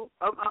you, April.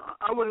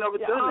 I would never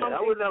done that. I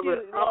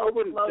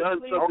wouldn't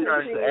done something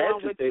just to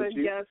agitate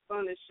you. Guests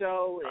on the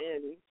show,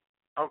 and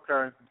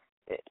okay,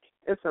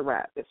 it's a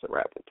wrap. It's a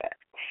wrap with that.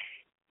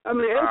 I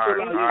mean,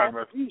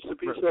 April, you used to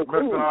be so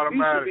cool. Mr.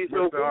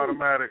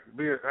 Automatic,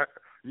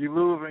 you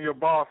losing your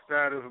boss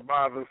status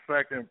by the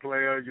second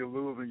player. You're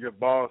losing your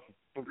boss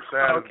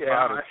status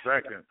by the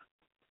second.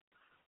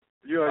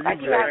 You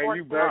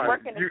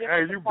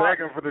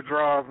begging for the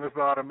draws, Mr.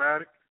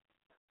 Automatic.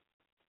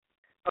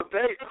 That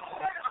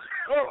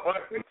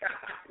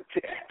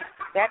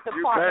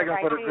department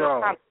right there is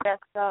kind of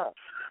messed up.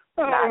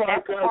 Oh my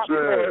God,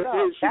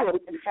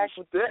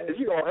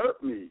 you gonna hurt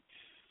me.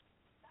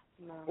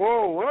 No.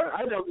 Whoa, what?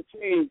 I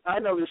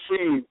never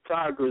seen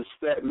Congress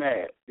that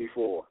mad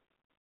before.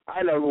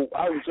 I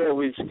was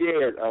always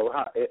scared of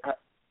how,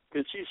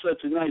 because she's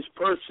such a nice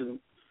person.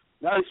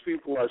 Nice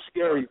people are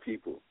scary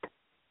people.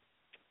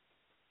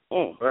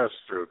 That's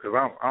true,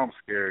 because I'm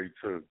scary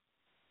too.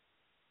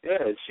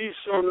 Yeah, she's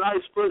so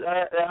nice, but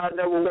I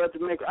never wanted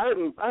to make her. I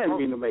didn't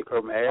mean to make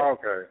her mad.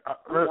 Okay,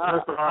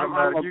 Mr.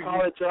 Automatic,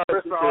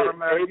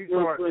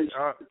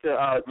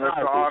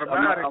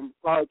 I'm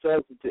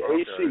apologizing to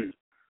AC.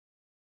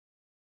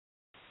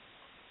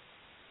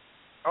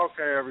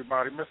 Okay,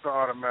 everybody. Mr.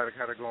 Automatic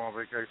had to go on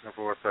vacation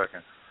for a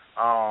second.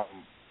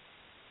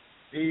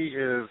 He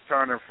is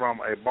turning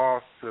from a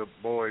boss to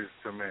boys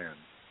to men.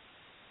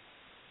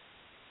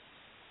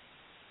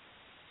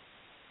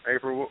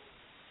 April.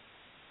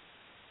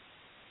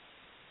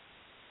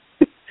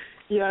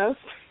 Yes.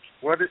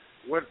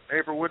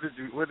 April? What did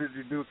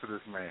you do to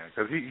this man?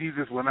 Because he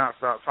just will not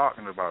stop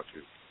talking about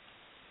you.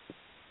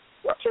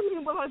 What you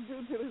mean? What I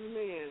do to this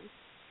man?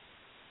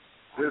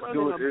 This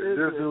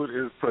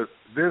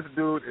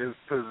dude is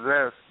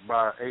possessed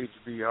by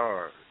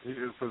HBR. He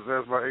is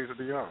possessed by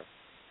HBR.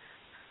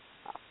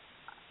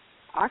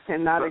 I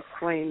cannot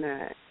explain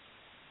that.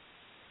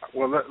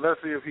 Well,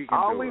 let's see if he can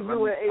all do it. All we do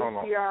with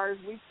HBR is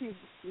we keep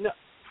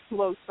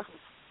low stuff.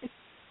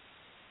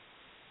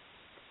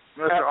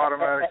 Mr.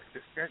 Automatic,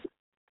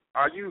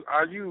 are you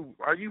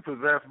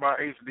possessed by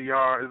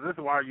HDR? Is this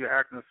why you're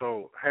acting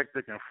so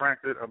hectic and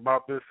frantic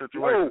about this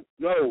situation?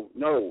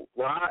 No.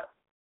 Well,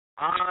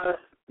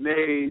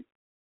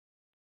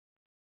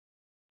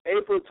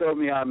 April told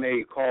me I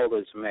made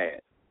callers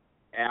mad,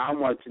 and I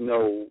want to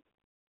know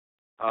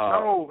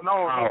how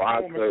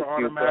I could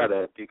do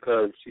better,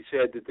 because she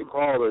said that the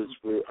callers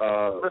were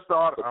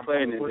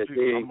complaining that they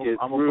didn't get through.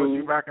 I'm going to put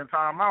you back in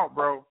timeout,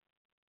 bro.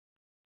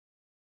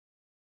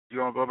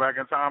 You're going to go back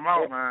in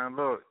timeout, man.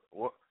 Look,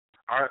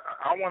 I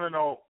want to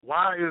know,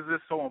 why is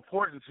this so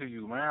important to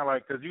you, man?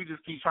 Like, because you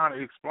just keep trying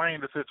to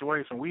explain the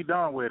situation. We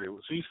done with it.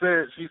 She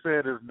said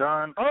it's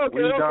done.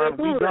 We done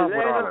with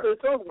all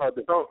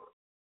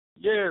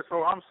that.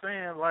 So I'm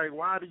saying, like,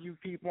 why do you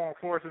keep on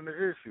forcing the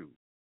issue?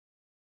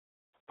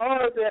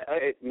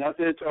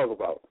 Nothing to talk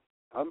about.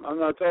 I'm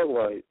not talking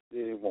about it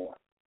anymore.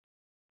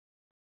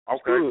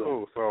 Okay,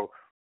 cool. So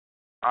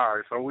All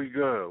right, so we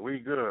good.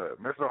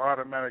 Mr.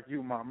 Automatic,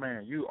 you my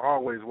man. You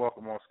always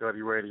welcome on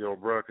Scuddy Radio,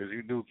 bro, because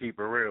you do keep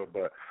it real.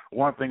 But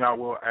one thing I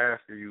will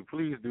ask you,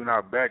 please do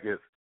not beg us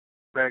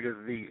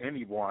thee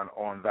anyone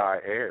on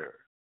thy air.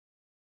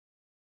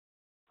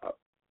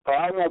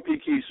 I won't be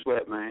Keith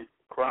Sweat, man,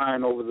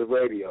 crying over the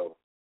radio.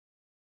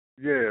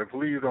 Yeah,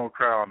 please don't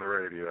cry on the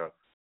radio.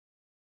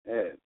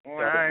 Yeah.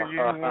 Why you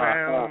well,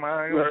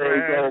 my go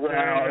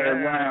round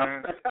and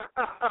round.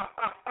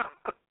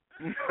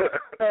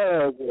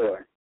 Oh boy.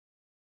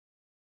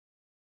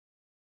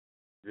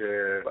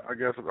 Yeah, I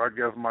guess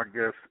my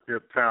guest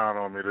skipped town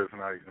on me this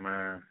night,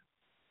 man.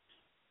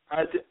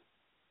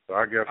 So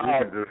I guess we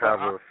can just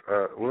have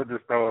we'll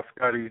just throw a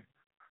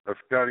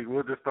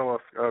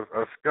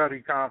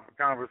Scuddy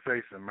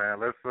conversation, man.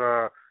 Let's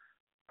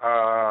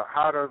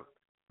how does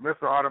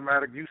Mr.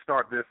 Automatic, you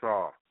start this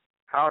off.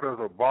 How does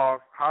a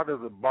boss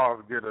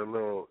get a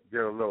little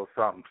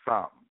something,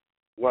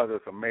 whether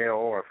it's a male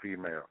or a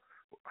female?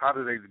 How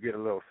do they get a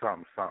little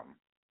something?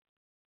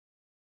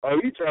 Oh,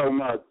 you talking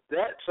about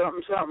that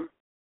something?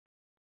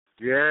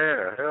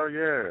 Yeah, hell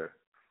yeah.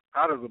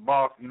 How does a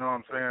boss, you know what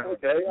I'm saying?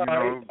 Okay, all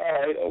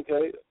right,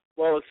 okay.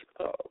 Boss,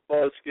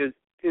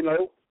 you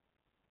know,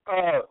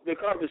 the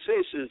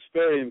conversation is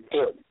very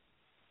important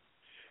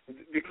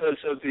because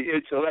of the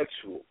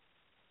intellectual.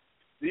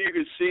 You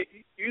can see,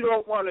 you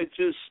don't want to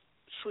just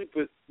sleep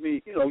with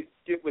me, you know,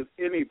 get with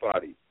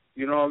anybody.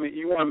 You know what I mean?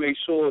 You want to make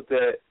sure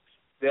that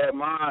their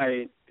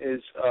mind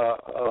is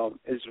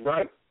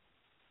right.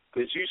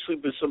 Because you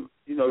sleep with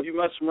you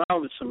mess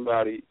around with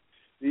somebody,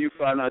 then you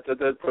find out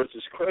that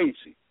person's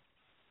crazy.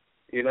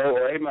 You know,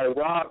 or they might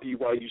rob you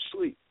while you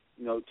sleep.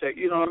 You know,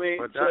 you know what I mean?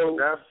 But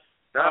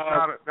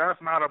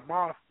that's not a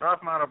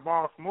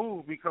boss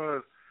move,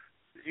 because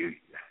you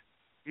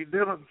keep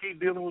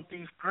dealing with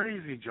these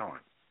crazy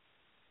joints.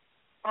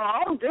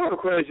 I don't deal with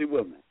crazy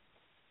women.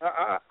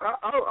 I'm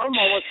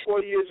almost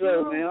 40 years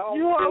old, man.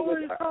 You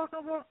always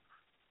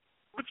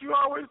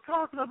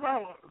talking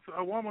about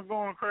a woman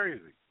going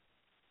crazy.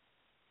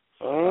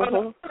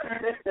 Uh-huh.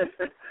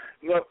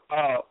 Look,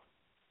 I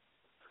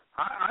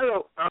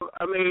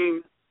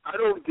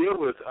don't deal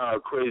with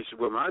crazy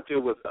women. I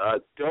deal with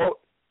adult,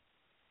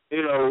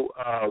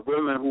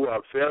 women who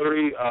are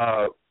very,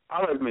 I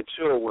like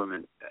mature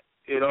women.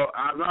 You know,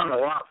 I learn a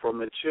lot from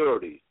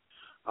maturity,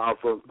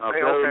 from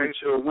very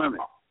mature women.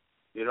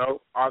 You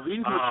know, are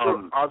these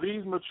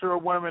mature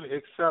women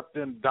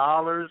accepting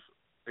dollars,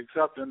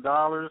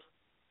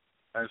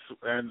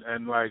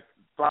 and like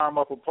climb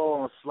up a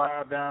pole and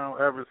slide down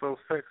ever so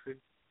sexy?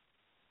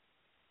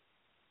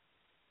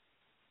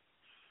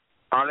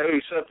 Are they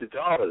accepting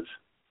dollars?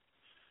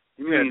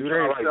 You mean do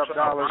they accept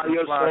dollars and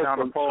slide down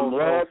the pole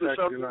so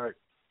sexy like?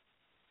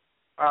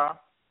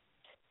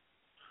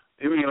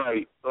 You mean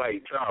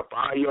like try to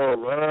buy your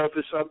love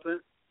or something?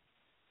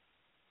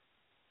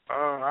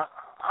 I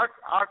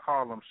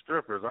call them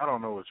strippers. I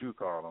don't know what you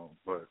call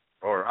them,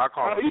 or I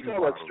call them. You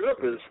call them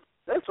strippers?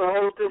 That's a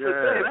whole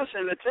different thing. That's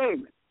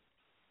entertainment.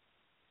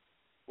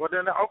 Well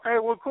then, okay,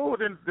 well cool.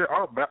 Then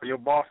your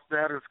boss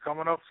status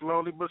coming up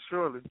slowly but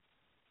surely.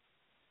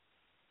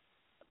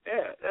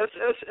 Yeah,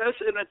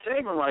 that's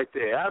entertainment right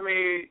there. I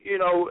mean,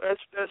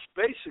 that's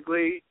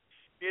basically,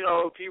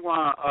 if you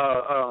want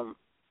to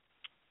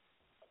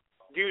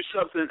do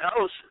something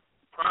else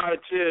prior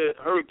to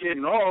her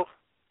getting off,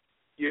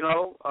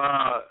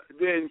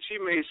 then she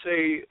may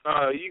say,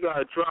 you got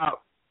to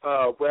drop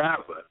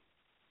wherever.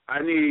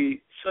 I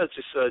need such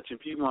and such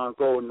if you want to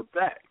go in the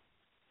back.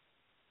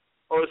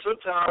 Or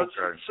sometimes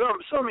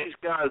some of these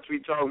guys we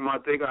talking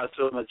about, they got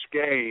so much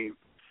game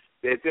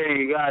that they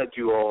ain't got to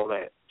do all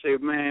that. Say,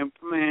 man,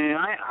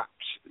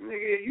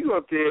 nigga, you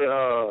up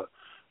there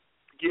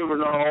giving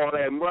her all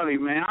that money,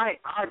 man.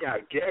 I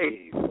got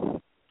game.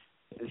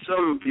 And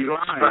some be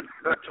lying.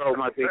 Talking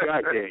about they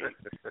got game.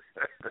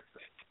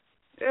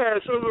 Yeah,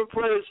 some of the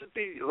players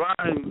be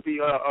lying, be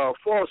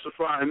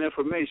falsifying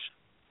information.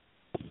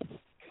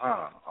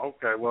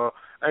 Okay. Well,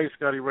 hey,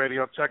 Scuddy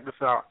Radio, check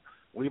this out.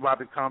 We about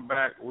to come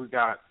back. We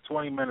got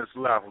 20 minutes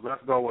left.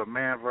 Let's go with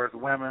man versus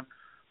women.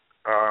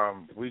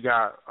 We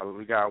got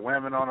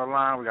women on the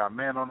line. We got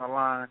men on the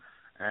line,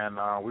 and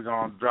we're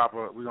gonna drop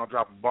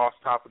a boss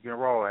topic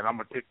and roll. And I'm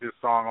gonna kick this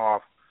song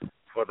off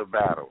for the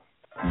battle.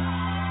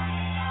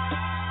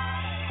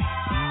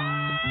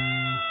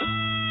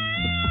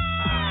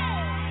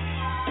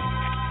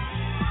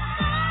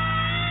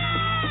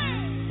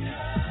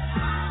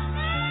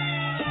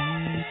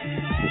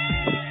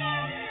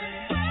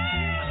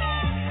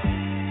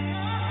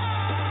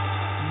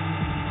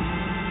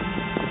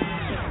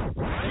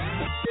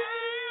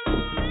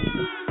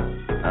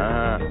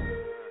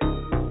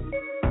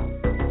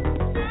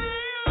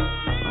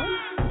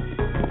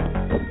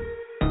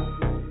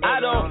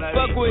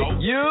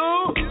 With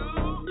you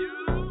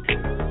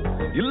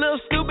little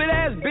stupid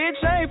ass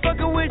bitch, I ain't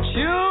fucking with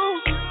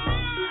you.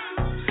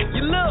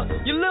 You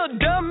little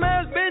dumb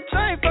ass bitch,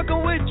 I ain't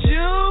fucking with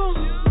you.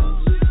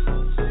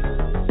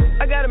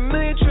 I got a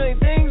million trillion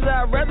things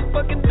I'd rather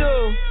fucking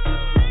do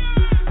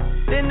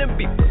than to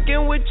be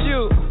fucking with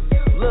you.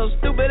 Little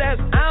stupid ass ass.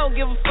 I don't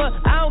give a fuck.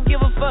 I don't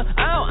give a fuck.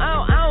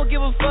 I don't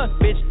give a fuck,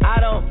 bitch. I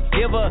don't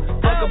give a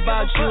fuck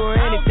about you or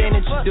anything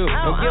that you do.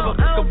 Don't give a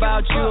fuck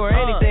about you or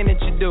anything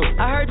that you do.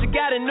 I heard you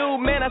got a new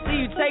man. I see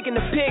you taking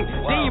the pic.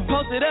 Then you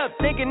post it up,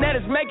 thinking that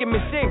it's making me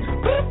sick.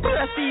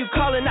 I see you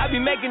calling, I be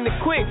making it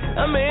quick.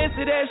 I'ma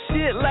answer that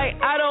shit like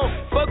I don't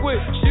fuck with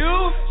you.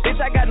 Bitch,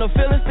 I got no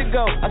feelings to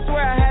go. I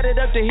swear I had it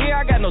up to here,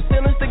 I got no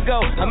feelings to go.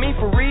 I mean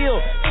for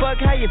real, fuck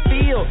how you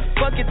feel.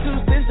 Fuck it 2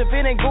 cents if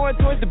it ain't going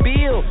towards the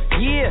bill.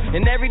 Yeah,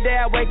 and every day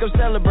I wake up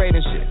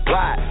celebrating shit.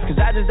 Why? Cause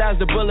I just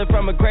dodged a bullet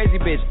from a crazy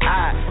bitch.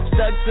 I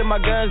stuck to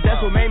my guns, that's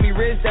what made me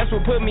rich. That's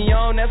what put me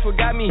on, that's what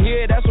got me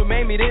here. That's what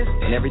made me this.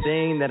 And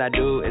everything that I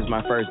do is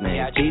my first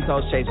name. These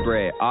hoes chase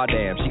bread, aw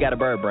damn, she got a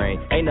bird brain.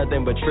 Ain't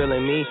nothing but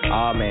trilling me,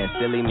 aw man,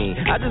 silly me.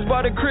 I just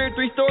bought a crib,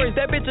 3 stories,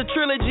 that bitch a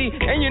trilogy.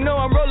 And you know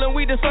I'm rolling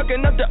weed and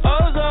fucking up the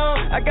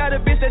ozone. I got a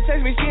bitch that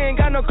text me, she ain't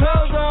got no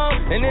clothes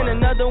on. And then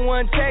another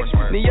one text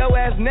me your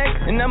ass next,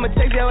 and I'ma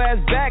text your ass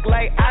back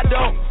like I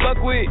don't fuck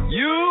with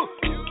you.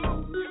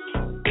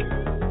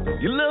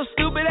 You little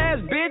stupid ass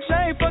bitch,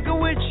 I ain't fucking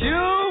with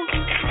you.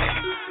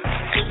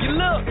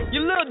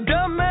 You little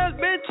dumb ass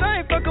bitch, I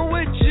ain't fucking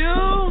with you.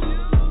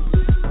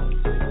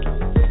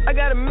 I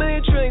got a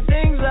million trillion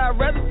things I'd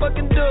rather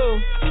fucking do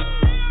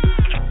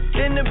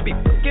than to be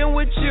fucking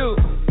with you.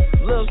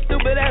 Little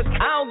stupid ass,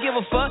 I don't give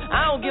a fuck.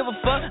 I don't give a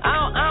fuck.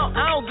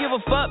 I don't give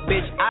a fuck,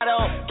 bitch. I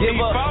don't give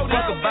a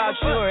fuck about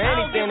you or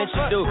anything that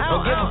you do.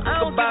 Don't give a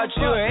fuck about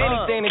you or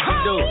anything that you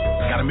do.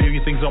 Got a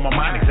million things on my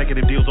mind,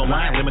 executive deals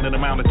online, limited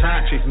amount of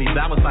time, chasing these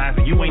dollar signs,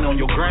 and you ain't on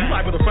your grind. You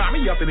liable to find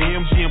me up in the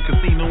MGM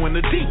casino in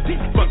the D.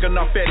 Fucking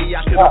off Eddie,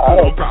 I could've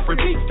put on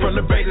property. From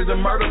the bait to the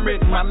murder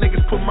myth, my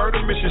niggas put murder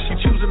mission.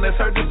 She choosing, that's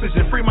her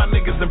decision. Free my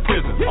niggas in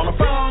prison. On the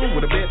phone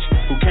with a bitch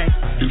who can't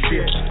do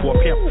shit for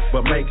a pimp,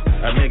 but make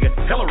a nigga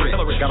hella rich.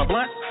 Got a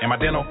blunt in my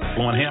dental,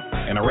 blowing hemp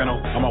in a rental.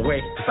 On my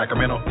way to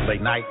Sacramento, late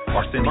night,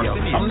 Arsenio.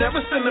 I'm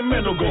never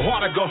sentimental, go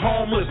hard or go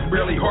homeless.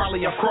 Really, hardly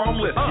I'm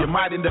chromeless. You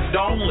might end up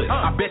domeless.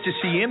 I bet you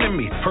she into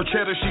me. Her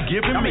cheddar she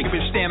giving me. Make a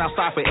bitch stand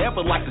outside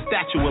forever like the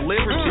Statue of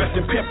Liberty. Dressed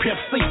in Pimp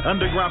C,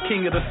 underground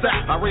king of the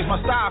South. I raise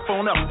my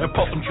styrofoam up and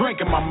put some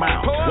drink in my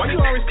mouth. Why you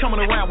always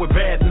coming around with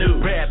bad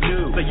news? Bad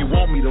news. Say you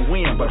want me to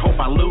win, but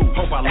hope I lose.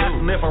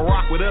 Asking if I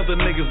rock with other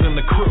niggas in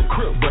the crew.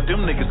 But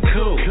them niggas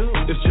cool.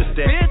 It's just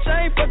that bitch,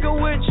 I ain't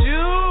fucking with you.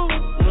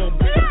 Little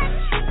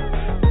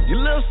bitch. You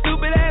little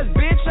stupid ass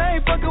bitch, I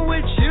ain't fucking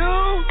with you.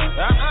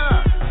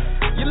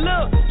 You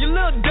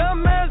little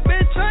dumb ass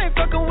bitch, I ain't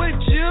fucking with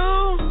you.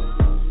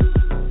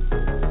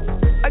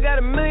 I got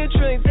a million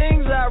trillion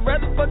things I'd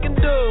rather fucking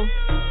do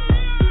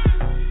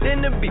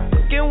than to be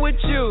fucking with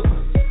you.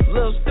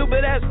 Little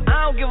stupid ass,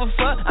 I don't give a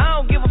fuck. I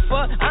don't give a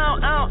fuck. I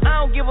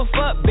don't give a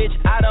fuck, bitch.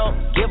 I don't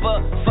give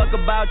a fuck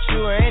about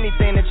you or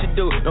anything that you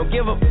do. Don't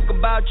give a fuck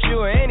about you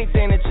or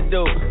anything that you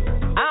do.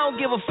 I don't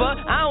give a fuck.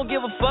 I don't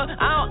give a fuck.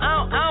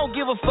 I don't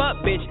give a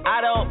fuck, bitch.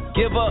 I don't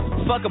give a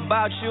fuck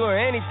about you or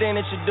anything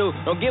that you do.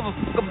 Don't give a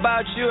fuck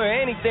about you or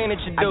anything that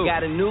you do. I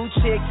got a new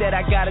chick that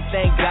I gotta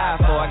thank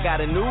God for. I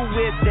got a new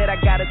whip that I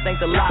gotta thank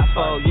the lot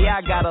for.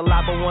 Yeah, I got a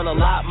lot, but want a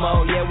lot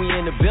more. Yeah, we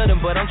in the building,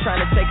 but I'm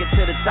trying to take it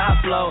to the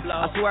top floor.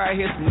 I swear I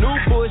hear some new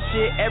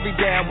bullshit every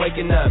day I'm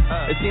waking up.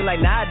 It seems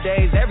like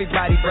nowadays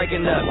everybody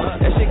breaking up.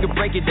 That shit could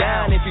break it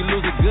down if you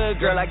lose a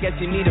good girl. I guess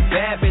you need a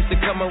bad bitch to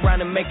come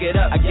around and make it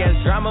up. I guess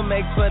drama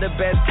makes for the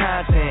best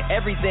content.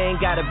 Everything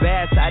got a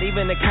bad side,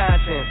 even the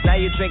conscience. Now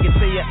you're drinking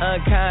till you're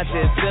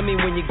unconscious. Feel me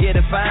when you get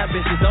a fine,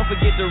 bitches. Don't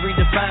forget to read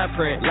the fine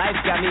print. Life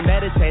got me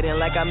meditating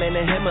like I'm in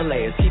the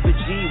Himalayas. Keep a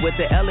G with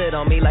the L-it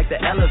on me like the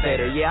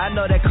elevator. Yeah, I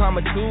know that karma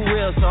too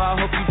real, so I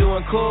hope you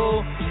doing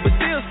cool. But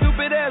still,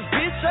 stupid ass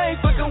bitch, I ain't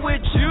fucking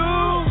with you.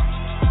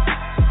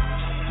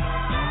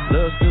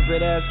 Little stupid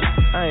ass,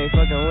 I ain't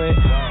fucking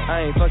with.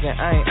 I ain't fucking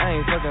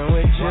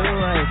with you.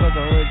 I ain't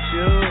fucking with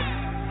you.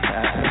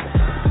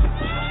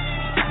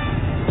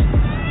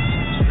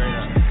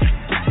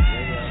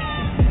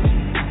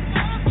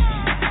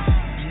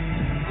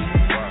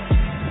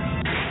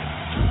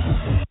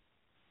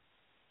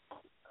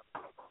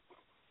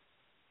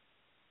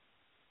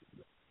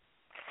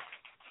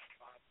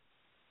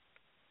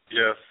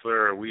 Yes,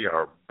 sir. We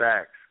are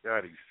back.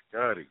 Scotty.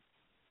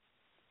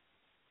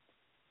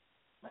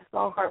 That's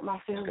gonna hurt my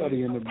feelings.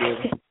 Scotty in the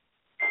building.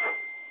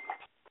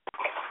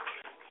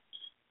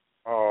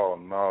 Oh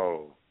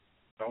no!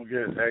 Don't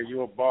get. Hey,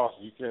 you a boss.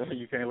 You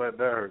can't let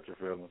that hurt your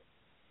feelings.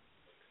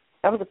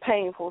 That was a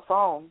painful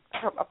song. I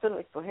hurt my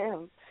feelings for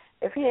him.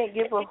 If he ain't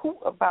give a hoot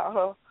about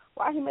her,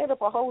 why he made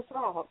up a whole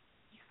song?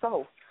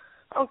 So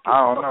I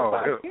don't know.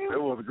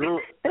 It was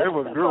grooving. It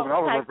was grooving. I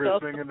was up here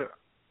singing it.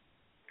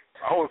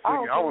 I was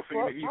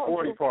singing the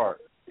E40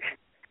 part.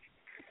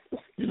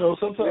 You know,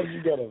 sometimes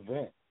you gotta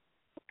vent.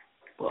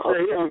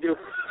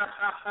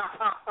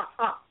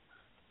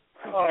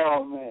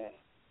 Oh man.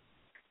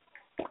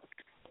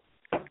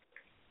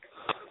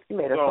 You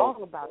made a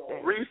song about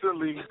that.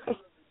 Recently,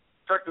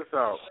 check this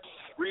out.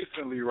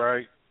 Recently,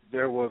 right,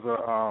 there was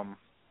a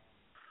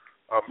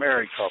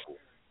married couple,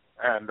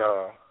 and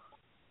the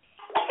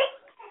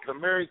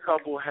married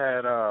couple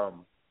had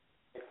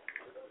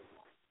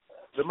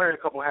the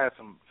married couple had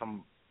some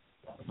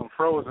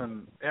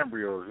frozen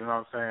embryos. You know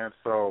what I'm saying?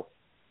 So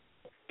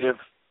if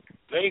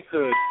they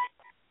could,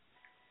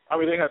 I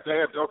mean, they had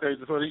okay.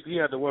 So he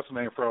had the what's the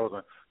name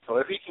frozen. So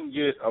if he can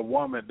get a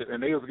woman,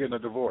 and they was getting a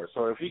divorce.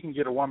 So if he can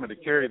get a woman to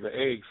carry the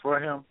eggs for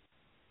him,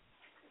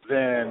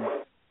 then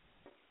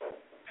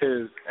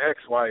his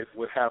ex-wife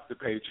would have to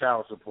pay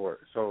child support.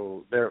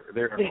 So they're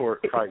in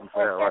court fighting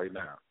for that right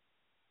now.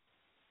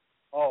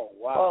 Oh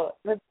wow! Oh,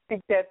 let's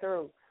think that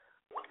through.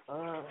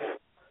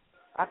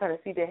 I gotta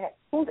see that.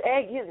 Whose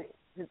egg is it?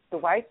 Is it the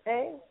wife's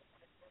egg?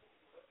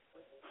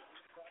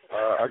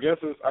 I guess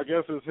it's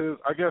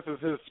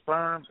his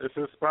sperm. It's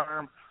his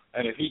sperm,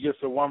 and if he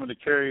gets a woman to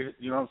carry,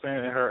 you know what I'm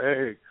saying, in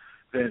her egg,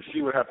 then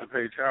she would have to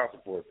pay child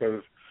support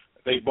because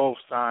they both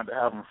signed to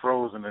have him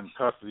frozen in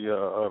custody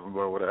of him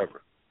or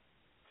whatever.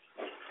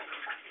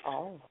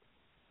 Oh,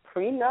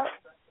 prenup?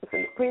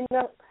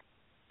 Prenup?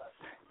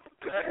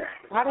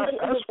 How did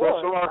I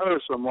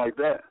heard something like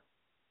that.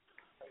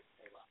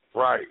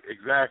 Right,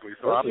 exactly.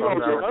 So I thought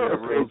that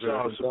would be a real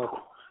good.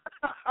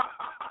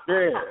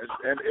 Yeah,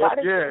 and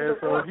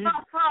so if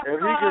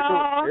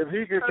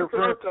he can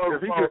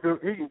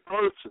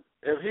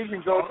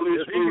go to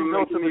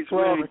the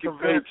club and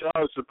convince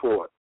child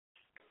support.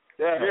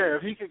 Yeah,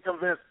 if he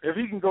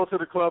can go to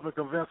the club and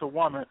convince a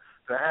woman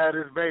to have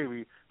this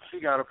baby, she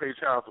got to pay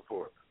child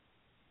support.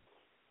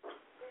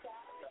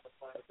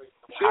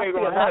 She ain't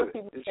gonna have it.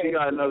 If she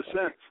got no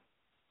sense.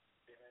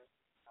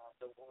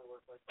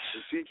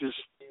 If she just,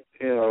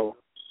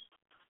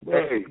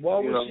 why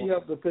would she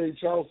have to pay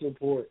child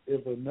support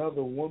if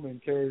another woman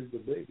carries the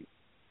baby?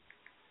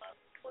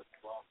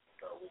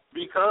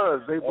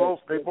 Because they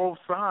both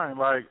signed,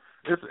 like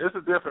it's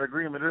a different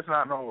agreement. It's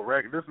not no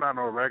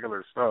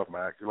regular stuff,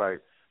 Max.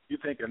 Like you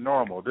thinking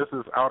normal. This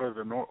is out of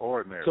the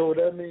ordinary. So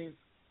that means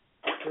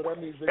they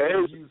can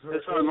use her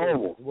it's not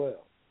normal as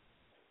well.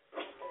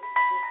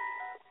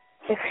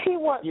 If he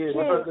wants kids,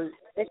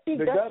 if he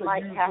they does gotta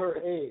like use have her to.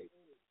 egg.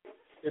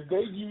 If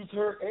they use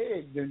her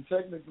egg, then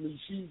technically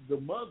she's the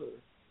mother,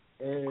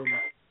 and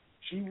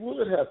she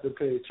would have to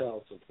pay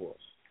child support.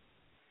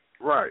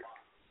 Right.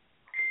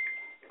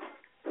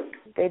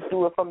 They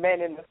do it for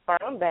men in the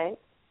sperm bank.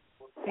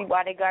 See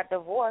why they got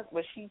divorced,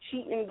 but she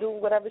cheating,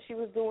 doing whatever she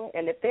was doing.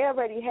 And if they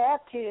already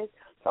have kids,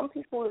 some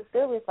people are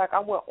serious. Like, I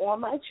want all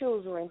my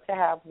children to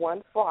have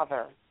one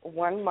father,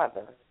 one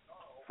mother.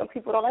 Some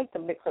people don't like to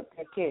mix up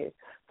their kids.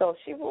 So if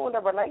she ruined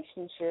a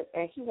relationship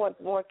and he wants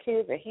more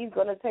kids and he's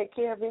going to take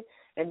care of it,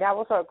 and that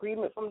was her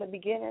agreement from the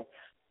beginning,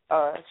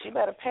 she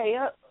better pay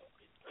up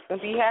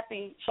and be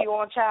happy she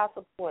on child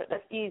support.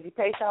 That's easy.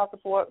 Pay child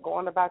support, go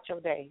on about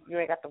your day. You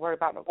ain't got to worry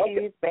about no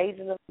kids,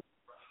 bathing them.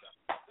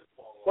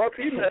 Well, if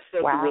he messed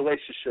up the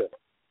relationship.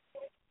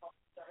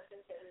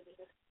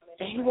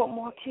 And he want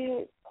more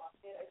kids?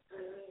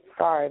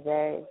 Sorry,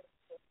 babe.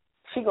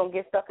 She going to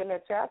get stuck in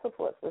that child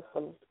support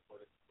system.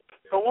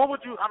 So what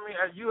would you? I mean,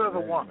 you as a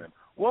woman,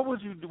 what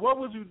would you do? What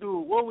would you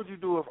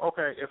do if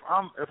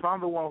I'm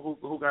the one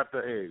who got the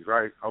eggs,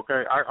 right?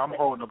 Okay, I'm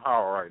holding the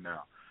power right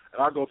now,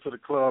 and I go to the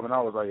club and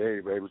I was like, hey,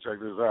 baby, check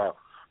this out.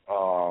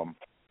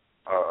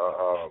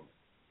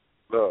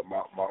 Look,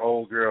 my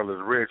old girl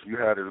is rich. You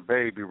had this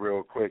baby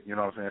real quick. You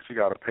know what I'm saying? She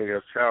got to pay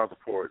us child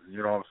support.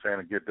 You know what I'm saying?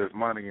 To get this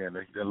money in.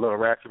 And the little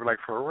ratchet be like,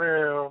 for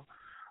real?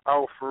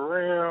 Oh, for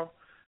real?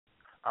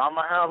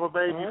 I'ma have a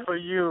baby for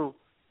you.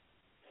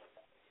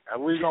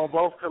 And we gonna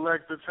both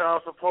collect the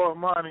child support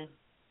money.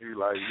 You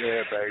like,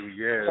 yeah, baby,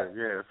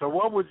 yeah. So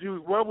what would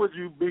you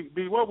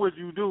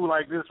do?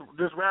 Like this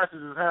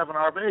ratchet is having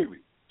our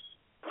baby,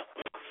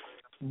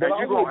 but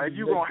and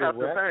you gonna have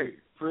to pay.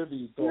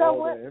 Privy to you know all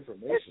what? that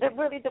information. It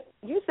really.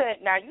 You said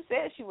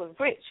she was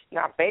rich.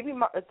 Now, baby,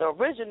 the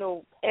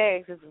original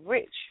eggs is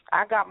rich.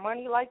 I got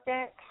money like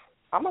that.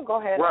 I'm gonna go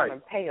ahead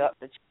and pay up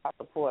the child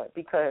support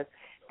because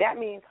that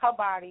means her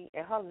body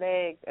and her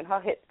legs and her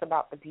hips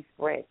about to be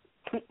spread.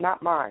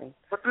 Not mine.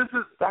 But this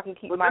is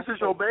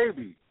your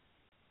baby.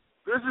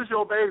 This is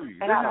your baby.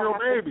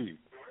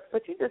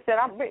 But you just said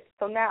I'm rich,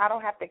 so now I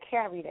don't have to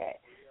carry that.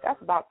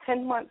 That's about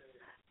 10 months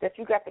that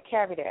you got to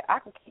carry that. I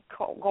can keep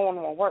going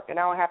on work, and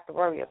I don't have to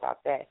worry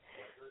about that.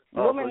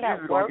 Women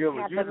that work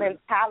have the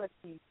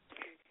mentality.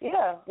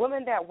 Yeah,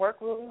 women that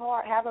work really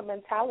hard have a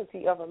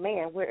mentality of a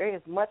man where it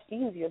is much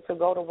easier to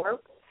go to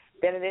work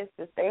than it is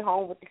to stay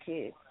home with the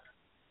kids.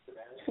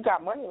 She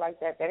got money like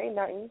that. That ain't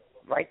nothing.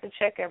 Write the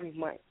check every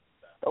month.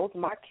 Those are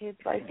my kids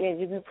right there.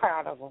 You be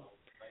proud of them.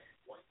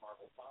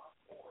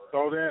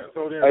 So then,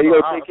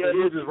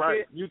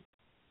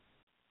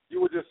 you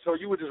would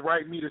just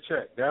write me the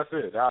check. That's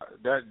it.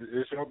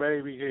 It's your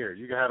baby. Here,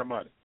 you can have the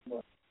money.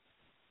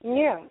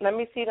 Yeah, let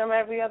me see them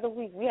every other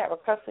week. We have a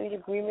custody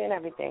agreement and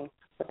everything,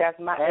 but that's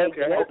my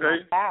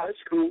okay. That's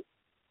cool.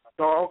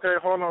 So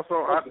hold on.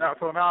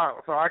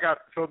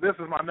 So this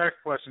is my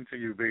next question to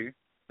you, B.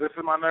 This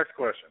is my next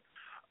question.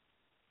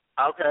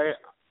 Okay,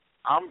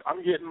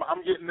 I'm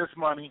getting this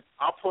money.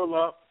 I pull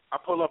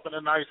up in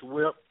a nice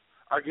whip.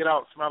 I get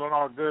out smelling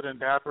all good and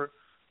dapper.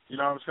 You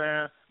know what I'm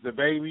saying? The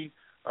baby,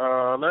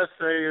 let's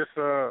say it's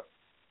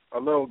a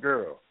little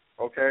girl.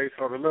 Okay,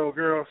 so the little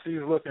girl,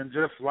 she's looking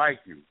just like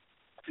you.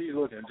 She's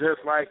looking just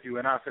like you,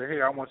 and I say,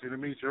 hey, I want you to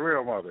meet your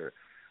real mother.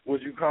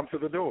 Would you come to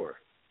the door?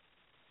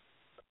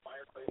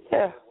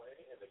 Yeah.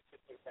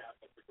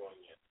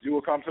 You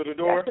will come to the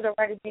door? That should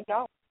already be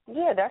known.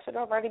 Yeah, that should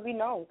already be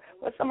known.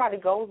 When somebody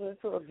goes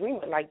into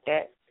agreement like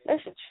that, they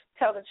should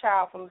tell the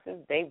child from since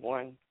day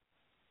one,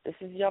 this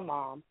is your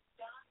mom.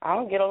 I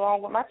don't get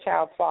along with my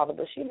child's father,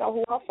 but she know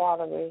who her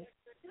father is.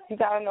 You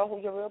got to know who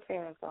your real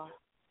parents are.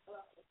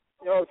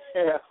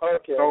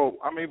 Okay. So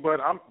I mean, but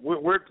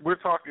we're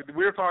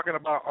talking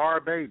about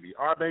our baby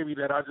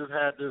that I just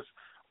had this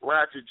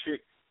ratchet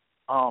chick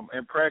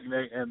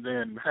impregnate and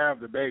then have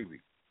the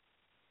baby.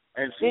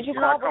 And she, Did you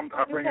call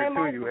I bring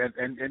her to you,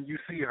 and you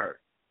see her.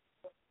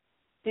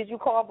 Did you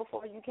call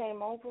before you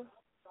came over?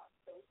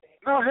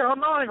 No, hell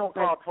no, I ain't gonna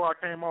call before I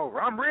came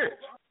over. I'm rich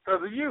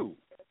because of you.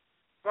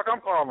 What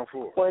I'm calling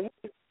for? Well,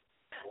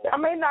 I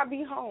may not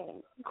be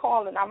home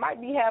calling. I might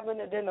be having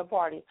a dinner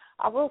party.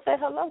 I will say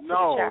hello to the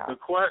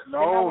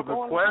child.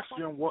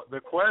 The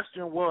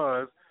question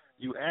was,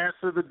 you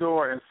answer the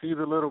door and see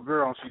the little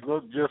girl, and she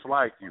looked just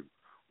like you.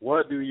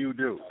 What do you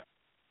do?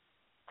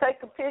 Take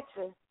a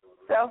picture,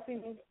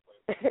 selfie.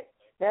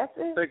 That's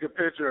it. Take a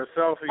picture, a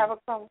selfie.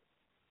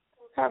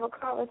 Have a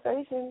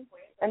conversation,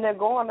 and then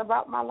go on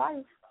about my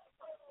life.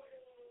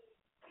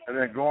 And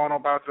then go on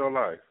about your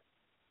life.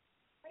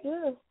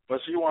 Yeah. But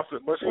she wants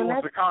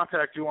to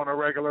contact you on a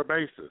regular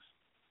basis.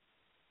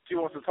 She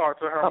wants to talk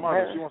to her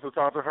mother. She wants to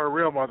talk to her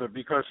real mother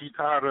because she's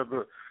tired of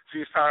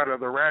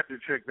the ratchet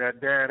chick that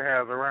dad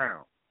has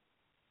around.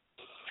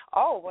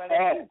 Oh, well,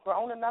 if she's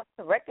grown enough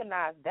to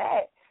recognize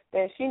that,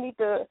 then she needs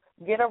to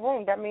get a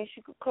room. That means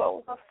she could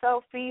clothe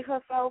herself, feed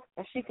herself,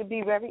 and she could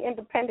be very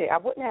independent. I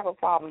wouldn't have a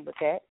problem with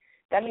that.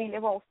 That means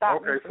it won't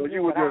stop me from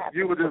doing what I have to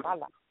do in my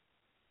life.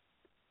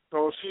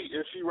 So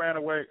if she ran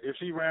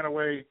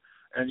away,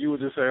 and you would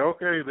just say,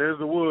 okay, there's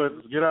the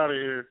woods, get out of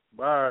here,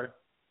 bye.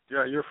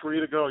 Yeah, you're free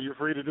to go. You're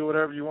free to do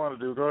whatever you want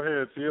to do. Go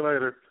ahead. See you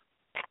later.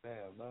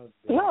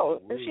 No,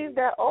 if she's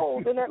that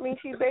old, then that means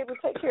she's able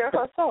to take care of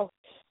herself.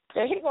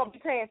 Then he's gonna be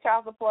paying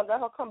child support. Let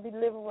her come be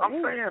living with me.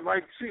 I'm saying,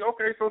 like,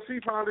 so she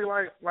probably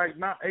like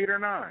not 8 or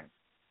 9.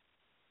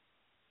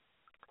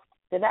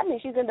 Then that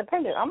means she's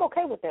independent. I'm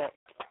okay with that.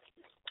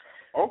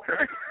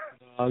 Okay.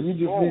 You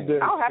just need to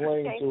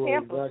explain to to her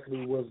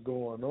exactly what's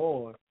going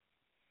on,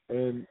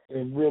 and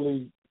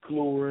really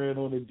clue her in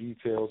on the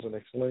details and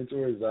explain to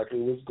her exactly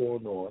what's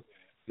going on.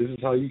 This is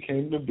how you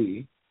came to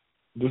be.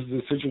 This is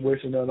the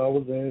situation that I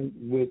was in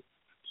with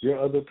your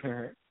other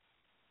parent,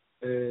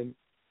 and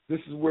this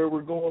is where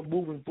we're going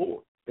moving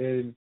forward.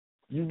 And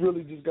you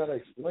really just got to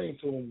explain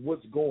to them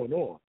what's going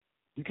on.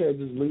 You can't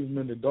just leave them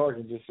in the dark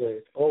and just say,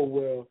 oh,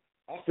 well,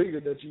 I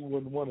figured that you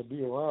wouldn't want to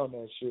be around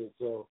that shit,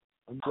 so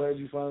I'm glad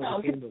you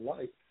finally came to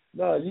life.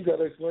 No, you got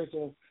to explain to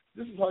them,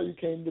 this is how you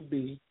came to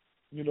be.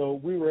 You know,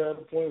 we were at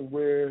a point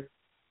where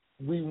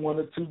we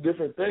wanted 2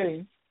 different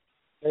things,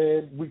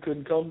 and we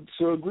couldn't come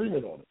to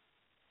agreement on it.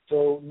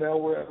 So now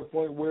we're at a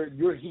point where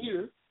you're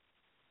here.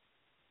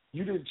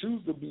 You didn't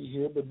choose to be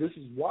here, but this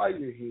is why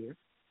you're here.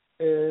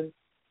 And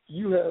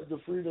you have the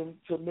freedom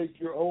to make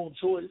your own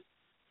choice.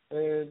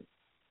 And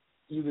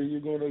either you're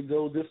going to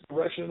go this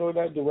direction or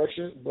that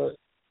direction, but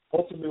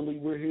ultimately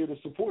we're here to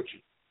support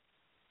you.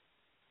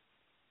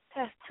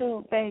 That's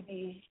too,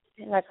 baby.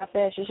 Like I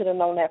said, she should have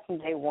known that from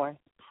day one.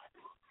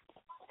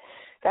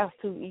 That was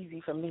too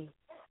easy for me.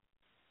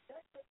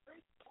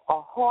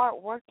 A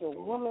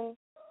hard-working woman,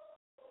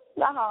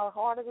 you know how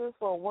hard it is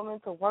for a woman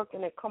to work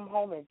and then come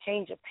home and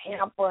change a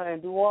pamper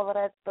and do all of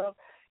that stuff?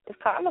 It's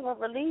kind of a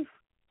relief.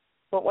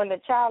 But when the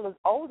child is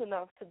old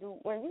enough to do,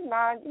 when you're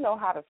 9, you know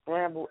how to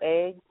scramble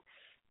eggs,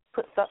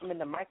 put something in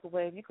the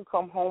microwave. You could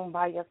come home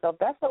by yourself.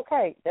 That's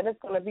okay. Then it's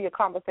going to be a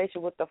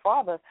conversation with the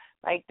father.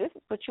 Like, this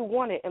is what you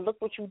wanted, and look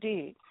what you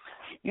did.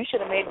 You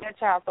should have made that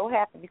child so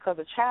happy because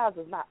the child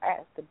is not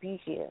asked to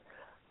be here.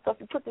 So if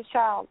you put the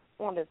child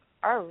on this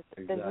earth,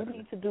 then you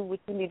need to do what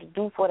you need to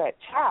do for that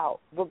child,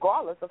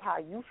 regardless of how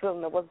you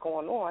feeling and what's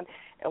going on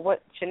and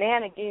what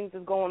shenanigans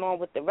is going on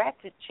with the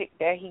ratchet chick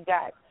that he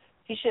got.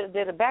 He should have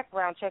did a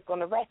background check on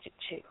the ratchet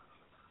chick.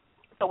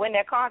 So in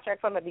that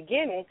contract from the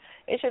beginning,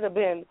 it should have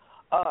been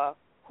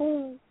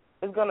who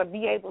is going to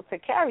be able to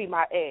carry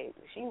my eggs.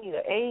 She need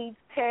an AIDS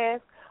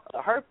test,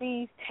 a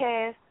herpes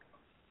test.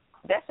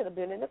 That should have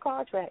been in the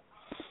contract.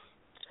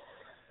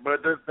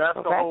 But that's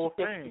the whole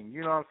thing.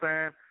 You know what I'm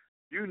saying?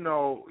 You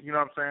know what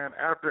I'm saying?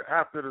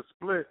 After the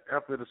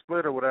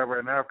split or whatever,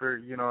 and after,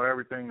 you know,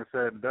 everything is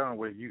said and done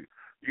with, you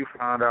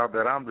found out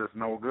that I'm just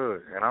no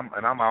good, and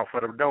I'm out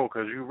for the dough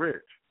because you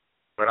rich.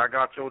 But I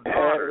got your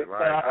daughter,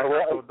 right? I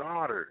got your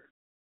daughter.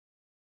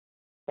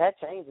 That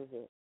changes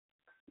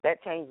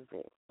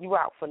it. You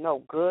out for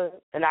no good,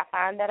 and I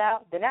find that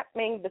out, then that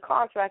means the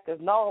contract is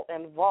null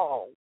and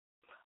void.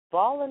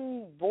 Null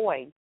and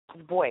void.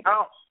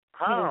 How?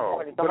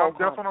 But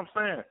that's what I'm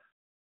saying.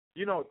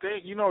 You know,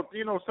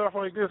 stuff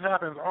like this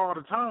happens all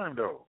the time,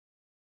 though.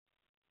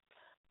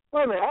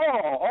 Wait a minute,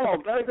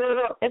 hold on.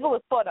 If it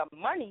was for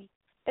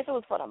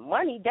the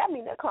money, that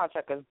means that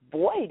contract is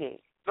voided.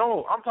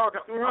 No, I'm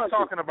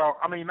talking about.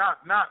 I mean,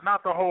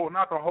 not the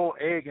whole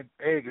egg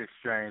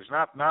exchange.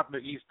 Not the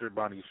Easter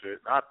Bunny shit.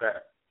 Not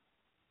that.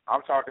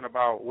 I'm talking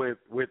about with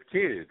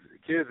kids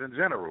in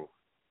general.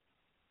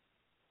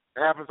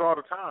 It happens all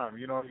the time.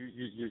 You know,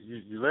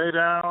 you lay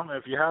down.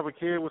 If you have a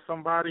kid with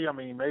somebody, I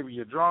mean, maybe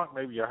you're drunk,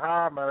 maybe you're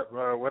high,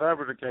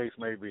 whatever the case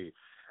may be,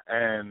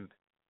 and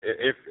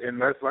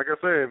unless, like I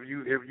said,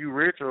 if you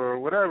rich or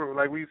whatever,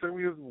 like we said,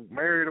 we was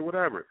married or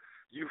whatever.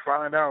 You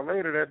find out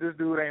later that this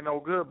dude ain't no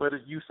good, but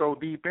you so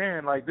deep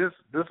in, like this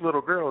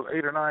little girl is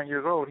 8 or 9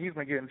 years old. He's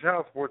been getting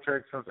child support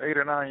checks since 8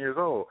 or 9 years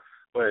old.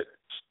 But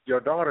your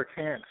daughter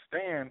can't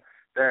stand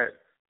that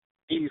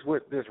he's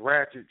with this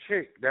ratchet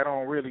chick that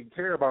don't really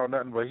care about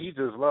nothing, but he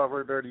just love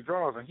her dirty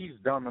drawers, and he's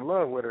dumb in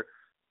love with her.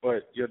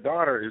 But your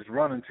daughter is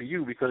running to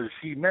you because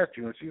she met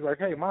you, and she's like,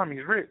 hey,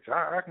 mommy's rich.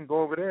 I can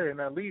go over there, and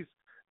at least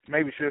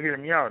maybe she'll hear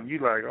me out. And you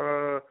like,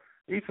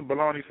 eat some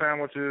bologna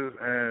sandwiches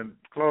and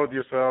clothe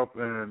yourself,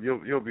 and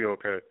you'll be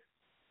okay.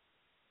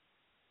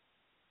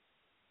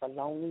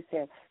 Bologna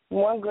sandwich.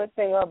 One good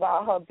thing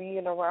about her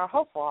being around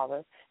her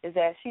father is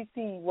that she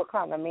sees what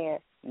kind of man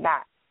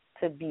not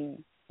to be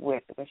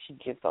with when she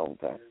gets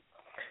older.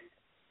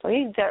 So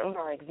he's setting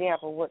her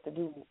example of what to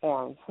do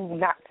on who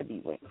not to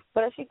be with.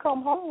 But if she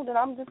come home, then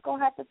I'm just going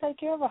to have to take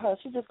care of her.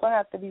 She's just going to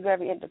have to be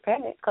very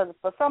independent, because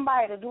for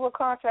somebody to do a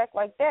contract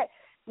like that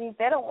means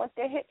they don't want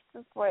their hips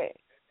to spread.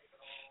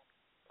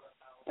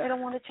 They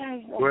don't want to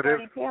change no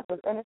dirty Pampers.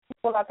 And there's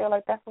people out there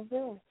like that for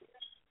real.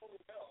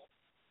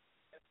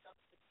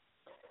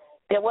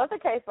 There was a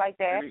case like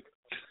that.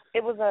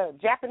 It was a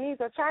Japanese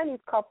or Chinese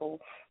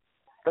couple.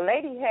 The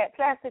lady had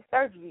plastic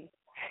surgery.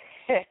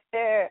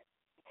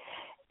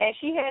 And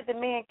she had the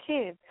man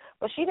kids.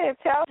 But she didn't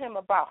tell him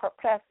about her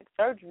plastic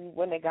surgery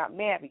when they got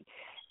married.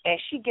 And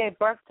she gave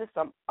birth to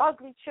some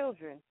ugly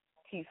children.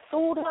 He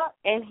sued her,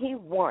 and he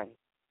won.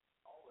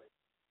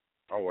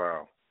 Oh,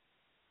 wow.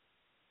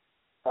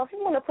 So if you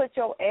want to put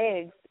your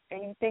eggs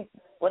and you think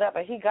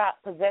whatever, he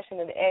got possession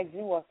of the eggs,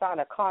 you want to sign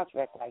a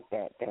contract like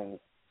that, then,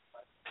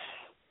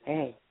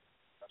 hey,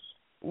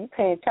 you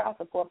paying child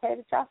support, pay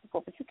the child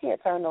support, but you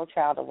can't turn no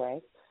child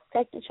away.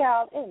 Take the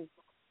child in,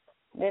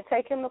 then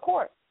take him to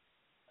court.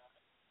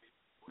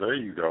 There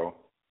you go.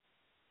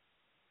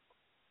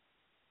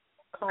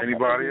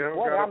 Anybody else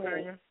got an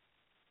opinion?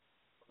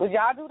 Would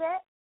y'all do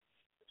that?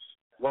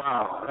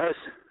 Wow.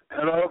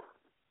 Hello?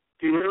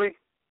 Can you hear me?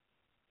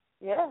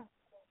 Yeah.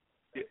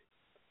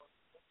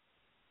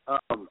 I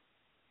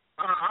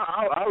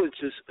was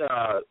just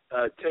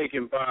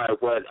taken by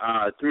what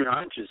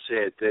 300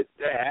 said, that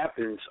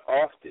happens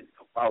often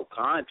about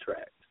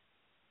contracts.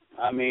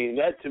 I mean,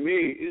 that to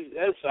me,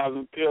 that's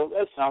something pure.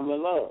 That's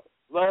something love.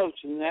 Love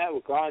shouldn't have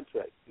a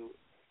contract to it.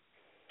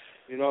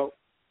 You know?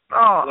 No,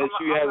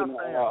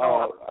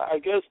 I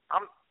guess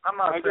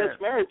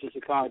marriage is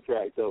a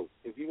contract, though.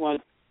 If you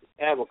want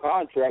to have a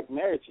contract,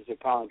 marriage is a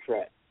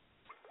contract.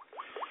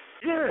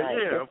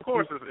 Yeah, of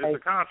course it's a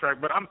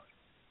contract, but I'm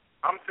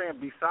saying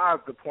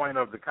besides the point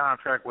of the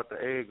contract with the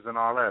eggs and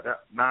all that.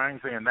 Now, I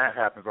ain't saying that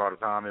happens all the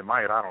time. It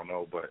might, I don't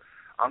know, but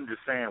I'm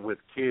just saying with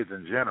kids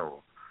in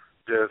general,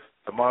 just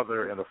the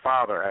mother and the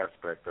father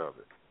aspect of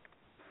it.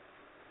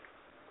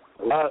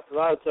 A lot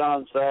of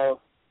times,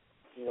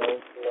 you know.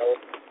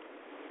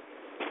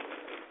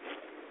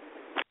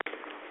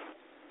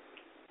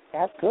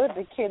 That's good.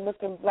 The kid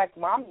looking like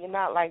mommy and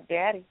not like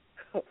daddy.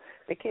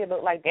 The kid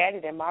look like daddy,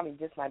 then mommy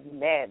just might be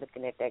mad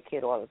looking at that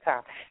kid all the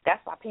time.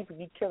 That's why people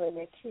be killing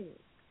their kids.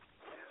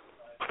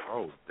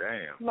 Oh,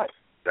 damn.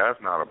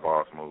 That's not a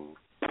boss move.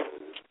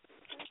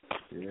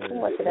 Yeah, too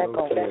much of that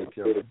going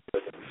on.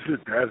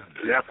 That's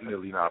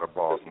definitely not a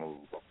boss move.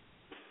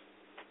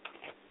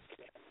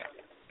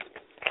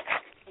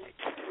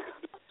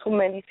 Too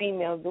many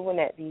females doing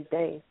that these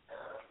days.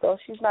 So if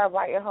she's not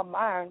right in her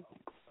mind,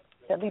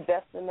 it'll be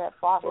best in that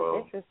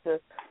father's interest to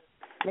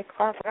make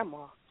her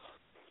grandma.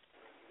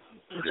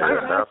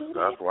 Yeah,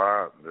 that's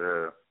why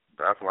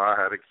I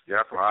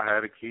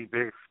had to keep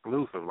it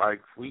exclusive,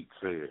 like Sweet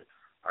said.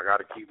 I got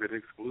to keep it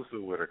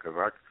exclusive with her,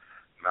 because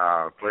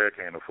a player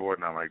can't afford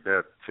nothing like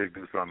that. Chick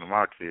do something to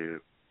my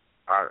kids.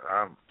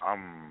 I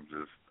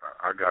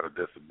got a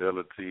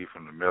disability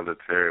from the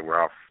military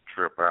where I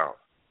trip out.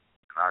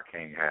 I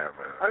can't have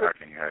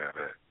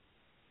that.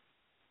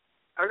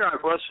 I got a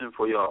question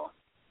for y'all.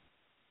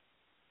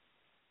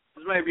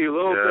 This may be a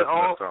little bit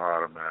off. Mr.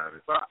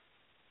 Automatic. But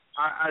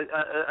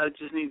I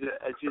just need to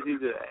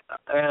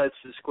ask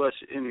this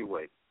question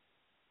anyway.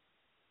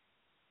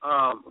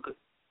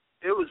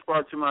 It was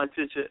brought to my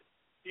attention.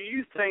 Do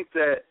you think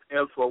that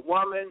if a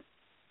woman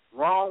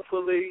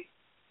wrongfully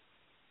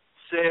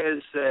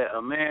says that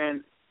a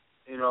man,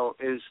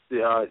 is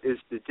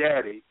the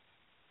daddy,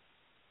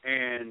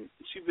 and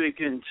she been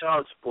getting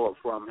child support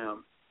from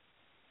him,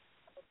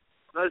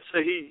 let's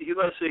say he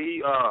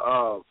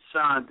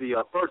signed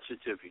the birth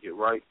certificate,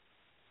 right?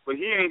 But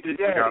he ain't the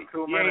daddy. He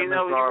wasn't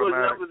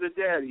never the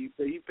daddy,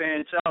 but he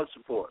paying child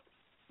support.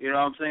 You know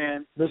what I'm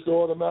saying? Mr.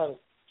 Automatic.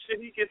 Should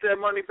he get that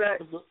money back?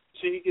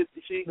 Should he get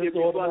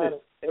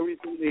refunded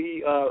everything that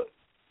he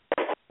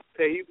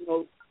say he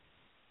won't.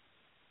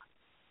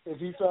 If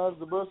he signs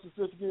the birth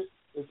certificate,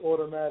 it's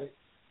automatic.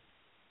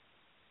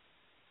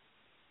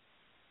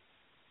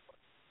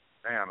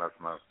 Damn, that's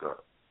messed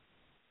up.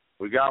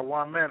 We got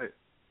 1 minute.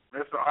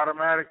 Mr.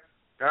 Automatic,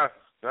 that's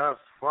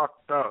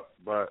fucked up.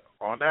 But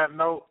on that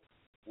note,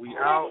 we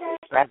out.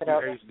 Thank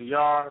you,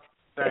 HDR.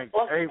 Thank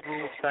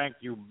April. Thank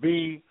you,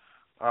 B.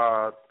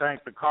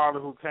 Thank the caller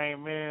who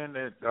came in.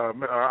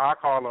 I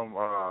call him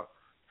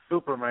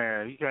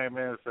Superman. He came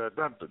in and said,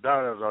 that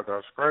is a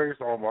disgrace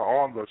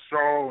on the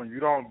show, and you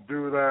don't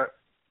do that.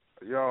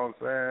 You know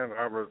what I'm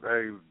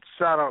saying?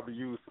 Shout out to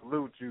you.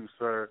 Salute you,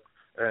 sir.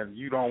 And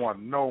you don't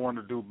want no one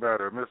to do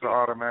better. Mr.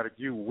 Automatic,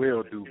 you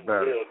will do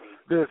better.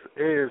 This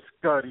is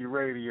Scuddy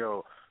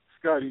Radio,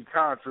 Scuddy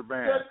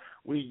Contraband.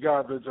 We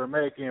got the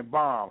Jamaican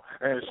Bomb.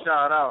 And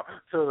shout out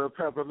to the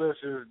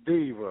Pepperlicious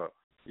Diva.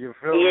 You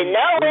feel me?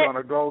 We're going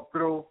to go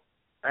through,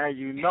 and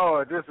you know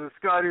it. This is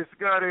Scuddy,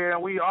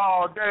 and we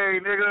all day,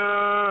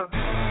 nigga.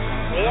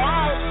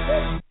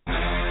 Yeah.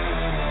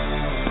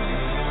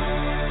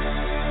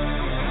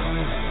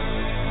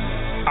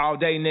 All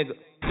day, nigga.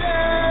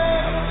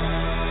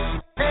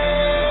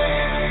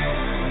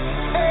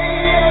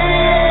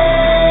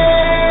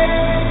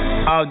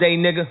 All day,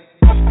 nigga.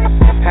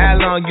 How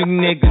long you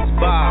niggas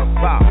ball?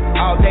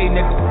 All day,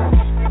 nigga.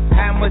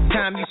 How much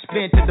time you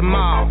spent at the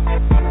mall?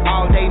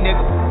 All day,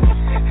 nigga.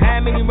 How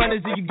many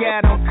runners do you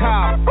got on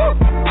call?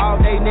 All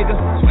day, nigga.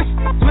 Swish.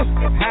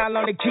 How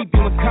long they keep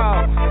you in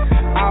call?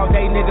 All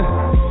day, nigga.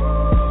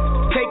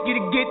 Take you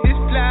to get this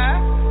fly?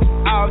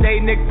 All day,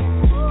 nigga.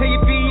 Tell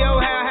your P.O.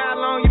 how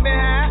long you been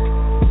high?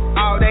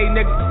 All day,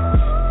 nigga.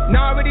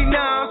 Already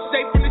know,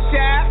 straight from the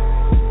shop.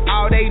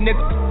 All day,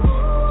 nigga.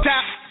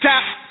 Top,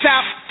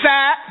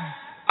 side.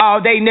 All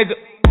day, nigga.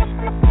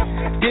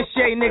 This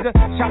shit, nigga.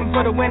 Shopping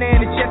for the winner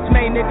and the chest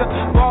made, nigga.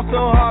 Ball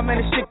so hard, man,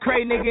 this shit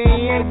crazy, nigga.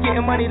 He ain't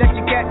getting money that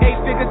you got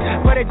 8 figures.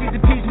 But at these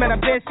piece, man, I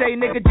been say,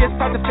 nigga. Just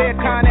caught the fair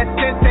con, that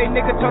sensei,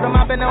 nigga. Told him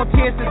I've been on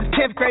 10 since the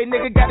 10th grade,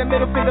 nigga. Got a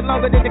middle finger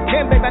longer than the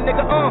Kim, baby,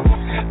 nigga.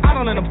 I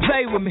don't let them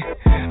play with me.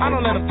 I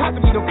don't let them talk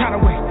to me no kind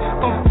of way.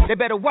 They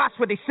better watch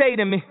what they say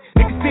to me.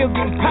 Nigga still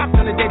getting popped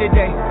on the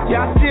day-to-day.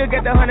 Yeah, I still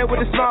got the 100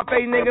 with a smart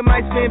face, nigga.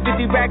 Might spend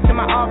 50 racks in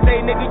my off day,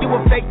 nigga. You a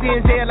fake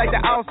DNZ like the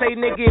all say,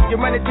 nigga. If you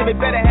run it to me,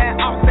 better have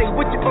all say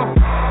with you.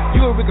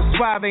 You a Rico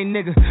Suave,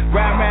 nigga.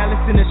 Ride around,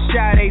 listen to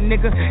Sade,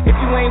 nigga. If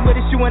you ain't with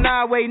us, you an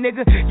our way,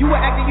 nigga. You a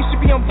actor, you should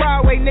be on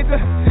Broadway, nigga.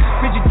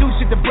 Could you do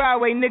shit the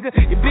Broadway, nigga?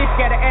 Your bitch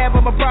got an ab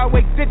on my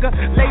Broadway sticker.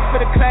 Late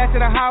for the class in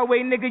the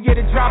hallway, nigga. You're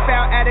the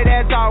dropout at it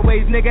as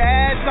always, nigga.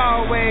 As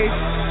always.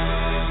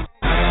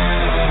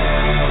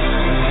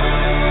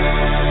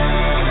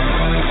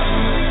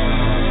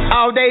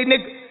 All day,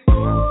 nigga.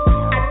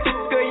 I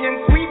took a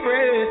young sweet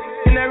bread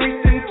and I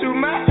reached into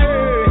my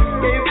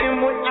earth. Gave him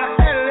what I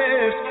had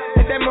left.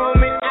 At that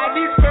moment, I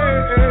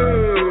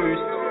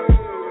dispersed.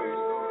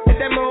 At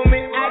that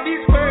moment, I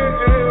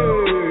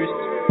dispersed.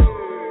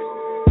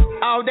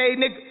 All day,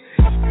 nigga.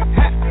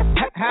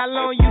 How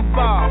long you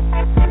ball?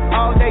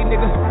 All day,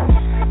 nigga.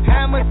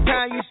 How much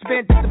time you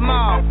spent at the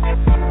mall?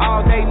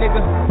 All day,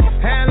 nigga.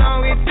 How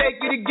long it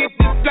take you to get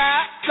this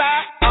fly?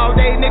 All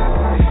day, nigga.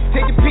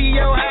 Take your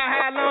P.O.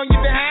 How long you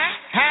been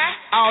high?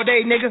 All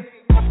day, nigga.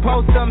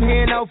 Post some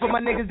here and for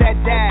my niggas that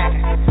died.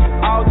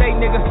 All day,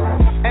 nigga.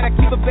 And I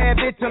keep a bad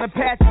bitch on the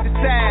passenger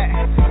side.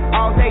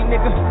 All day,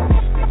 nigga.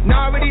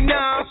 Now already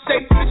know,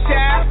 straight to the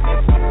shop.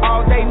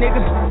 All day,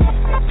 nigga.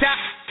 Top.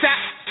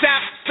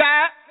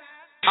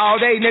 All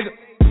day, nigga.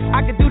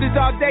 I can do this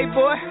all day,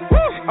 boy.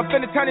 I'm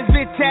finna turn this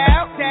bitch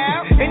out.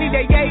 Any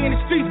day, yeah, in the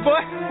streets, boy.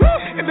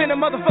 It been a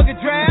motherfucking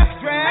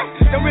draft.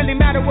 Don't really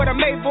matter what I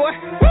made, boy.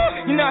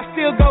 You know I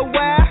still go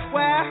wild.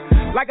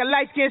 Like a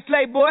light-skinned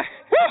slave, boy.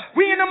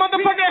 We in the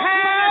motherfucking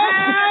house.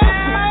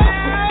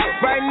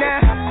 Right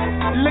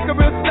now, looking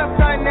real stuff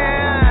right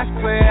now. I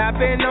swear I've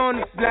been on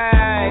the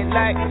slide.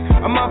 Like,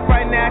 I'm off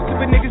right now.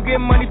 Stupid niggas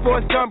getting money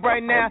for a jump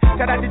right now.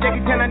 Shout out to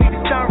Jackie Chan, I need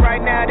to stunt right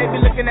now. They be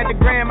looking at the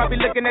gram, I be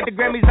looking at the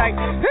Grammys like,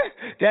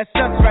 that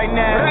sucks right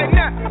now.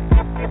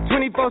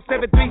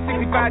 24/7,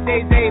 365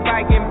 days,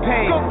 everybody getting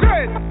paid. Go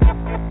crazy.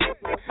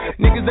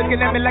 Niggas looking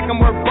at me like I'm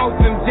worth both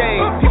them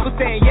J's. People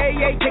saying,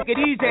 yeah, take it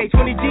easy.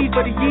 20 G's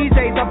for the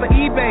Yeezys off of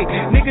eBay.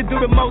 Niggas do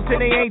the most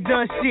and they ain't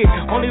done shit.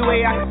 Only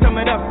way I can sum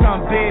it up,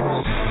 some bitch.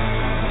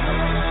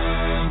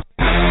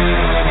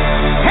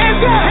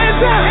 Hands up,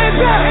 hands up, hands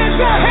up, hands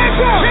up,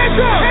 hands up,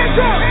 hands up, hands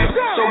up, hands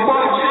up. So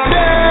watch your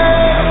head.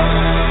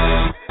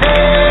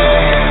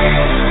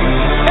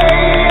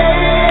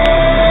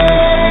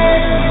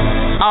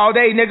 All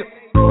day, nigga.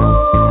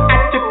 I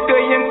took a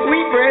young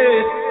sweet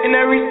bread and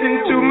I reached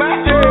into my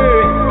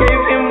earth.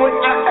 Gave him what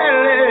I had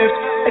left.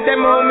 At that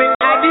moment,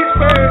 I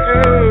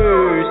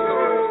dispersed.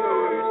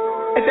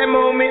 At that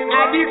moment,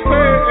 I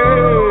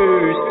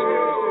dispersed.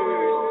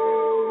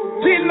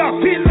 Peel up.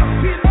 Say love.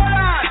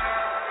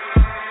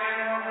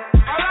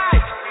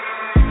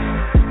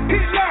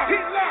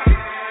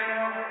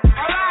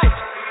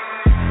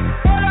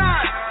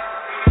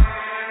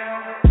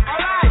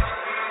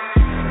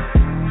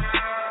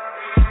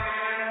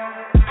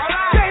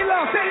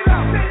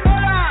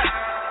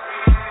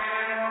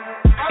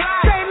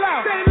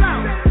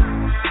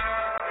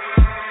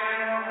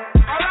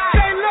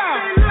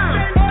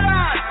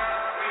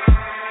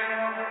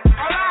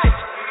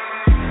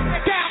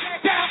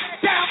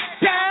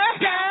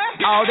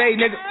 A,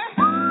 nigga.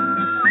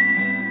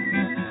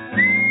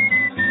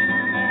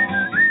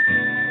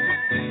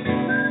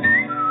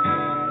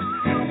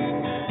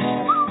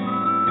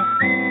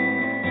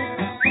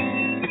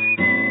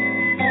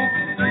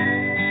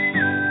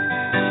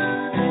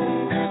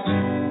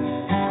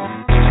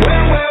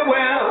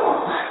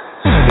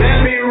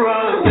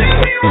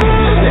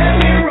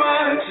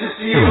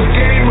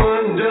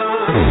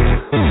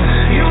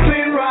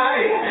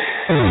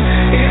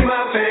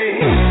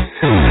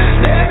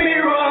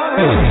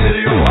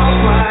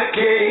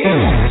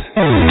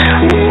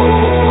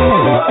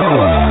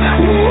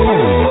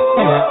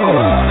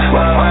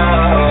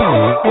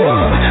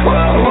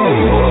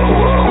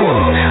 Whoa.